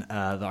on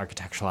the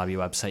Architecture Lobby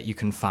website you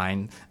can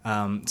find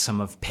some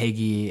of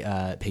Peggy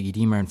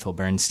Deemer and Phil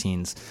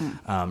Bernstein's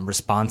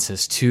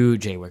responses to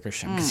Jay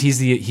Wickersham, because he's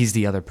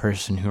the other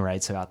person who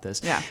writes about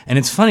this. Yeah, and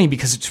it's funny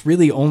because it's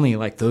really only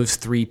like those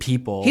three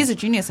people. He's a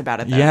genius about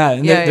it, though. Yeah,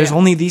 and there's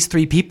only these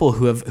three people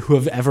who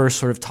have ever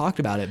sort of talked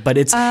about it, but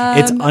it's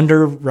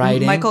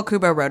underwriting. Michael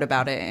Kubo wrote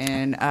about it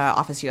in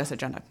Office US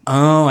Agenda.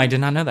 Oh, I did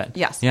not know that.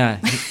 Yes. Yeah,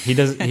 he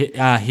does.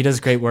 He does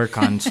great work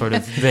on sort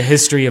of the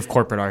history of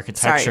corporate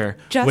architecture,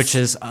 which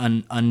is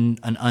an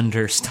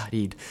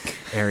understudied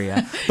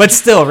area. But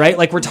still, right?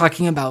 Like, we're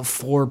talking about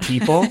four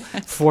people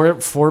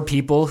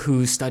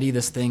who study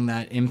this thing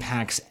that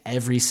impacts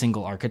every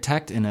single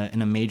architect in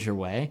a major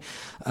way.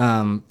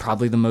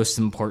 Probably the most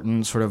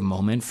important sort of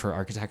moment for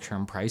architecture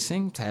and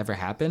pricing to ever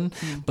happen.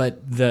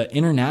 But the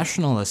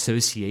International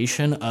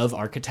Association of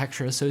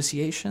Architecture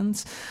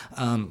Associations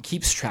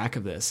keeps track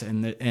of this,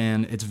 and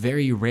it's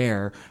very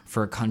rare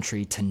for a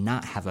country to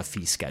not have a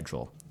fee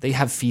schedule. They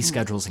have fee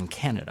schedules in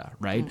Canada,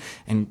 right?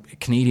 And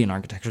Canadian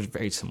architecture is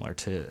very similar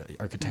to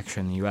architecture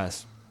in the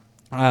U.S.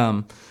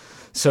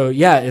 So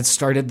yeah, it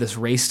started this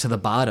race to the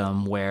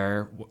bottom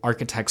where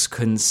architects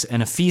couldn't.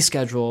 And a fee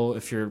schedule,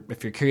 if you're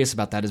curious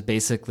about that, is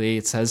basically,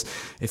 it says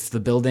if the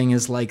building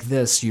is like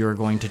this, you're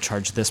going to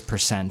charge this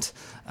percent,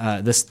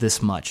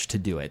 this much to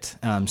do it.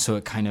 So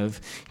it kind of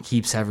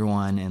keeps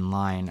everyone in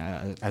line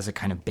as a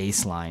kind of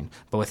baseline.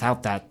 But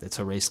without that, it's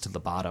a race to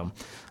the bottom.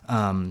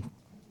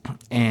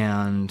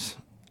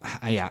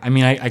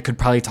 I could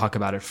probably talk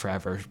about it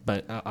forever,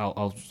 but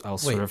I'll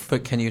sort of.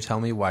 But can you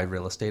tell me why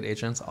real estate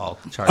agents all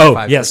charge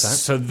 5%?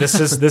 Yes. So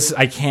this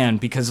I can,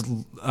 because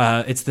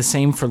it's the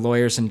same for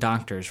lawyers and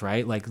doctors,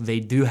 right? Like, they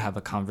do have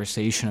a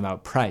conversation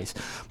about price,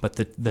 but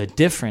the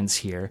difference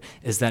here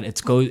is that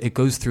it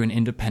goes through an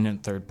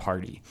independent third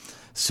party.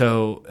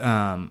 So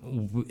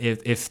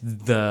if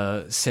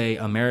the, say,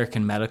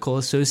 American Medical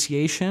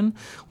Association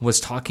was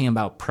talking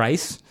about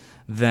price,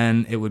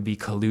 then it would be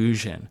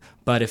collusion.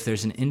 But if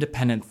there's an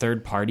independent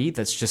third party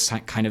that's just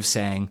kind of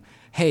saying,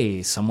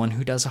 hey, someone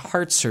who does a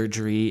heart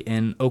surgery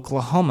in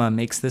Oklahoma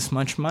makes this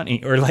much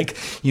money, or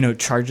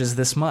charges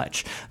this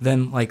much,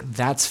 then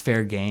that's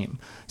fair game.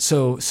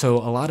 So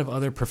a lot of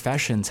other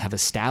professions have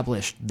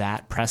established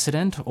that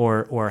precedent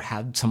or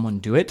had someone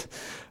do it.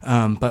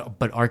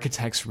 But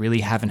architects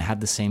really haven't had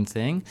the same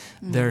thing.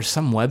 There are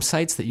some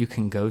websites that you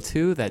can go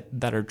to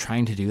that are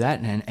trying to do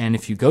that. And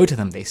if you go to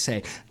them, they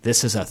say,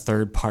 this is a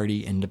third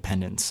party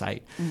independent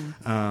site.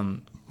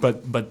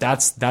 But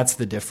that's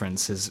the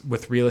difference is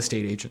with real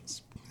estate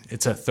agents.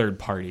 It's a third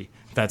party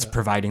that's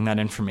providing that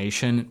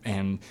information,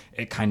 and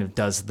it kind of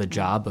does the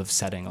job of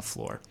setting a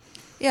floor.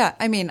 Yeah,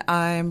 I mean,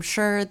 I'm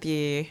sure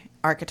the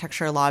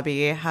Architecture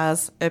Lobby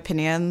has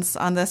opinions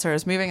on this or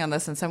is moving on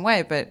this in some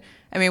way, but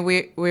I mean,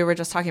 we were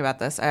just talking about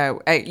this.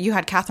 You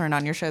had Catherine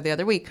on your show the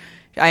other week.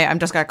 I'm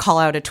just going to call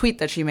out a tweet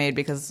that she made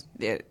because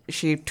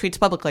she tweets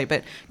publicly,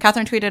 but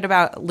Catherine tweeted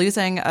about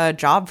losing a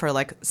job for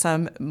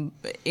some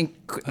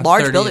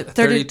large building.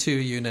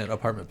 32-unit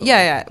apartment building.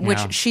 Yeah,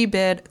 which she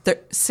bid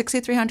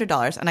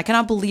 $6,300. And I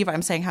cannot believe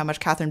I'm saying how much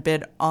Catherine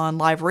bid on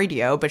live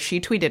radio, but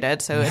she tweeted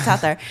it, so it's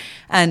out there.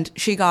 And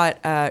she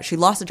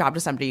lost a job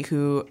to somebody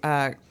who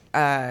bid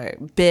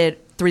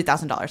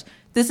 $3,000.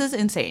 This is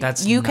insane.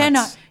 That's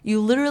nuts.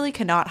 You literally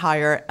cannot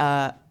hire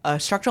a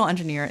structural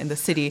engineer in the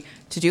city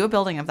to do a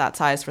building of that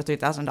size for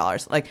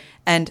 $3,000.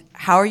 And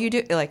how are you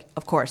doing?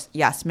 Of course,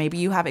 yes, maybe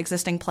you have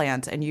existing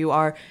plans and you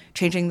are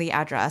changing the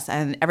address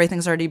and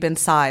everything's already been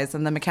sized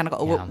and the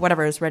mechanical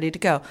whatever is ready to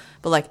go.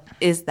 But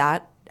is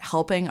that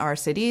helping our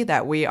city,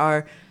 that we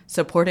are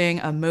supporting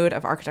a mode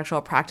of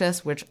architectural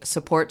practice which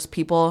supports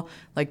people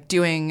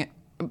doing,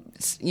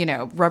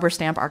 rubber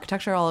stamp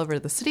architecture all over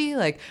the city?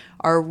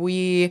 Are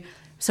we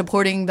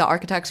supporting the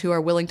architects who are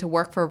willing to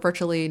work for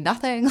virtually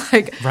nothing?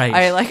 Right.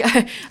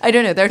 I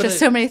don't know. There are just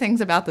so many things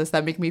about this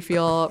that make me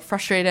feel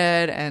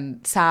frustrated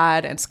and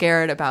sad and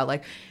scared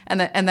about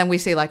and then we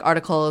see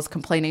articles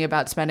complaining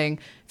about spending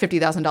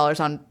 $50,000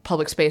 on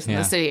public space in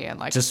the city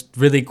and just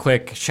really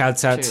quick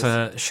shouts out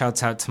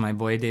to my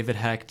boy David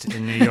Hecht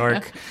in New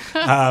York,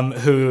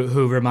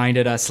 who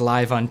reminded us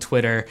live on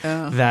Twitter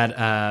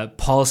that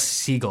Paul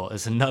Siegel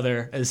is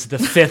the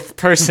fifth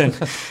person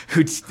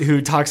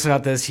who talks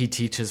about this. He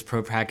teaches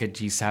ProPrac at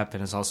GSAP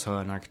and is also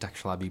an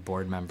Architecture Lobby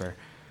board member.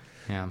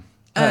 Yeah.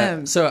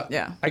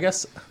 I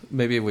guess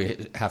maybe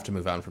we have to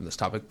move on from this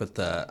topic, but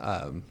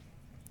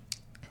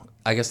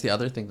I guess the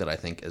other thing that I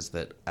think is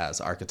that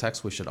as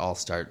architects, we should all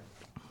start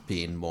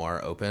being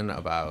more open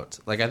about,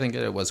 like, I think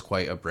it was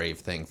quite a brave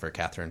thing for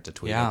Catherine to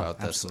tweet about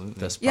this problem.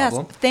 Yes,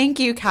 thank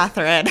you,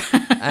 Catherine.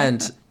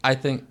 And I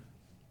think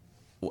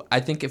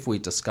if we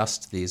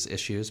discussed these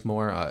issues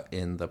more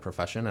in the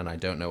profession, and I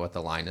don't know what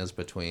the line is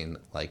between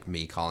like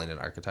me calling an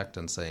architect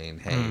and saying,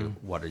 "Hey,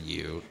 what are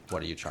you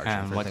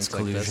charging for what's things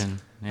collusion? like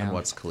this?" Yeah. And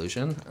what's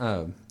collusion?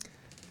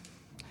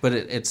 But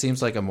it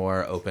seems like a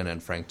more open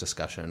and frank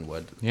discussion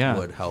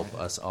would help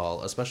us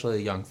all,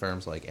 especially young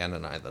firms like Ann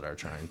and I that are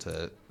trying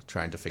to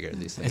figure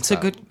these things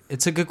out.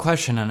 It's a good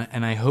question,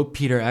 and I hope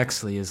Peter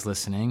Exley is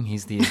listening.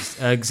 He's the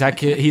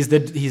executive.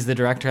 He's the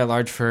director at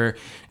large for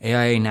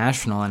AIA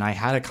National, and I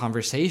had a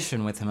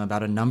conversation with him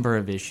about a number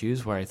of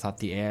issues where I thought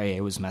the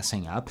AIA was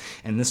messing up,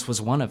 and this was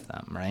one of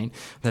them. Right,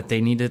 that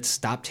they needed to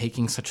stop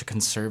taking such a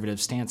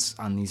conservative stance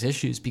on these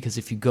issues, because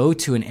if you go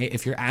to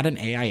if you're at an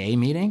AIA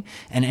meeting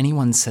and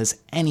anyone says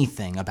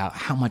anything about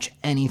how much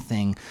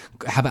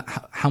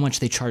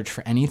they charge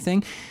for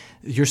anything,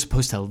 you're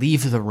supposed to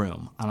leave the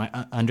room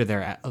under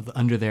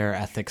their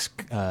ethics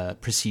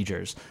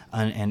procedures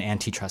and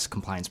antitrust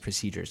compliance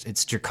procedures.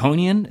 It's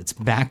draconian, it's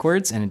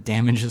backwards, and it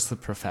damages the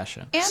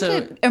profession. And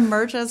it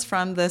emerges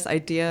from this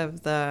idea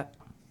of the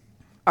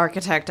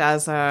architect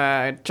as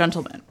a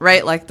gentleman,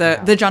 right? Like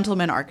the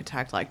gentleman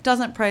architect, like,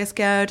 doesn't price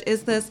gouge,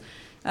 is this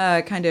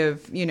kind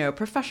of,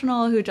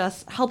 professional who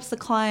just helps the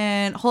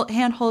client,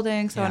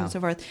 hand-holding, so on and so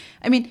forth.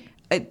 I mean,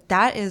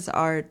 that is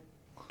our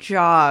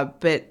job,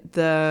 but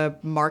the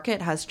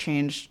market has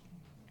changed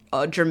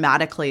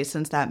dramatically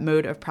since that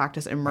mode of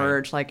practice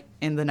emerged, like,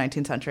 in the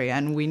 19th century,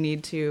 and we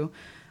need to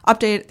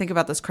think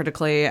about this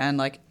critically, and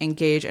like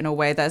engage in a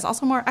way that is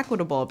also more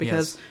equitable,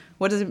 because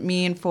what does it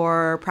mean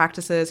for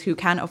practices who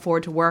can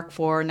afford to work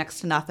for next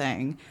to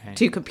nothing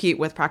to compete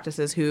with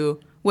practices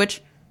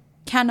which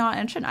cannot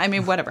and shouldn't? I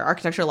mean, whatever.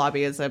 Architecture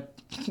Lobby is a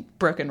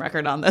broken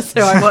record on this,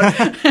 so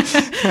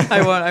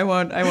I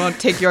won't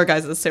take your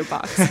guys'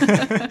 soapbox.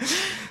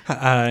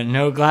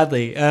 No,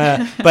 gladly.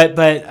 But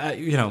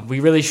we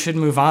really should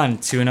move on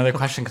to another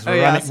question,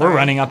 because we're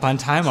running up on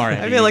time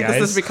already. I feel like this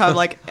has become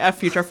like a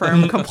future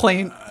firm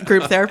complaint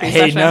group therapy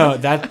session. No,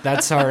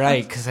 that's all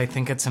right, because I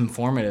think it's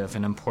informative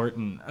and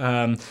important.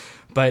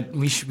 But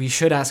we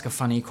should ask a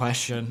funny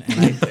question,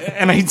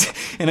 and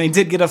I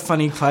did get a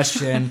funny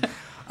question.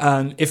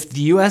 If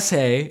the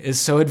USA is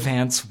so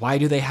advanced, why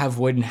do they have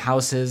wooden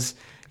houses?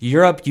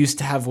 Europe used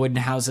to have wooden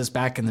houses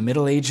back in the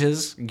Middle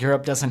Ages.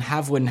 Europe doesn't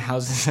have wooden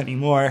houses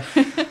anymore.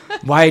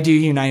 Why do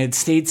United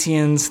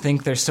Statesians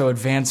think they're so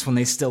advanced when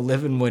they still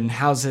live in wooden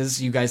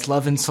houses? You guys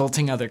love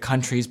insulting other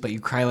countries, but you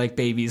cry like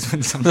babies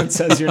when someone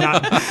says you're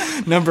not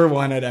number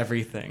one at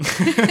everything.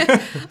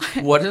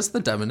 What is the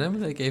demonym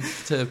they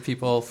gave to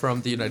people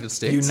from the United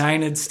States?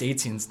 United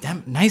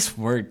Statesians. Nice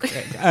word.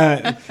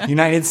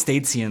 United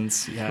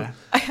Statesians, yeah.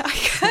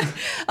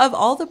 Of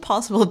all the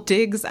possible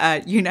digs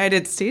at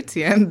United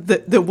Statesian,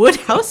 the wood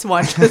house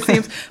one just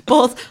seems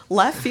both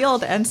left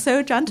field and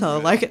so gentle.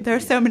 Like, there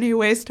are so many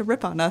ways to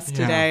rip on us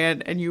today,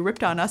 and you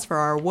ripped on us for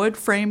our wood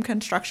frame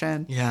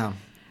construction. Yeah.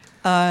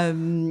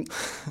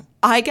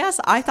 I guess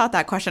I thought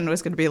that question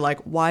was going to be like,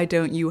 why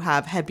don't you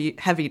have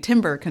heavy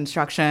timber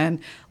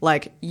construction?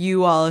 Like,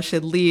 you all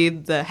should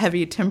lead the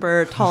heavy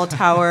timber tall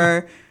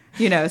tower,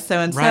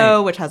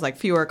 so-and-so, which has like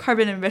fewer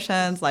carbon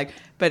emissions. Like,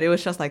 but it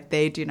was just like,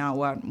 they do not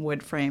want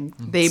wood frame.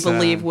 They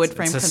believe wood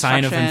frame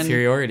construction is a sign of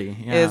inferiority.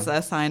 Yeah. Is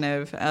a sign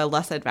of a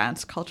less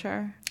advanced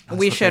culture.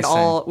 We should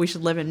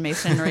live in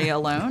masonry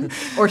alone,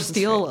 or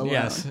steel alone.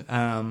 Yes.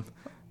 Or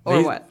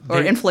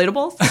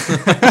inflatables?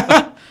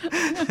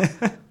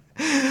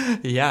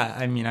 Yeah,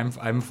 I mean,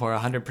 I'm for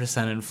 100%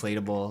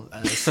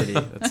 inflatable city.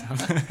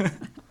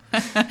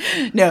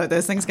 No,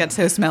 those things get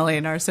so smelly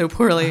and are so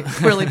poorly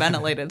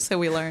ventilated. So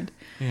we learned.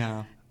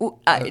 Yeah.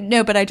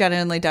 No, but I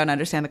genuinely don't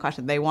understand the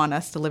question. They want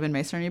us to live in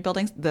masonry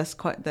buildings. This.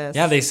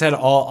 Yeah, they said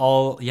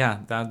all. Yeah,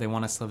 they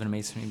want us to live in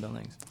masonry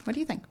buildings. What do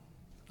you think?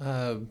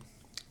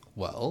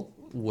 Well,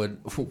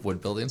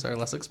 wood buildings are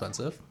less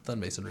expensive than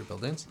masonry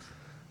buildings.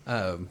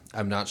 I'm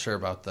not sure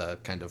about the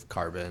kind of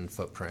carbon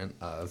footprint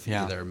of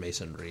either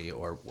masonry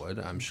or wood.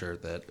 I'm sure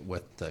that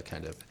with the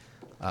kind of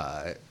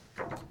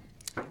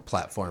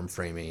platform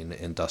framing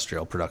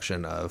industrial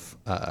production of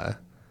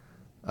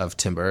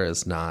timber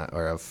is not,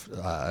 or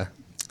of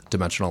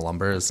dimensional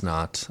lumber is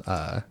not,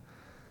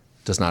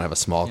 does not have a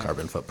small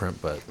carbon footprint.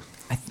 But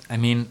I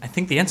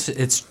think the answer,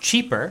 it's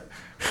cheaper.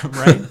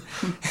 Right?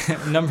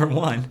 Number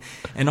one.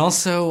 And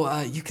also,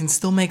 you can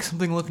still make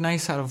something look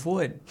nice out of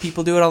wood.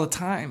 People do it all the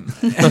time.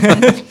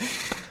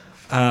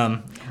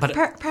 But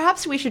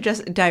perhaps we should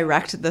just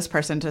direct this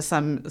person to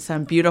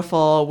some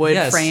beautiful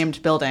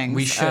wood-framed buildings.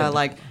 We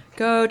should.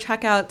 Go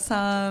check out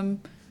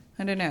some,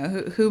 I don't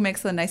know, who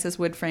makes the nicest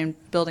wood-framed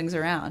buildings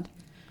around?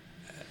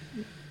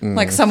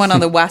 like someone on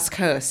the West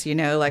Coast,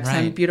 like some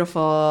Right.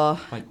 beautiful,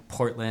 Like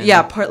Portland.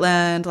 yeah,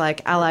 Portland,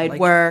 like Allied Like,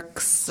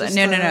 Works. just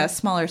No,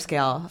 smaller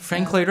scale.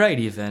 Frank Lloyd Wright,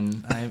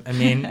 even. I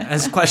mean,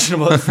 as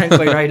questionable as Frank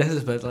Lloyd Wright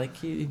is, but like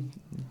he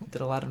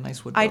did a lot of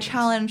nice wood I buildings.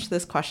 challenge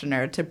this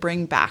questioner to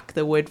bring back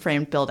the wood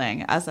framed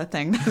building as a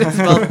thing that is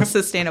both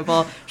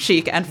sustainable,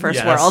 chic, and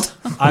first Yes.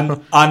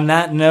 world. on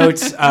that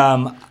note,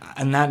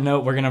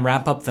 we're gonna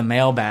wrap up the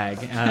mailbag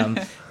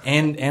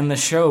and the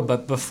show.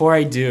 But before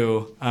I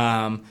do,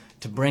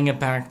 to bring it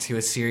back to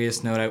a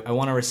serious note, I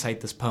want to recite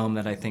this poem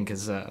that I think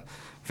is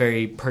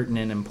very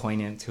pertinent and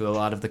poignant to a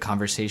lot of the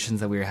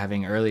conversations that we were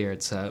having earlier.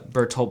 It's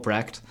Bertolt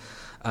Brecht,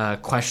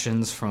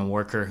 Questions from a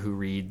Worker Who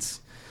Reads.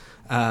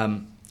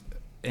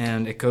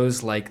 And it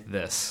goes like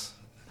this.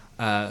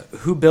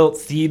 Who built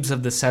Thebes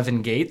of the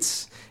Seven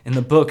Gates? In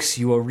the books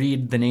you will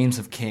read the names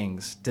of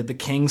kings. Did the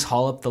kings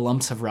haul up the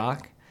lumps of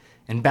rock?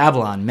 And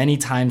Babylon, many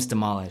times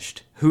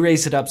demolished. Who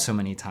raised it up so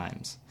many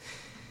times?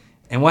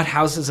 In what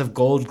houses of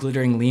gold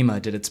glittering Lima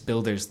did its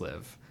builders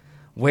live?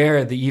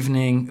 Where, the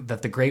evening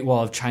that the Great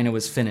Wall of China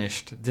was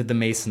finished, did the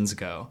masons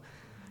go?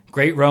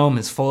 Great Rome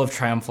is full of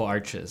triumphal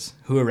arches.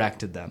 Who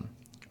erected them?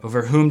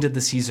 Over whom did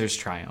the Caesars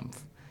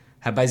triumph?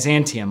 Had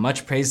Byzantium,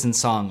 much praised in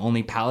song,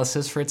 only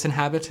palaces for its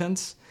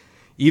inhabitants?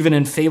 Even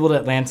in fabled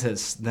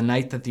Atlantis, the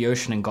night that the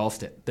ocean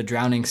engulfed it, the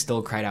drowning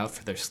still cried out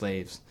for their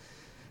slaves.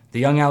 The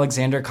young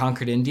Alexander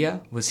conquered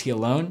India. Was he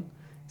alone?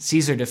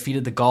 Caesar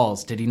defeated the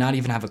Gauls. Did he not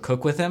even have a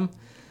cook with him?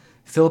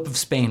 Philip of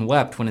Spain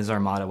wept when his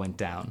armada went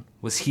down.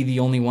 Was he the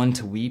only one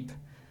to weep?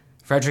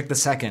 Frederick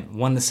II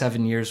won the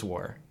 7 Years'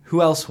 War.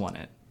 Who else won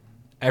it?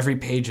 Every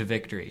page a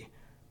victory.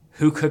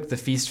 Who cooked the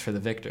feast for the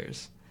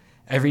victors?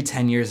 Every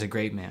 10 years a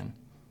great man.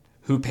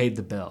 Who paid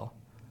the bill?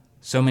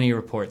 So many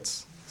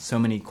reports, so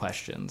many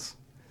questions.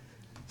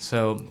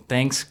 So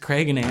thanks,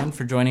 Craig and Anne,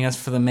 for joining us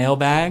for the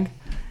mailbag.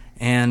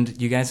 And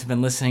you guys have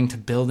been listening to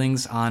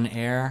Buildings on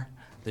Air,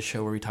 the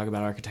show where we talk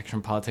about architecture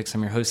and politics.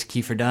 I'm your host,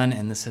 Kiefer Dunn,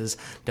 and this is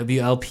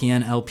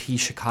WLPN LP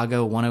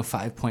Chicago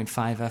 105.5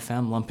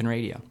 FM Lumpen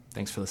Radio.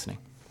 Thanks for listening.